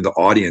building the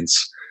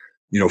audience,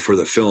 for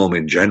the film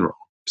in general.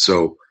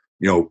 So,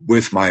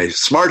 with my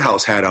Smart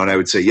House hat on, I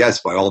would say,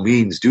 yes, by all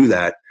means do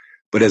that.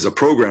 But as a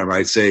programmer,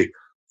 I'd say,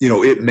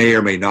 it may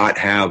or may not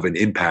have an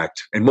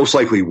impact, and most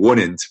likely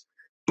wouldn't,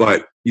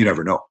 but you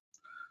never know.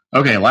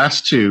 Okay,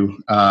 last two.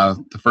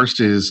 The first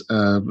is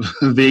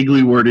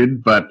vaguely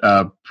worded, but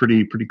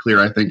pretty clear,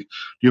 I think. Do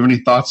you have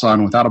any thoughts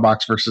on Without a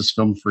Box versus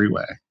Film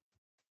Freeway?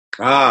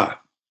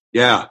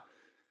 Yeah.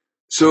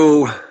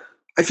 So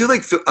I feel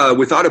like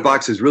Without a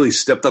Box has really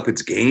stepped up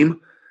its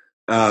game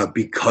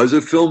because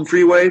of Film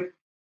Freeway,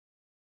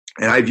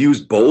 and I've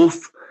used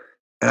both,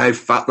 and I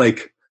felt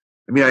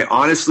I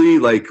honestly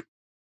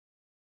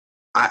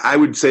I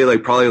would say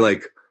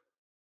probably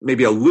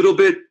maybe a little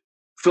bit.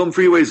 Film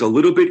Freeway is a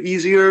little bit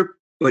easier,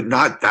 but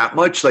not that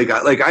much.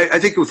 I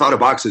think Without a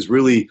Box is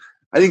really,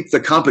 I think the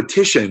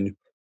competition,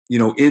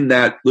 in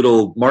that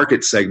little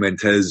market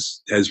segment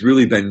has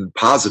really been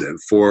positive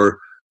for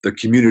the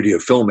community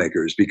of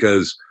filmmakers,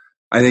 because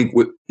I think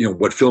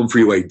what Film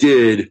Freeway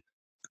did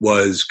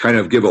was kind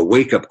of give a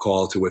wake up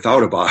call to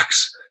Without a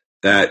Box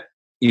that,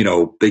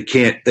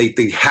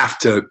 they have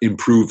to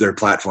improve their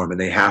platform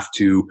and they have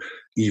to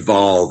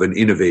evolve and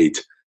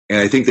innovate. And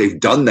I think they've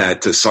done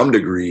that to some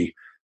degree.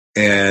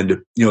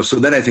 And, so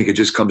then I think it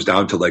just comes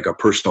down to a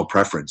personal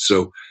preference.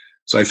 So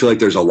I feel like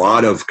there's a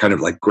lot of kind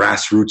of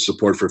grassroots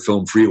support for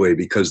Film Freeway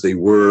because they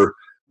were,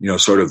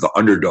 sort of the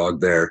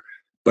underdog there.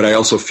 But I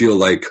also feel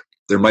like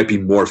there might be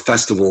more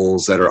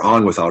festivals that are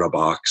on Without a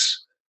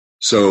Box.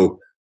 So,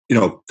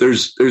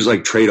 there's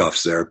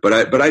trade-offs there,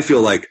 but I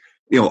feel like,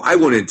 I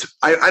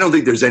don't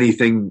think there's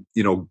anything,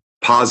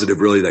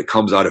 positive really that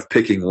comes out of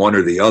picking one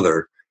or the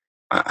other.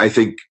 I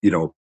think,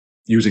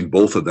 using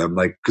both of them,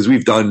 cause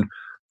we've done,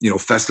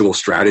 festival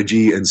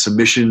strategy and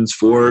submissions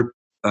for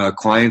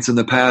clients in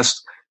the past.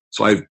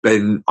 So I've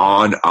been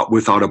on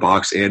Without a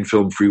Box and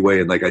Film Freeway.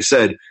 And like I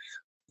said,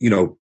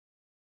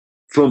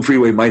 Film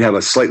Freeway might have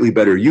a slightly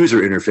better user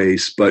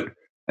interface, but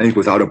I think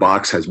Without a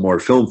Box has more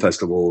film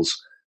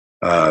festivals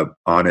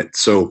on it.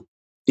 So,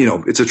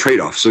 it's a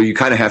trade-off. So you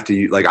kind of have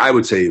to, I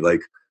would say,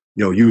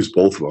 use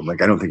both of them. I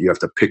don't think you have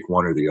to pick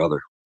one or the other.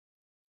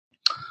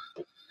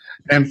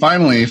 And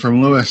finally,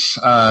 from Lewis,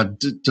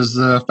 does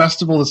the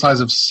festival the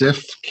size of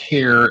SIF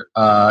care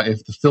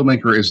if the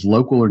filmmaker is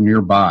local or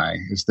nearby?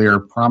 Is their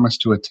promise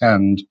to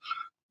attend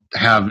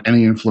have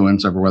any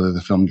influence over whether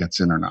the film gets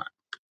in or not?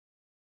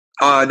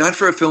 Not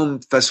for a film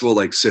festival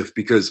like SIF,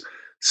 because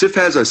SIF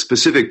has a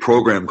specific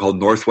program called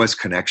Northwest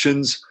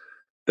Connections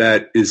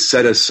that is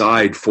set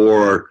aside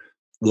for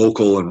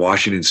local and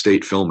Washington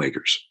State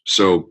filmmakers.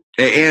 So,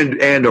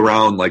 and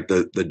around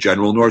the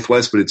general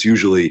Northwest, but it's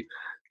usually,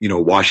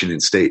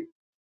 Washington State.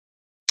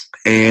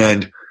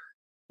 And,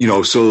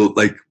 so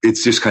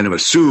it's just kind of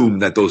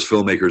assumed that those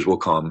filmmakers will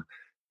come.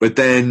 But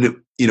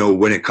then,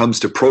 when it comes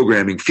to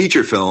programming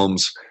feature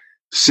films,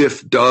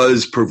 SIF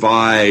does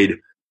provide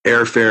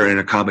airfare and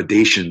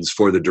accommodations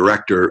for the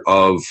director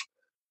of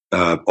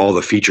all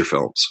the feature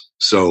films.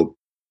 So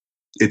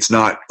it's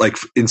not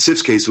in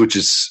SIF's case, which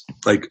is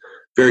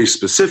very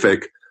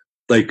specific,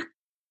 the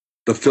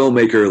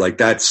filmmaker,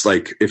 that's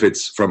if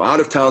it's from out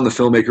of town, the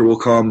filmmaker will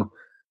come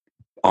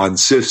on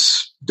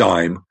SIF's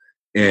dime,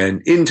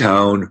 and in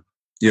town,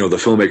 the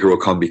filmmaker will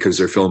come because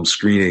their film's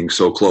screening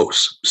so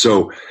close.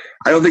 So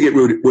I don't think it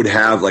would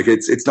have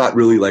it's not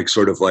really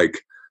sort of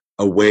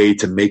a way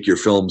to make your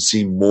film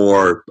seem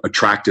more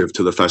attractive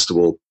to the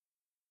festival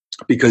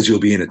because you'll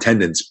be in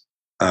attendance,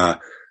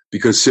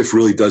 because SIF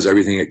really does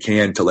everything it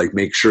can to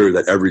make sure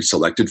that every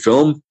selected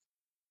film,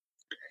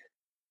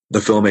 the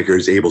filmmaker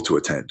is able to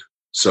attend.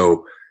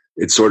 So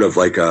it's sort of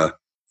I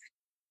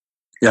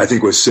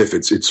think with SIF,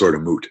 it's sort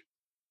of moot.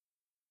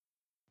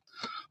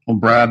 Well,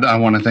 Brad, I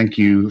want to thank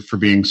you for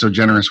being so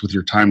generous with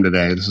your time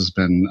today. This has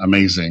been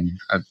amazing.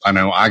 I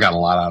know I got a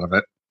lot out of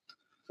it.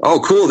 Oh,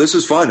 cool. This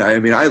is fun. I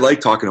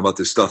like talking about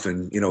this stuff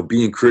and,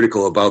 being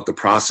critical about the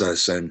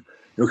process. And,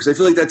 because I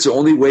feel like that's the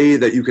only way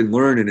that you can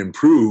learn and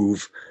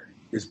improve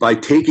is by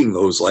taking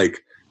those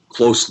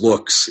close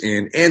looks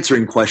and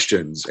answering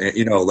questions and,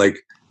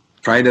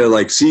 trying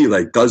to see,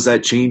 does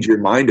that change your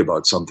mind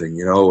about something,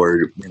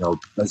 or,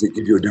 does it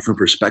give you a different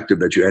perspective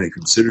that you hadn't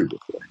considered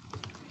before?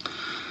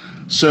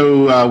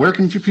 So where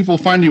can people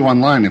find you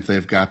online if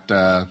they've got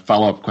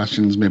follow-up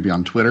questions, maybe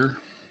on Twitter?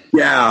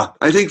 Yeah,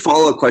 I think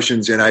follow-up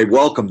questions, and I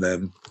welcome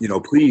them.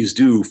 Please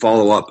do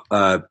follow up.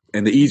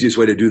 And the easiest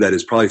way to do that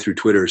is probably through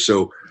Twitter.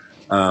 So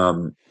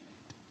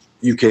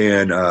you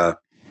can,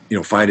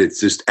 find it. It's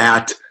just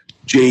at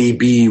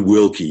JB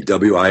Wilke,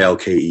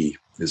 Wilke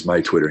is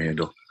my Twitter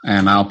handle.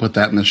 And I'll put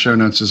that in the show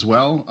notes as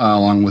well,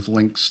 along with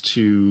links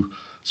to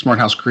Smart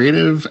House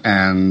Creative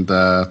and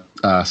the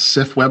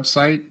SIF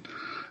website.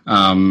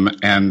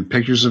 And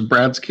pictures of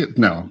Brad's kid.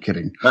 No,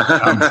 kidding.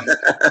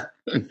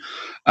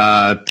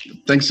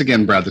 Thanks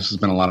again, Brad. This has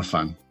been a lot of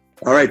fun.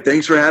 All right.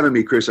 Thanks for having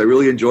me, Chris. I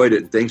really enjoyed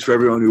it. Thanks for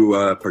everyone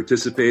who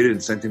participated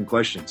and sent in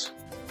questions.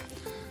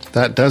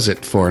 That does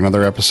it for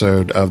another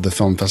episode of the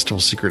Film Festival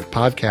Secret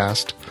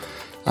podcast.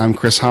 I'm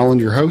Chris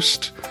Holland, your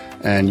host,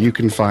 and you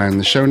can find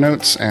the show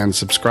notes and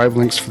subscribe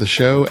links for the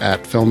show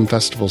at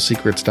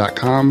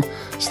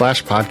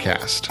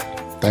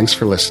filmfestivalsecrets.com/podcast. Thanks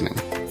for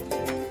listening.